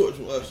took the torch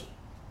from Usher.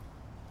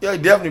 Yeah,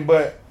 definitely,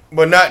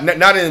 but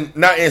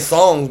not in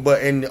songs,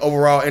 but in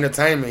overall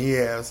entertainment he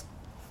has.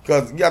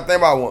 Cause you gotta think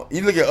about one.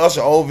 You look at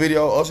Usher old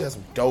video. Usher has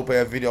some dope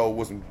ass video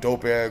with some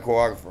dope ass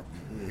choreographer.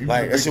 He was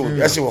Like a that big shit was deal.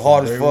 that shit was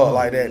hard as Day fuck. one.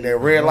 Like that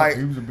red light.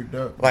 He was a big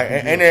dog. Like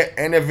and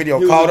that video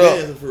He was caught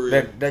dancing for real.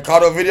 up. That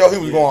caught up video. He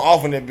was going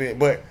off in that bit,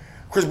 but.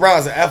 Chris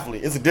Brown's an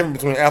athlete. It's a difference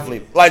between an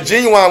athlete. Like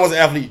Genuine was an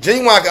athlete.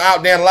 Genuine could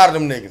outdance a lot of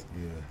them niggas.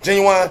 Yeah.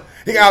 Genuine,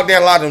 he can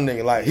outdance a lot of them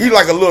niggas. Like he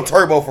like a little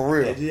turbo for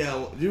real.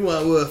 You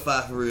want was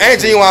fight for real.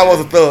 And Genuine was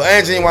a thug.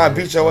 And Genuine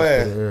beat your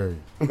ass.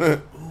 Yeah.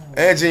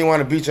 And Genuine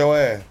to beat your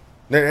ass.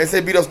 They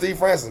say beat up Steve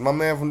Francis, my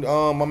man from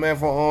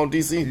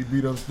DC. He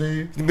beat up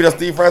Steve. He beat up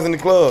Steve Francis in the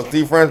club.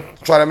 Steve Francis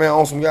tried that man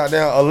on some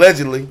goddamn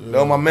allegedly. That's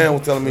what my man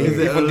was telling me. He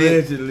said from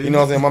allegedly. you know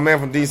what I'm saying? My man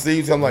from DC,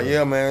 he tell me like,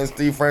 yeah, man,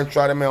 Steve Francis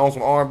tried that man on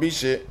some R&B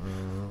shit.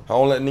 I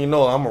don't let me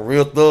know I'm a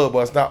real thug,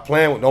 but stop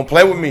playing with. Don't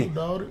play with I me. don't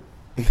doubt it.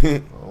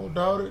 I don't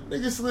doubt it.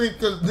 Niggas think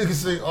cause niggas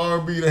sing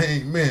R&B they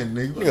ain't men,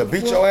 nigga. Nigga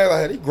beat your ass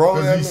like that. He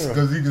grown ass man.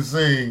 Cause he can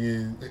sing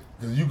and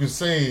cause you can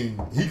sing.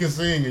 He can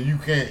sing and you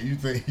can't. You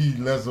think he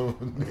less of a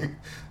nigga,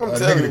 I'm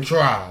telling nigga you. to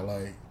try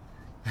like.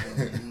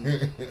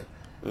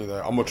 He's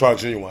like, I'm gonna try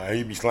Genuine.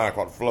 He be sliding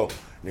across the floor.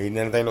 He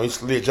didn't think no, he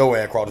slid your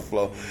ass across the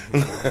floor.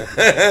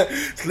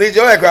 Slid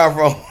your ass across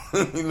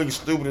the floor. He looking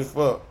stupid as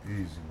fuck.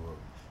 Easy work.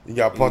 You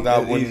got punked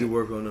out It's when easy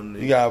work on them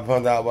niggas. you got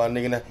punked out by a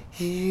nigga now.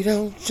 He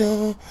don't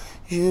show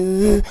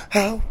you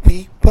how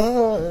we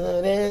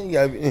party. You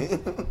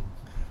gotta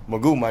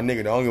Magoo, my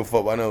nigga, don't give a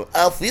fuck about no.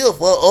 I feel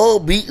for all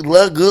beat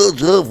like good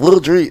just for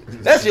the treat.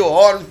 That shit was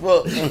hard as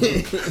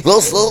fuck. Go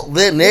so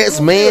that next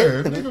Yeah,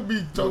 man. nigga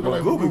be talking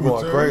like Magoo be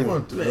going crazy.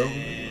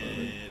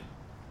 Man,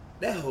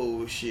 that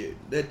whole shit,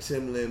 that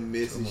Timbaland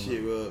Missy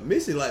shit, bro.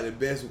 Missy like the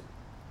best.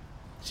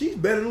 She's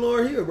better than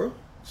Lauryn Hill, bro.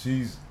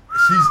 She's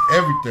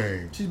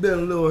everything. She's better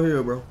than Lauryn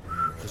Hill, bro.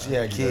 Cause she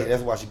had a kid.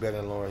 That's why she better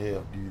than Lauryn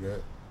Hill. Do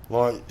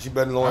that. She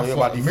better than Lauryn Hill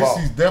by default.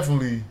 Missy's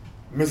definitely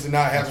Missy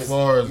not as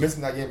far as Missy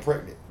not getting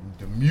pregnant.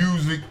 the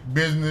music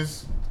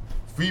business,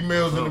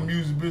 females in the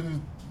music business.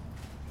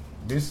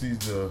 Missy's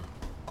the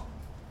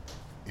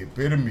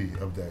epitome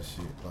of that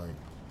shit. Like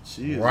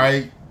She is.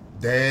 write,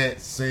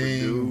 dance,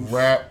 sing, Produce.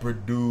 rap,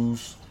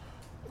 produce,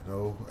 you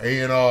know,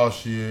 A&R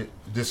shit,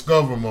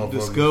 discover motherfuckers.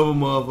 Discover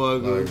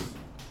motherfuckers. Like,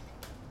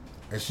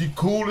 and she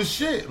cool as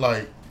shit.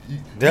 Like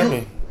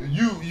Definitely.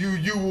 You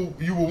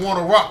will want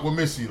to rock with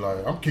Missy.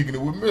 Like I'm kicking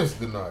it with Miss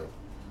tonight.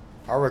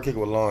 I already kick it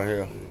with Lauryn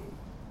Hill.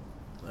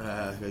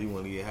 Cause you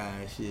want to get high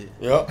and shit.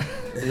 Yep.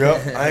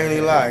 I ain't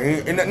even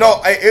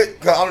lie.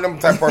 Cause I'm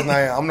the type of person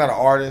I am. I'm not an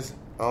artist.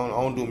 I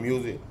don't do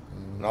music.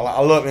 And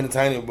I love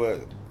entertaining,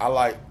 but I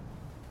like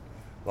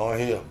Lauryn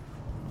Hill.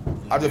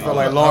 I just felt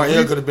like Lauryn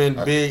Hill could have been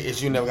big if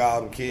she never got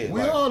all them kids. We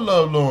Like, all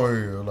love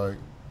Lauryn Hill. Like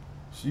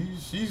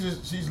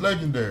she's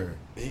legendary.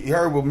 you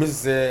heard what Missy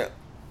said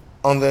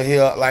on the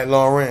hill, like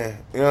Lauryn.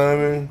 You know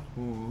what I mean?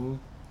 Mm-hmm.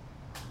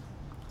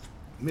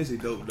 Missy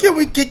dope. Can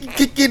we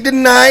kick it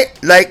tonight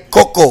like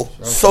Coco?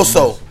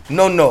 So.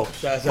 No.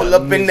 Shouts Pull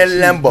out up to in the Missy.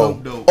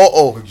 Lambo. Dope.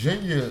 Oh.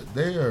 Virginia,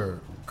 they are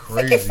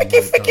crazy when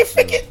it comes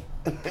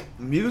to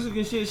Music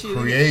and shit.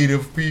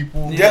 creative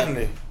people. Yeah.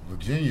 Definitely.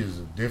 Virginia's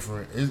a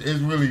different. It's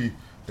really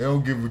they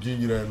don't give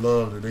Virginia that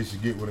love that they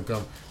should get when it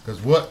comes.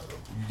 Because what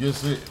you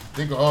just said,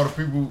 think of all the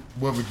people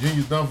what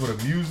Virginia's done for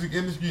the music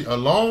industry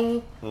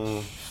alone.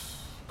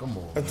 Come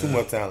on, That's man. too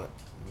much talent.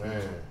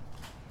 Man.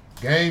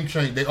 Game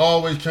change. They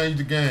always change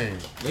the game.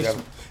 Yeah.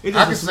 It's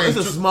I can just say it's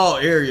a too- small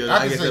area. I I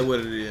can guess say- that's what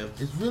it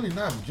is. It's really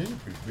not. Virginia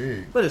pretty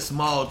big. But it's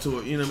small to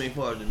it. You know what I mean? As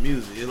far as the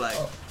music, it's like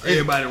It's-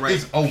 everybody right.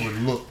 It's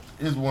overlooked.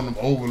 It's one of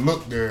them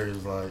overlooked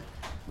areas. Like,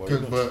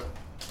 but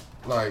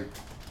like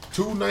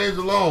 2 names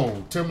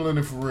alone, Timbaland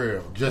and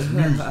Pharrell, just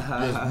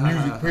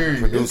music.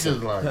 Period. It's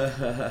just like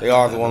They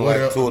are the one what,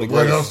 like two of the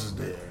what greatest. else is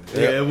there?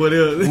 Yeah, what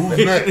else?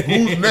 Who's next?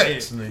 Who's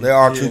next? Nigga? They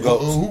are two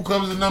goats. Who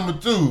comes in number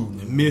 2?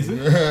 Missy.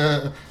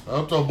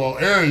 I'm talking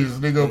about areas,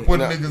 nigga,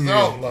 putting niggas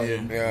out. Like,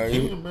 Yeah,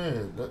 yeah,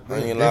 man. I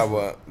ain't lie,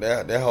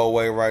 but that whole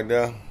way right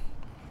there,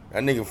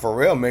 that nigga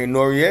Pharrell made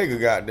Noriega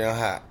goddamn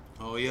hot.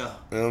 Oh yeah.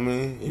 You know what I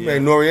mean? He Yeah.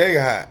 made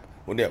Noriega hot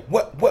with that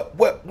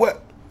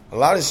what? A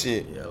lot of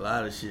shit. Yeah, a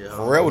lot of shit.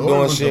 Pharrell was Lord doing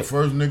was the shit.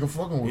 first nigga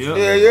fucking with Yeah.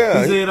 Pharrell.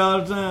 Yeah. He say it all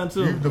the time He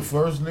too. was the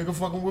first nigga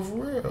fucking with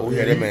Pharrell. Oh,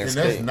 yeah, that man And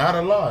that's skate. not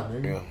a lie,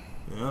 nigga.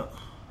 Yeah. Yeah.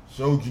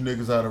 Showed you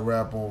niggas how to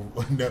rap on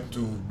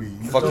Neptune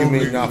beat. Fuck you Told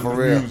mean niggas not the for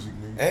real. music,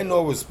 nigga. And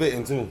Nori was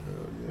spitting too. Hell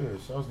yeah,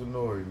 shouts to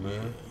Nori,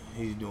 man.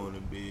 He's doing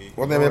it big.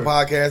 What's the name of the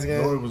podcast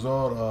again? No, it was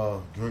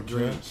on Drink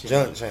Champs.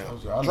 Junk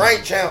Champs. I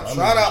Drink Champs.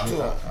 Shout out to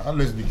him. I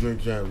listen to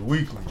Drink Champs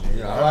weekly. Man.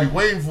 Yeah, I I like be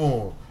waiting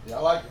for him. Yeah, I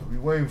like it. I be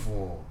waiting for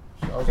him.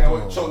 Shout out Can't to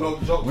wait him. to show no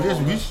joke.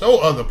 We show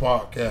other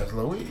podcasts.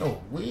 Like,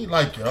 we ain't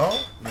like y'all.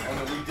 We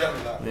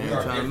definitely not. We ain't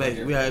trying to make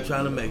it. We ain't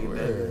trying to make it, Yeah,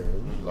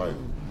 man. we like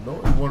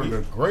Nori one of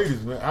the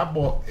greatest, man. I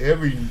bought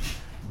every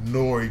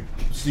Nori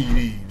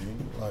CD,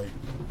 man. Like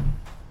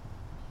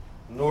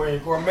Nori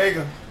and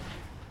Cormega.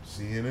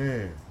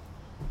 CNN.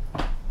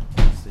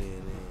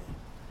 CNN.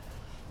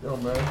 Yo,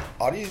 man.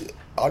 Are these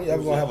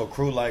ever gonna have a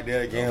crew like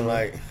that again?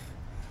 Like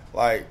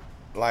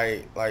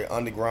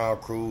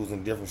underground crews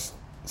in different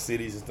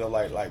cities and stuff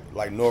like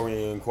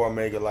Nori and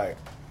Cormega. Like,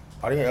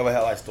 are they gonna ever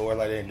have like stories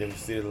like that in different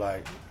cities?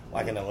 Like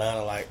in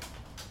Atlanta, like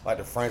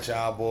the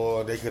franchise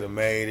boy, they could have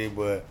made it,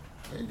 but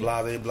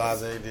blase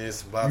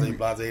this, blase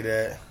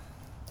that.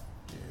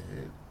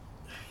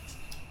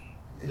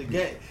 The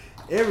game.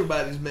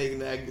 Everybody's making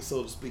that,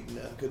 so to speak,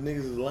 now, because niggas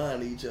is lying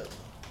to each other.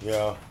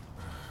 Yeah.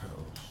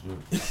 Oh,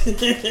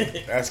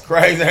 shit. That's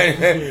crazy. Ain't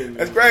it?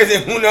 That's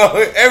crazy. Who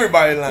knows?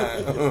 Everybody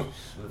lying. For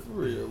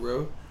real,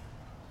 bro.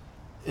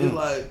 It's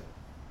like,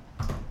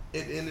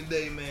 at the end of the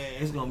day, man,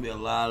 it's going to be a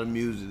lot of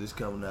music that's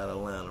coming out of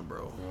Atlanta,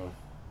 bro.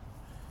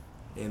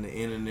 Yeah. And the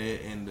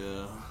internet and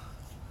the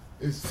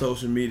It's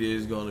social media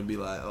is going to be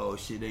like, oh,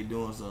 shit, they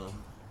doing something.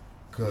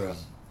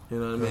 because You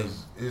know what I mean?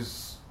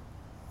 it's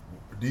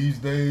these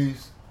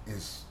days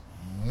it's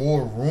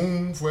more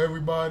room for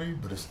everybody,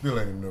 but it still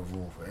ain't enough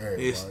room for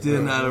everybody. It's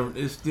still not.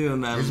 It's still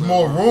not. It's enough.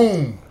 more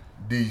room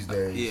these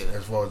days Yeah.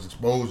 as far as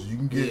exposure. You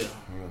can get Yeah.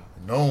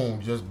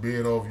 known just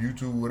being off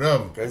YouTube,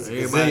 whatever.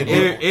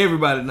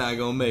 Everybody not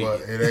gonna make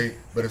But it. it ain't.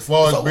 But as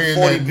far as So being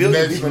 40 that billion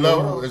next people in the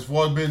level, world. as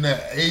far as being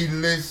that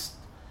A-list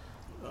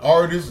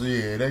artist, yeah,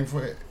 it ain't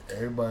for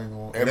everybody.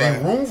 It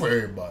ain't room for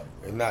everybody.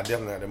 It's not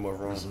definitely not that much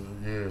room. So,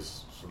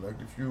 yes,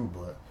 select a few,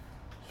 but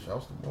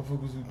shouts to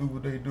motherfuckers who do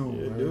what they do,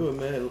 Yeah, man. do it,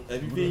 man.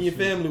 If you Do feeding that your shit.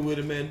 family with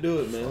it, man, do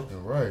it, man.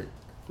 Fucking right.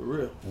 For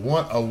real.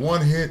 A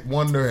one-hit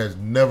wonder has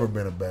never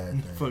been a bad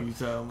thing. Fuck you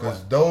talking Because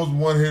about? those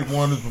one-hit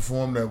wonders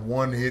perform that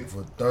one hit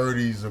for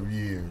 30s of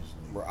years.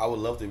 Bro, I would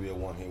love to be a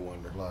one-hit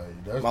wonder.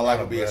 Like that's My not life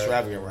a would be bad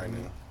extravagant thing. right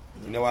now.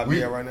 You know where I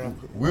be at right now?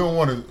 We don't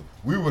want to.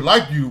 We would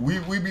like you. We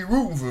be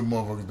rooting for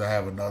motherfuckers to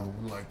have another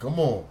one. Like, come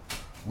on.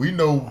 We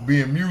know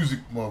being music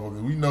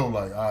motherfuckers. We know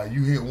like, all right,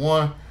 you hit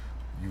one,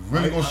 you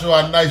really gonna show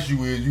how nice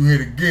you is. You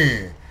hit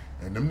again,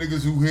 and them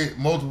niggas who hit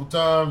multiple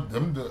times,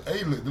 them the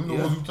A-list, them the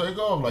Yeah. ones who take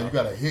off. Like you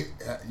gotta hit,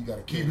 you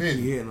gotta keep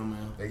hitting. You hitting them,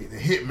 man. They the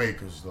hit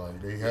makers.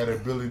 Like they had the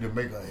ability to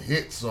make a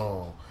hit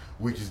song,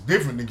 which is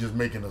different than just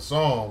making a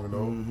song. You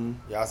know.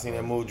 Mm-hmm. Y'all seen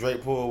that move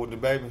Drake pulled with the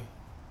baby?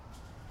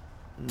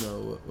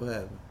 No, what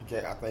happened?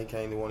 I think he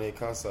came to one of his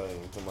concerts.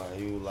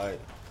 He was like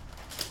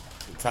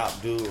the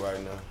top dude right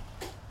now.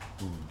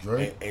 Who,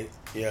 Drake. And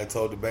yeah, I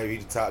told the baby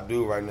he the top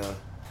dude right now.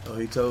 Oh,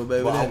 he told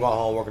baby Well, I'm that. going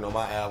home working on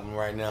my album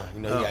right now.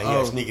 You know, he got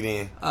to sneak it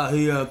in. Oh,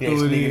 he He got to threw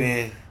it sneak it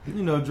in. in.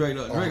 You know, Drake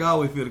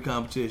always feel the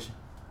competition.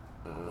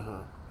 I don't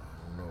know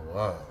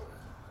why.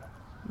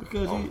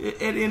 Because at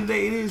the end of the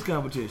day, it is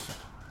competition.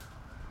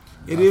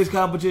 It is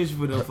competition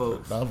for them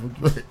folks. Not for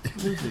Drake.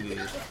 Yes, it is.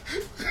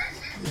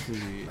 Yes, it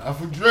is. Not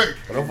for Drake.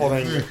 But them folks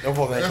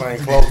ain't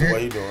playing close to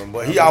what he doing.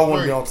 But he always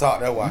want to be on top.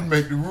 That's why. You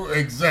make the rule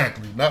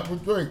exactly. Not for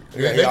Drake.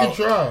 Yeah, They can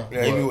try.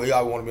 Yeah, he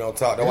always want to be on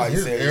top. That's why he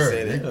It's said, his era,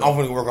 it. nigga. I'm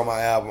going to work on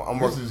my album. I'm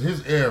This working. is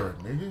his era,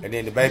 nigga. And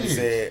then the baby Yeah.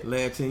 said,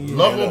 Last 10 years.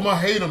 Love him or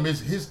hate him, it's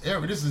his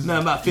era. This is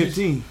Nah, about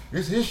 15.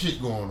 This his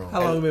shit going on.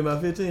 How long it been?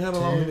 About 15? How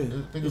long it 10, been?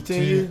 I think It's it's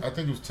 10 years? I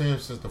think it was 10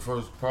 since the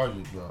first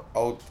project dropped.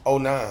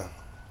 09.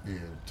 Yeah,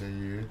 10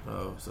 years.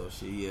 Oh, so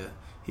shit, yeah.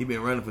 He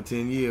been running for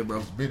 10 years, bro.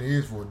 It's been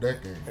his for a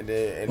decade. And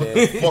then, What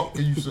the fuck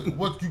can you say?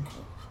 What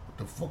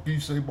the fuck can you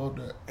say about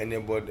that? and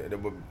then, but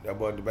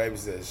the baby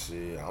said,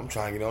 "Shit, I'm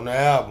trying to get on the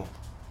album.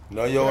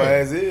 No, your Yeah.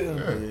 ass is.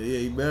 Yeah. Yeah,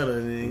 he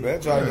better than You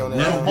better try to get on the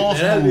That's a album." boss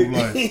That move.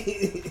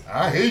 nigga- Like,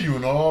 I hear you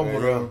and all, Yeah, but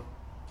bro.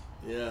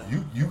 Yeah.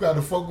 you got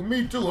to fuck with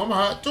me too. I'm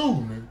hot too,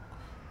 nigga.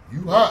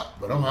 You hot,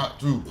 but I'm hot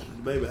too.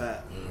 The baby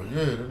hot.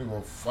 Yeah, then they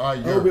gonna fire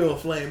I hope he you. don't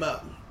flame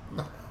out.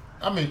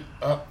 I mean,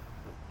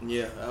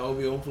 Yeah, I hope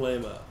he don't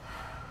flame out.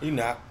 He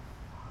not.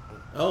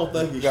 I don't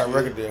think he He got a should.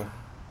 record deal.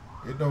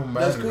 it don't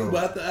matter. That's cool, though.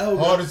 but I hope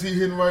Hard as he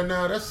hitting right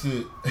now, that's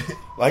it.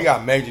 Like he got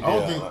a major I deal.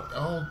 don't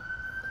think.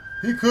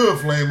 He could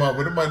flame out,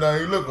 but it might not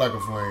even look like a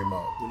flame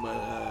out. he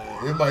might,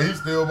 It might. He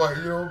still might.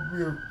 You know.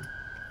 Be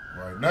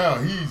right now,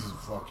 he's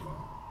fucking.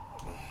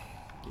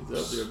 he's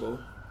up there, boy.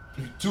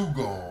 He's too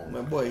gone.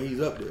 My boy,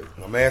 he's up there.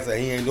 My man said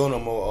he ain't doing no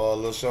more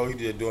little show. He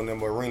just doing them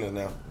more arenas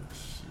now.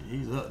 Shit,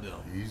 he's up there.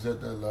 He's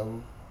at that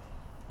level.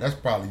 That's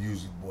probably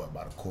usually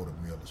about a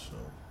 $250,000 a show.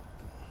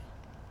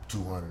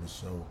 200 a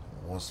show,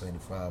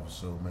 175 or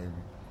so maybe.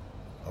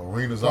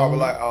 Arenas Probably only.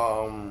 like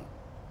I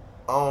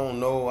don't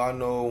know. I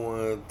know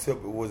when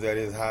Tip was at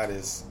his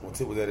hottest. When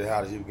Tip was at his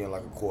hottest, he was getting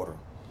like a quarter,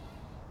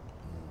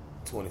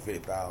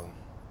 50,000.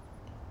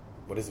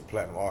 But it's a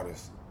platinum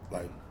artist.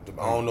 Like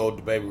I don't know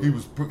the baby. He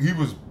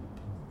was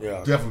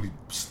Yeah. definitely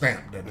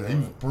stamped that. He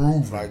was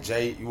proven. Like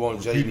Jay, you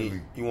want Jay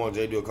Repeatedly.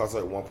 to do a concert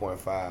at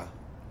 1.5. Yeah.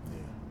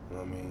 You know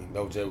what I mean?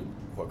 No Jay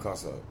for a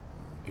concert.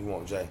 You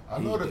want Jay. I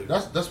know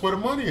that's where the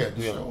money at.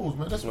 The Yeah. shows,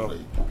 man. That's Yeah. what they.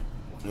 You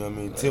know what I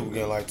mean? Tip was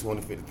getting like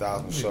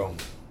 250,000 a show.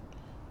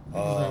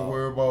 Niggas ain't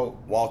worried about.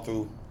 Walk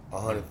through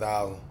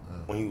 100,000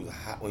 when he was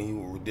hot, when he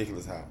was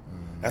ridiculous hot.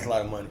 That's a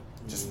lot of money.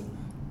 Just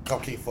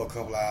come kick for a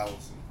couple of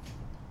hours.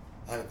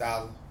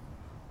 100,000.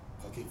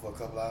 Come kick for a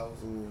couple of hours.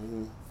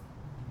 Mm-hmm.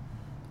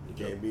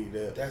 You can't beat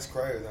that. That's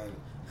crazy, ain't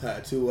it?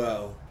 Hot 2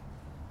 hours.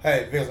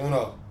 Hey, Vince, what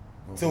up?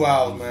 2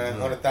 hours, man.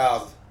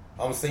 100,000.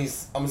 I'm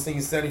gonna sing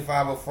you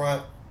 75 up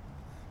front.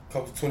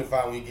 Come to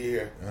 25 when you get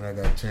here. And I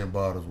got 10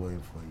 bottles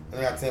waiting for you.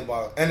 And I got 10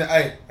 bottles. And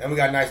hey, and we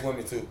got nice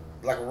women too.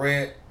 Like a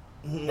red,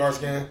 dark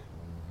skin.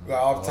 We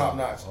got all the top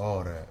notch.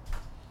 All that.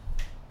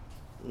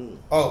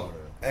 Oh,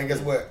 and guess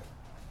what?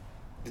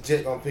 The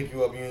jet gonna pick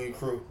you up, you and your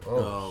crew.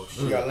 Oh,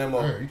 We got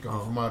limo. Hey, he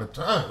coming from out of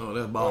town. Oh, that's You know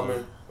what I balling.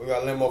 mean? We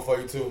got limo for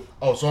you too.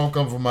 Oh, so I'm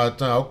coming from out of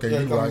town. Okay,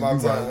 Yeah, you come right. from out You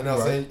of town. right. You know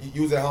what I'm saying?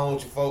 You was at home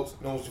with your folks,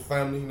 you know, with your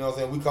family, you know what I'm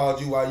saying? We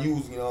called you while you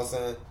was, you know what I'm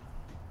saying?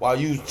 While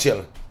you was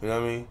chilling, you know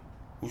what I mean?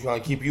 We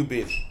trying to keep you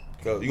busy.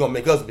 Cause you gonna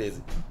make us busy.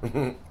 Oh,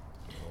 man.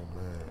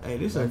 Hey,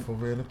 this Life is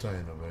of an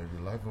entertainer,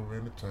 baby. Life of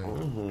an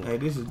entertainer. hey,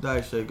 this is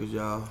Dice Shakers,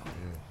 y'all,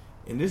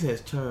 Yeah. and this has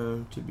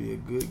turned to be a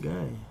good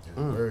game.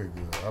 Yeah, very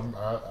good.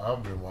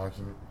 I've been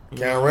watching it.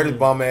 Cam Reddish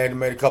bum ass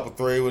made a couple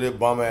three with it,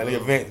 bum ass.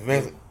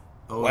 Vince.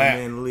 Old Wow.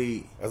 man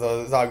lead. That's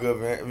all good,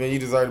 man. Man, you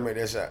deserve to make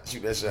that shot.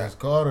 Shoot that shot. Vince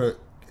Carter,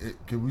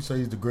 can we say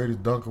he's the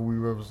greatest dunker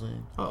we've ever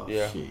seen? Oh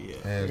Yeah. shit, yeah,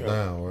 Hands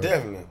down, right?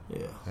 Definitely.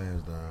 yeah.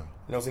 Hands down.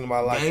 You don't see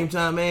nobody like Game him.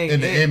 time, man.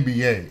 In the Game-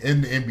 NBA.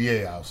 In the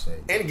NBA, I'll say.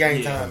 In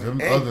game Yeah. time.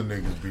 Them And- other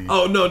niggas be.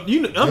 Oh no,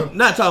 you know, I'm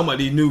not talking about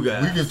these new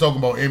guys. We just talking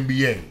about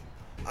NBA.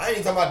 I ain't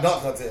even talking about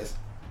dunk contest.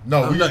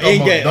 No, we no, just talking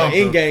in-game- about dunker.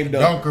 in-game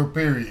dunker. Dunker,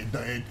 period.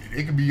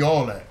 It could be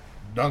all that.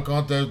 Dunk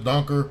contest,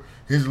 dunker.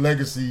 His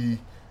legacy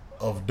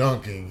of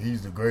dunking,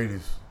 he's the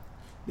greatest.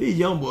 These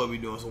young boys be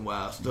doing some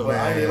wild stuff. Well,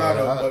 I ain't lie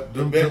though, but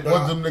the best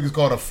What's them niggas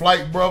called? The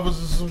Flight Brothers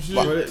or some shit?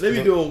 Bro, they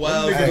be doing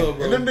wild Them niggas- stuff,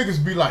 bro. and them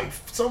niggas be like,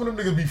 some of them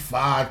niggas be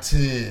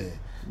 5'10",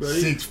 Bro,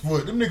 6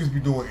 foot. Them niggas be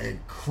doing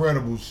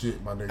incredible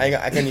shit, my nigga.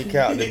 I can't even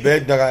count. The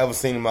best dunk I ever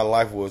seen in my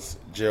life was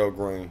Gerald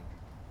Green.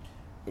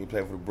 He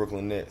played for the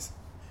Brooklyn Nets.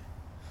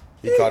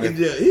 He caught it.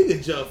 He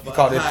can jump. He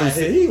caught it high.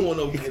 360. He ain't want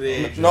no get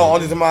edge. No,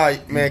 on this my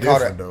man caught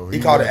different, it. though. He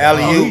He caught it different.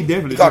 alley Oh, he oop.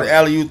 definitely He caught it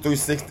different. alley oop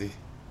 360.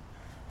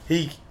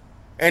 He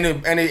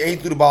he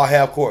threw the ball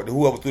half court.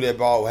 Whoever threw that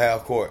ball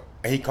half court,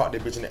 and he caught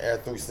that bitch in the air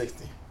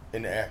 360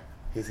 in the air.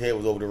 His head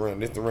was over the rim.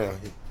 This the rim.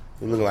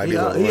 He looking like He,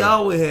 this. over the he rim.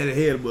 always had a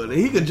head, but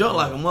he could jump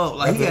like a mother.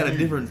 Like he That's had a what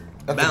different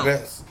That's the bounce.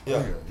 best. Yeah. Yeah.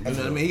 You know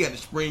what I mean? He got the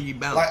springy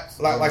bounce.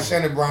 Like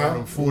Shannon Brown.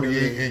 Them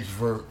 48-inch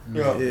vert.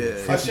 Yeah. Yeah.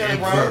 Like Shannon 58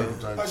 Brown.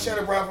 vert Like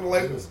Shannon Brown from the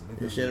Lakers.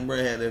 Yeah, Shannon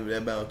Brown had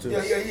that bounce too.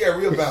 Yeah, he had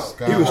real bounce.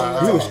 Sky He was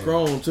high.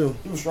 strong too.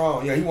 He was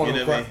strong. Yeah, he You wanted know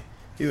to what I cry. mean?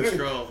 He was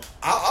strong.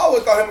 I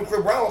always thought him and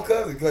Chris Brown were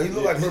cousins because he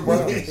looked like Chris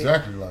Brown. He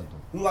Exactly like them.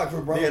 looked like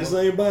Chris Brown. They had the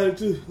same body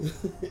too.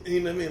 You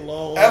know what I mean?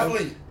 Long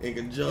Athlete. and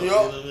can jump. Yup. You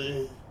know what I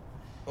mean?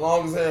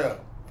 Long as hell.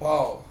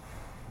 Paul.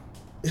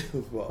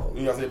 Well,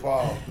 You gotta say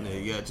Paul. yeah,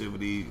 you got to,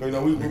 but he. You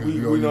know, we Niggas be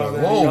know on you what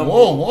like, I'm saying.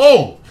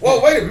 whoa.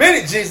 Whoa, wait a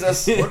minute,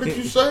 Jesus. You What did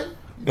you say?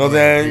 know what I'm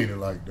saying? Mean it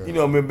like that. You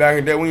know, man, back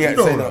in the day, we had You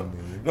to know say what I that.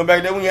 mean. You know, back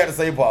in the day, we had to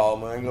say Paul,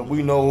 man.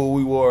 We know who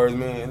we was,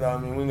 man. You know what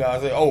I mean? We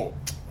gotta say, oh,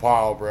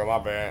 Paul, bro, my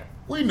bad.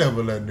 We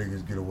never let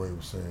niggas get away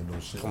with saying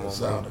those shit Come that on,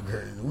 sounded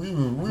crazy. We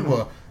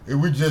were, if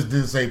we just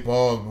didn't say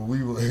Paul, but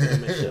we were.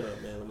 Man, shut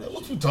up, man. Let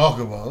What me you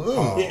talking about?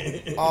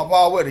 Ugh.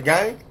 Paul, what, the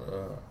gang?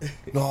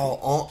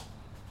 No,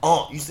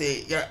 you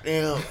said,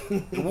 goddamn,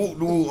 the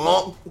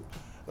whoop,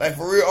 Like,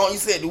 for real, you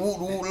said the whoop,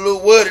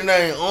 little word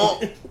name,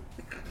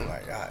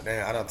 Like,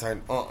 goddamn, I done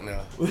turned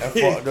now. That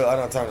fucked up, I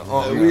done turned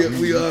now. We are You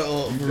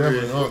for definitely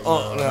real.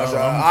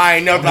 now. I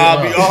ain't never thought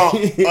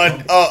I'd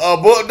be a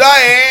book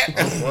Diane.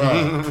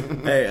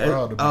 Proud. Hey,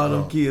 Proud to be all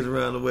them Unc. kids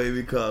around the way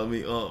be calling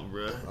me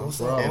bro. I'm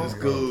proud In to the be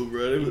school, Unc.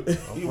 bro.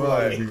 I'm You proud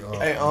like, to be Unc,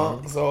 hey,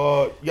 man.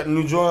 so you got the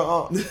new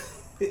joint,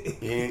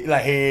 Yeah, you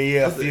like,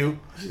 yeah, a few.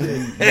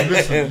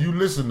 You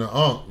listen to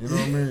Unc, you know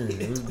what I mean?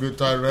 It's a good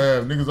title to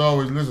have. Niggas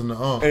always listen to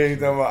Unc. Hey, you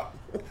talking about?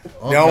 Unc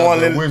They don't got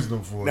wanna the let-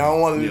 wisdom for Now I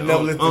you. want to Yeah, never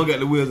Unc listen. got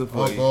the wisdom for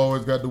Unc you.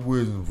 always got the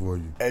wisdom for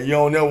you. And you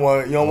don't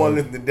want to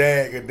listen to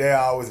Dad because Dad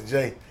always a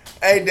J.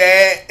 Hey,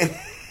 Dad.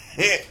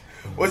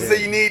 What you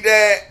say you need,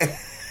 Dad?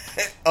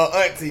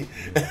 Auntie.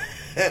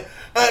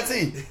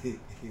 Auntie.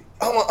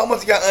 How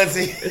much you got,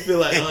 Auntie? It feel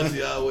like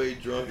Auntie always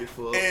drunk as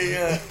fuck.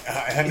 Yeah,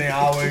 her name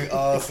always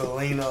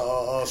Selena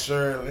or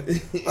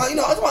Shirley. You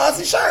know, I want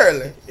Auntie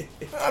Shirley.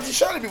 Auntie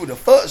Shirley be with the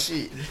fuck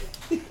shit.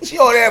 She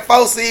over there at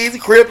 4 C's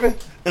crippin'.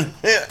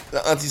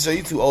 Auntie Shirley,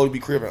 you too old to be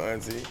crippin',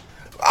 Auntie.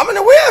 I'm in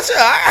a wheelchair.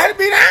 I had to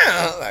be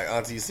down. Like,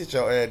 Auntie, sit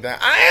your ass down.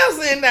 I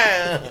am sitting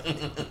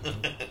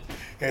down.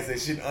 Can't say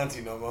shit to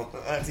Auntie no more.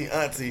 Auntie.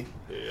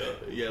 Yeah,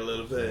 you gotta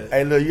let her pass.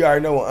 Hey, look, you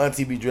already know when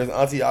Auntie be dressed.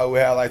 Auntie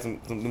always have like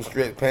them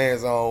stretch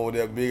pants on with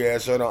that big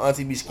ass shirt on.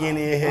 Auntie be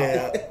skinny in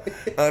hair.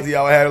 Auntie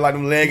always have like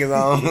them leggings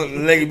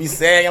on. Leggings be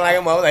sagging like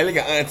a mother. Like, look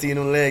at Auntie in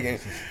them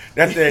leggings.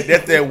 That's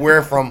that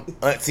wear from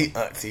Auntie.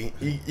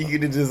 You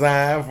get the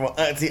design from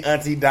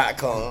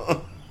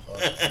auntie.com.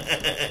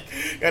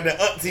 Got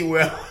the auntie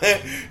wear.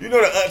 You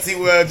know the auntie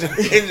wear.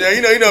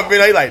 You know,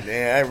 been you like,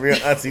 damn, that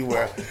real auntie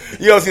wear.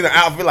 You don't see the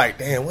outfit like,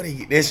 damn, where did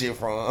he get that shit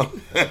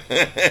from?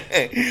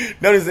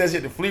 Notice that shit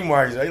at the flea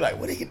market. You like,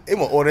 what did he get? They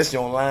gonna order that shit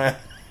online.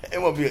 It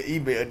won't be an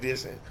eBay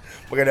edition.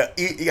 But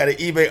you got an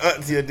eBay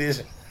auntie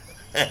edition.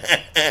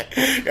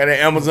 Got an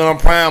Amazon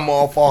Prime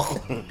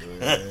motherfucker.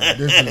 Man,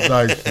 this is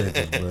Dice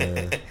Shakers,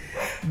 man.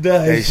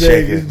 Dice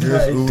Shakers.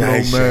 This Uno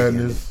Dice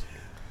Madness.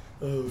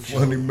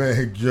 Funny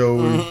Man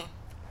Joey.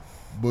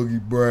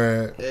 Boogie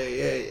Brad.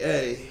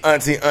 Hey.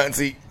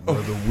 Auntie.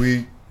 Another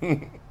week.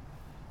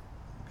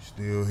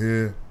 Still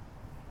here.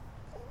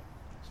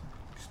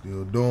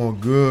 Still doing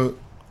good.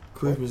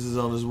 Christmas is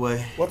on its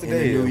way. What the in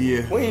day the is? New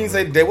Year. We ain't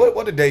say the day.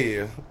 What the day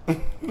is?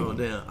 Oh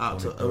damn,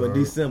 October,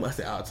 December. I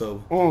said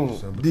October.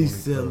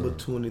 December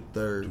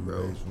 23rd, 2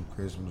 bro. days from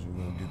Christmas,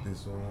 we're gonna get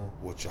this on.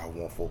 What y'all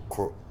want for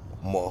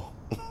Christmas?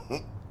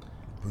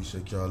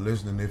 Appreciate y'all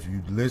listening. If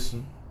you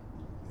listen,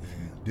 if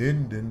you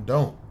didn't, then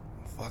don't.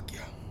 Fuck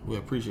y'all. We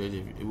appreciate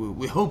it.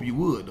 We hope you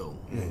would though.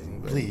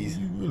 Please.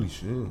 You really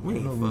should. We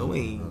ain't No fuck. reason We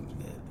to ain't.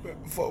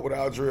 not to. Fuck with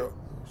our drill.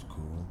 That's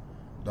cool.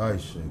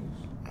 Dice Shakers.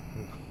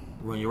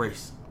 Run your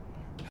race.